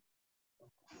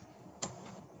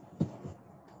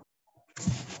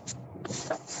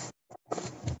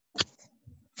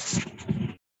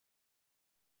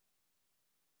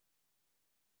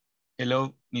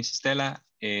 Hello, Miss Estela.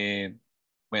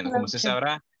 Bueno, como usted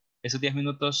sabrá, esos 10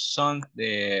 minutos son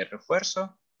de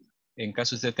refuerzo. En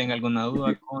caso usted tenga alguna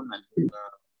duda con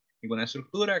alguna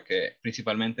estructura, que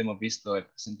principalmente hemos visto el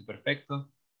presente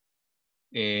perfecto,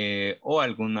 o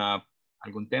algún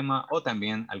tema, o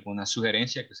también alguna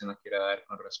sugerencia que usted nos quiera dar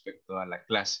con respecto a la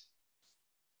clase.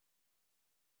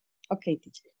 Ok,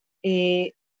 teacher.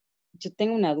 Yo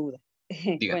tengo una duda.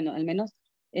 Diga. Bueno, al menos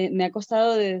me ha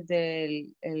costado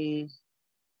desde el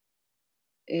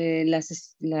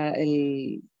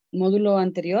módulo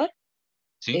anterior,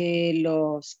 ¿Sí?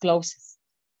 los clauses.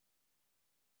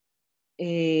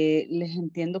 Les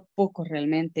entiendo poco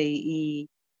realmente y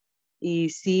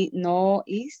sí, no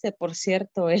hice, por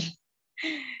cierto, el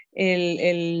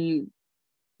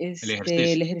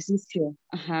ejercicio.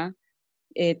 Ajá.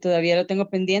 Todavía lo tengo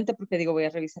pendiente porque digo, voy a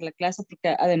revisar la clase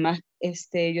porque además yo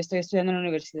estoy estudiando en la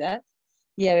universidad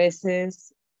y a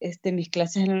veces mis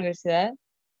clases en la universidad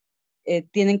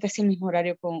tienen casi el mismo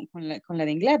horario con la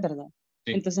de inglés, ¿verdad?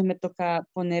 Sí. Entonces me toca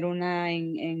poner una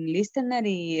en listener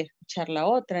y escuchar la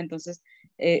otra. Entonces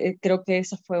creo que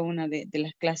esa fue una de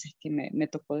las clases que me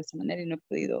tocó de esa manera y no he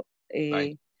podido...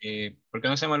 ¿por qué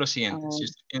no hacemos lo siguiente? Si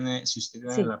usted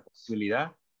tiene la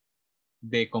posibilidad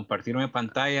de compartirme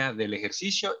pantalla del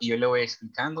ejercicio y yo le voy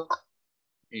explicando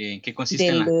en qué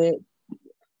consiste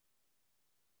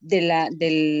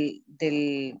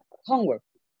del homework.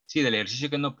 Sí, del ejercicio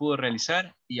que no pudo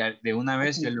realizar y de una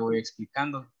vez yo le voy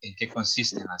explicando en qué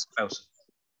consisten las cláusulas.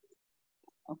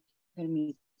 Okay.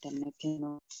 Permítame que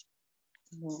no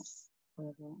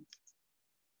puedo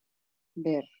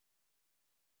ver.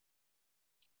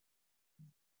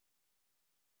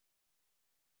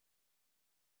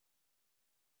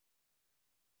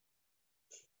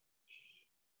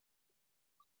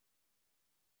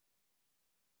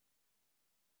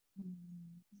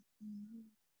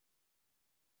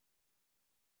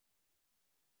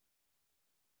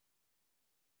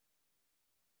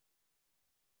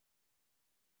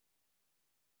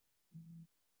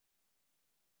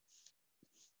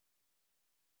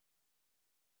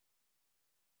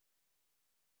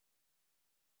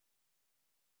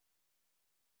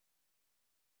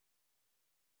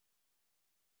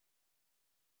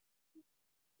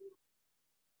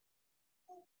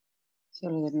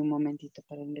 Solo dame un momentito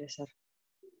para ingresar.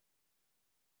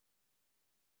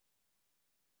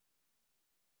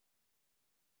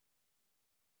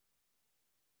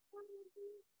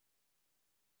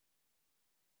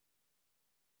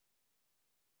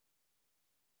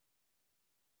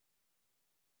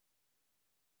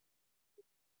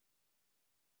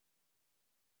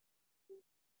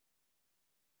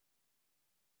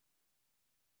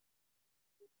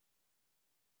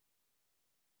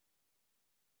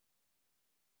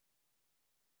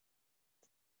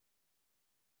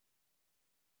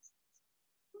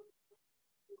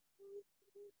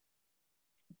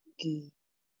 Okay.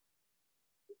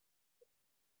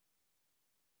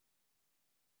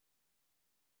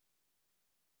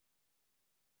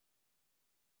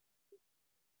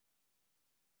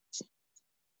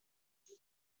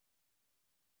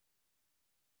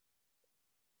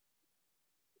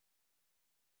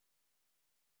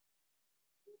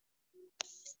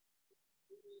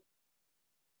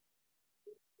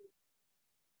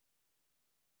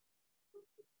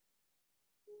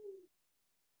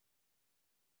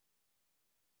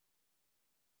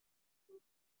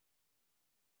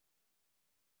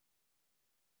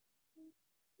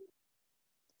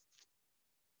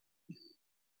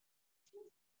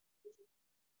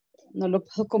 No lo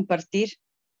puedo compartir.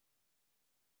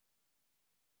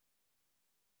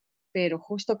 Pero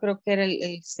justo creo que era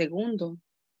el segundo.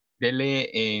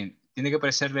 Dele, tiene que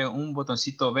aparecerle un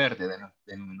botoncito verde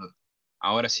de un minuto.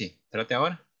 Ahora sí, trate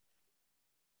ahora.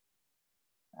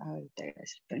 Ahorita,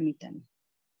 gracias, permítame.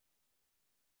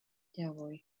 Ya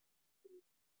voy.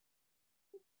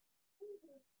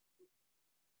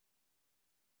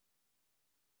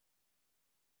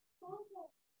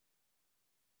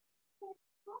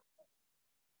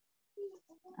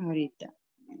 Ahorita.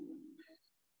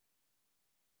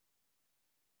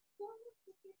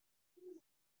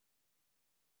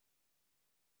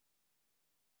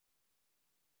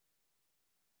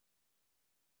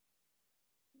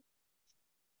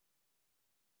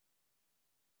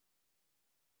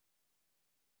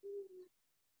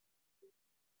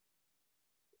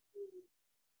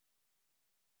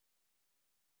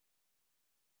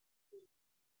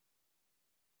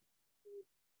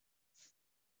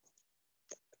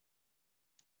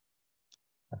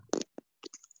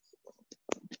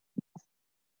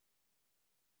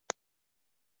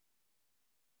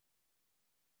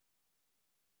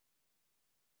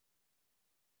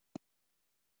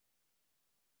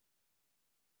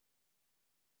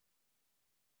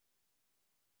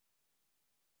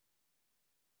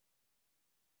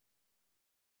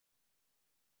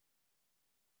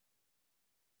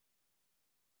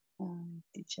 Ay,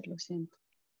 teacher, lo siento.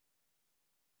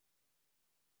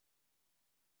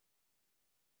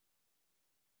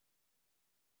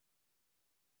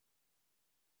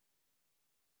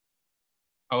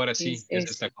 Ahora sí, ya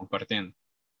se está compartiendo.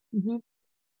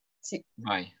 Sí.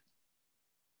 Vaya.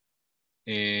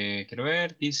 Quiero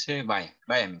ver, dice, vaya,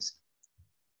 mis.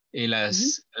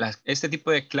 Este tipo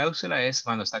de cláusula es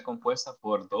cuando está compuesta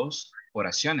por dos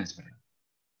oraciones, ¿verdad?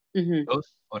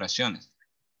 Dos oraciones.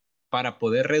 Para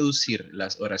poder reducir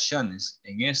las oraciones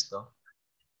en esto,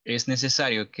 es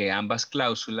necesario que ambas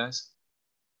cláusulas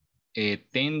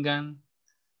tengan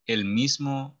el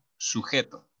mismo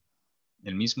sujeto.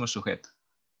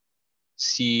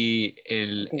 Si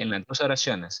en las dos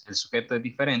oraciones el sujeto es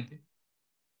diferente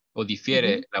o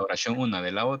difiere la oración una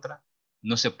de la otra,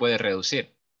 no se puede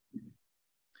reducir.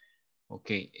 Ok.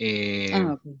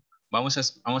 Vamos a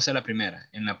hacer la primera.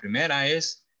 En la primera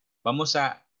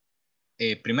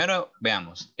primero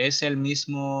veamos, es el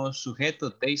mismo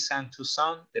sujeto, they sang to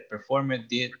song, the performer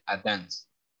did a dance.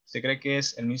 ¿Usted cree que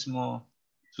es el mismo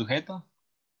sujeto?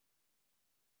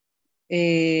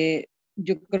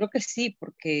 Yo creo que sí,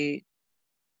 porque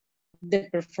the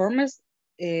performers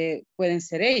pueden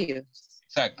ser ellos.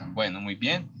 Exacto, bueno, muy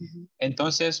bien.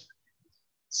 Entonces,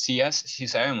 si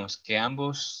sabemos que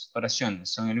ambas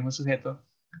oraciones son el mismo sujeto,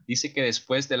 dice que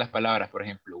después de las palabras, por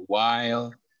ejemplo,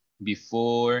 while,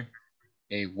 before,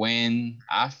 when,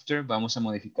 after, vamos a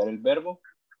modificar el verbo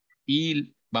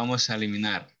y vamos a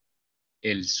eliminar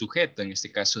el sujeto, en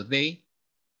este caso they,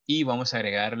 y vamos a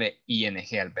agregarle ing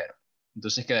al verbo.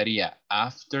 Entonces quedaría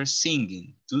after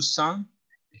singing to song,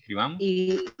 escribamos.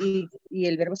 Y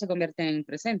el verbo se convierte en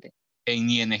presente. En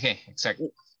ing,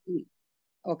 exacto.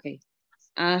 Ok.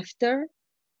 After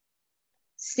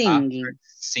singing. After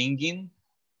singing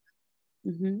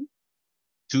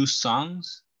two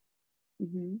songs,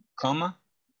 comma,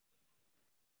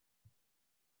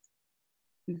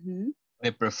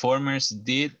 the performers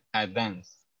did a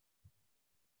dance.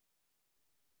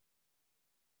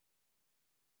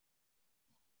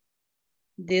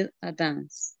 Did a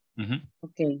dance.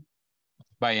 Ok.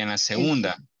 Vaya, en la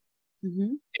segunda.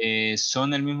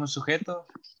 Son el mismo sujeto.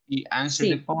 He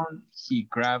answered the phone. He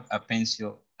grabbed a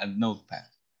pencil and notepad.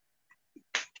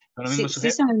 ¿Son el mismo sujeto?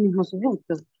 Sí, son el mismo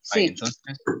sujeto. Vaya,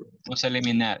 entonces vamos a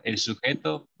eliminar el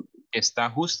sujeto que está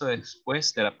justo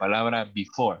después de la palabra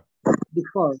before.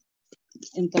 Before.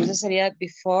 Entonces sería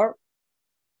before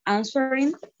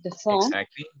answering the phone.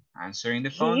 Exactly. Answering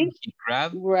the phone. He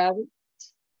grabbed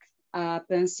a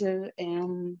pencil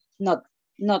and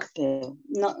notepad.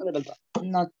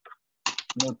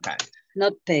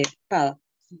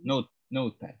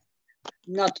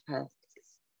 Notepad.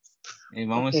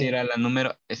 Vamos a ir a la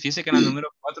número. Fíjese que en la número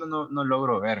 4 no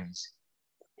logro ver.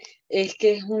 Es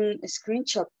que es un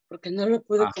screenshot porque no lo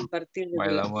puedo compartir.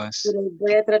 Pero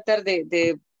voy a tratar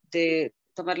de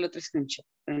tomarle otro screenshot.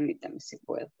 Permítame si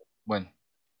puedo. Bueno.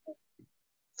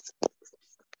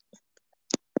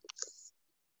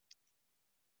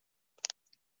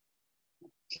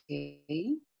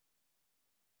 Okay.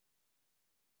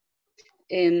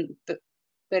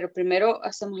 Pero primero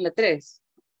hacemos la 3.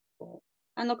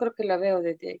 No creo que la veo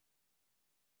desde ahí.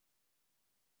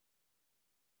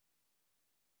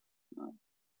 No.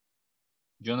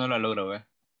 Yo no la logro ver.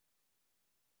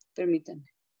 Permítame,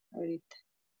 ahorita.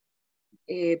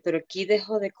 Pero aquí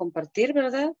dejo de compartir,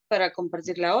 ¿verdad? Para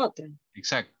compartir la otra.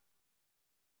 Exacto.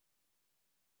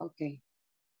 Ok.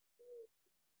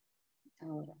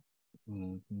 Ahora.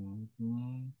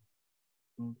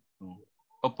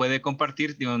 O puede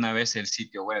compartir de una vez el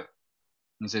sitio web.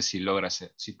 No sé si logra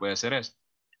hacer, si puede hacer eso.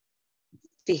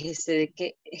 Fíjese de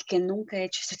que es que nunca he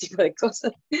hecho ese tipo de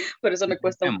cosas. Por eso me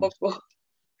cuesta un poco.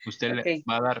 Usted le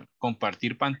va a dar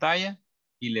compartir pantalla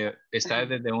y está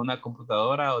desde una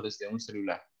computadora o desde un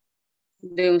celular.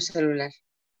 De un celular.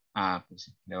 Pues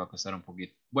sí, le va a costar un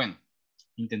poquito. Bueno,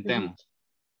 intentemos.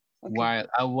 While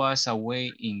I was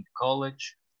away in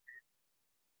college,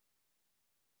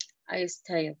 I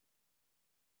stayed.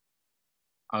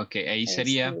 Ok, ahí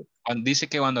sería, dice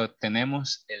que cuando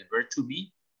tenemos el verb to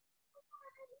be,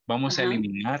 vamos a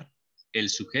eliminar el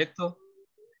sujeto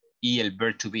y el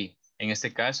verb to be. En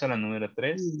este caso, la número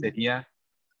 3 sería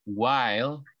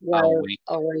while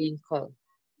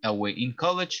away in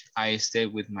college, I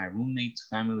stayed with my roommate's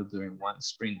family during one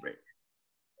spring break.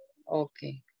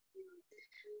 Okay.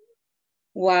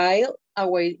 While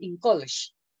away in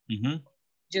college.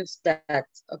 Just that.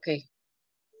 Okay.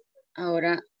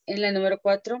 Ahora, en la número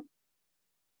 4.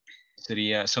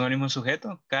 Sería, ¿son el mismo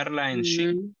sujeto? Carla and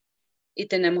she. Y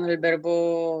tenemos el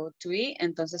verbo to be,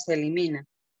 entonces se elimina.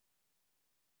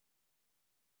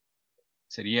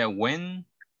 Sería when.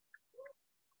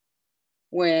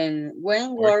 When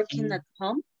working at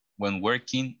home. When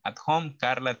working at home,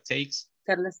 Carla takes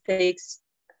her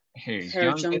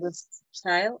youngest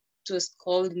child to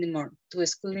school in the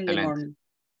morning.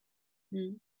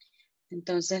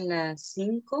 Entonces la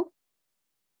 5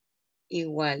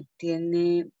 igual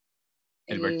tiene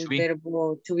el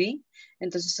verbo to be.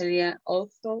 Entonces sería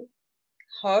also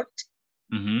hard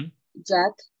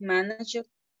that managed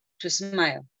to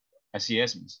smile. Así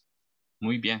es.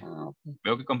 Muy bien.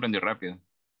 Veo que comprendió rápido.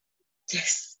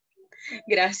 Yes.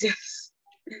 Gracias.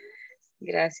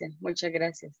 Gracias, muchas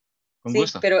gracias. Con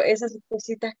gusto. Pero esas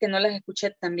cositas que no las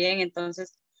escuché también,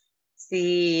 entonces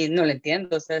sí, no lo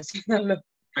entiendo, o sea, sí,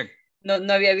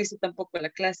 no había visto tampoco la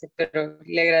clase, pero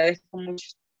le agradezco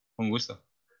mucho. Con gusto.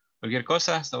 Cualquier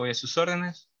cosa, estoy a sus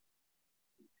órdenes.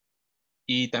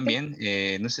 Y también,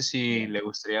 no sé si le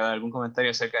gustaría dar algún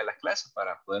comentario acerca de las clases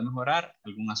para poder mejorar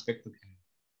algún aspecto.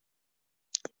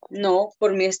 No,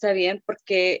 por mí está bien,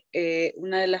 porque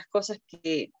una de las cosas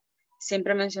que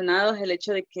siempre he mencionado es el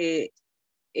hecho de que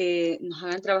nos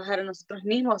hagan trabajar a nosotros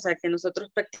mismos, o sea, que nosotros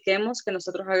practiquemos, que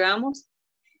nosotros hagamos,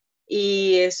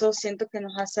 y eso siento que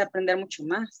nos hace aprender mucho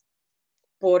más,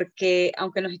 porque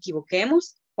aunque nos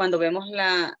equivoquemos, cuando vemos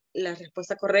la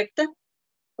respuesta correcta,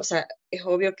 o sea, es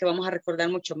obvio que vamos a recordar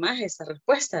mucho más esa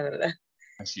respuesta, ¿verdad?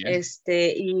 Así es.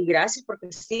 Y gracias,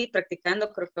 porque sí,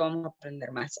 practicando creo que vamos a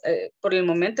aprender más. Por el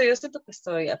momento yo siento que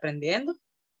estoy aprendiendo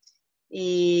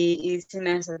y sí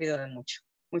me ha servido de mucho.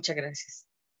 Muchas gracias.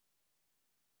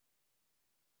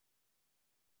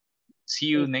 See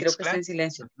you next Creo que estoy class. en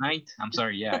silencio. Good night. I'm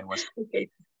sorry, yeah, I was. Okay.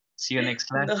 See you next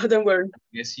class. No, don't worry.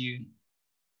 Yes, see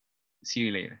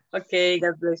you later. Okay,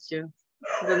 God bless you.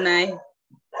 Good night.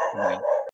 Good night.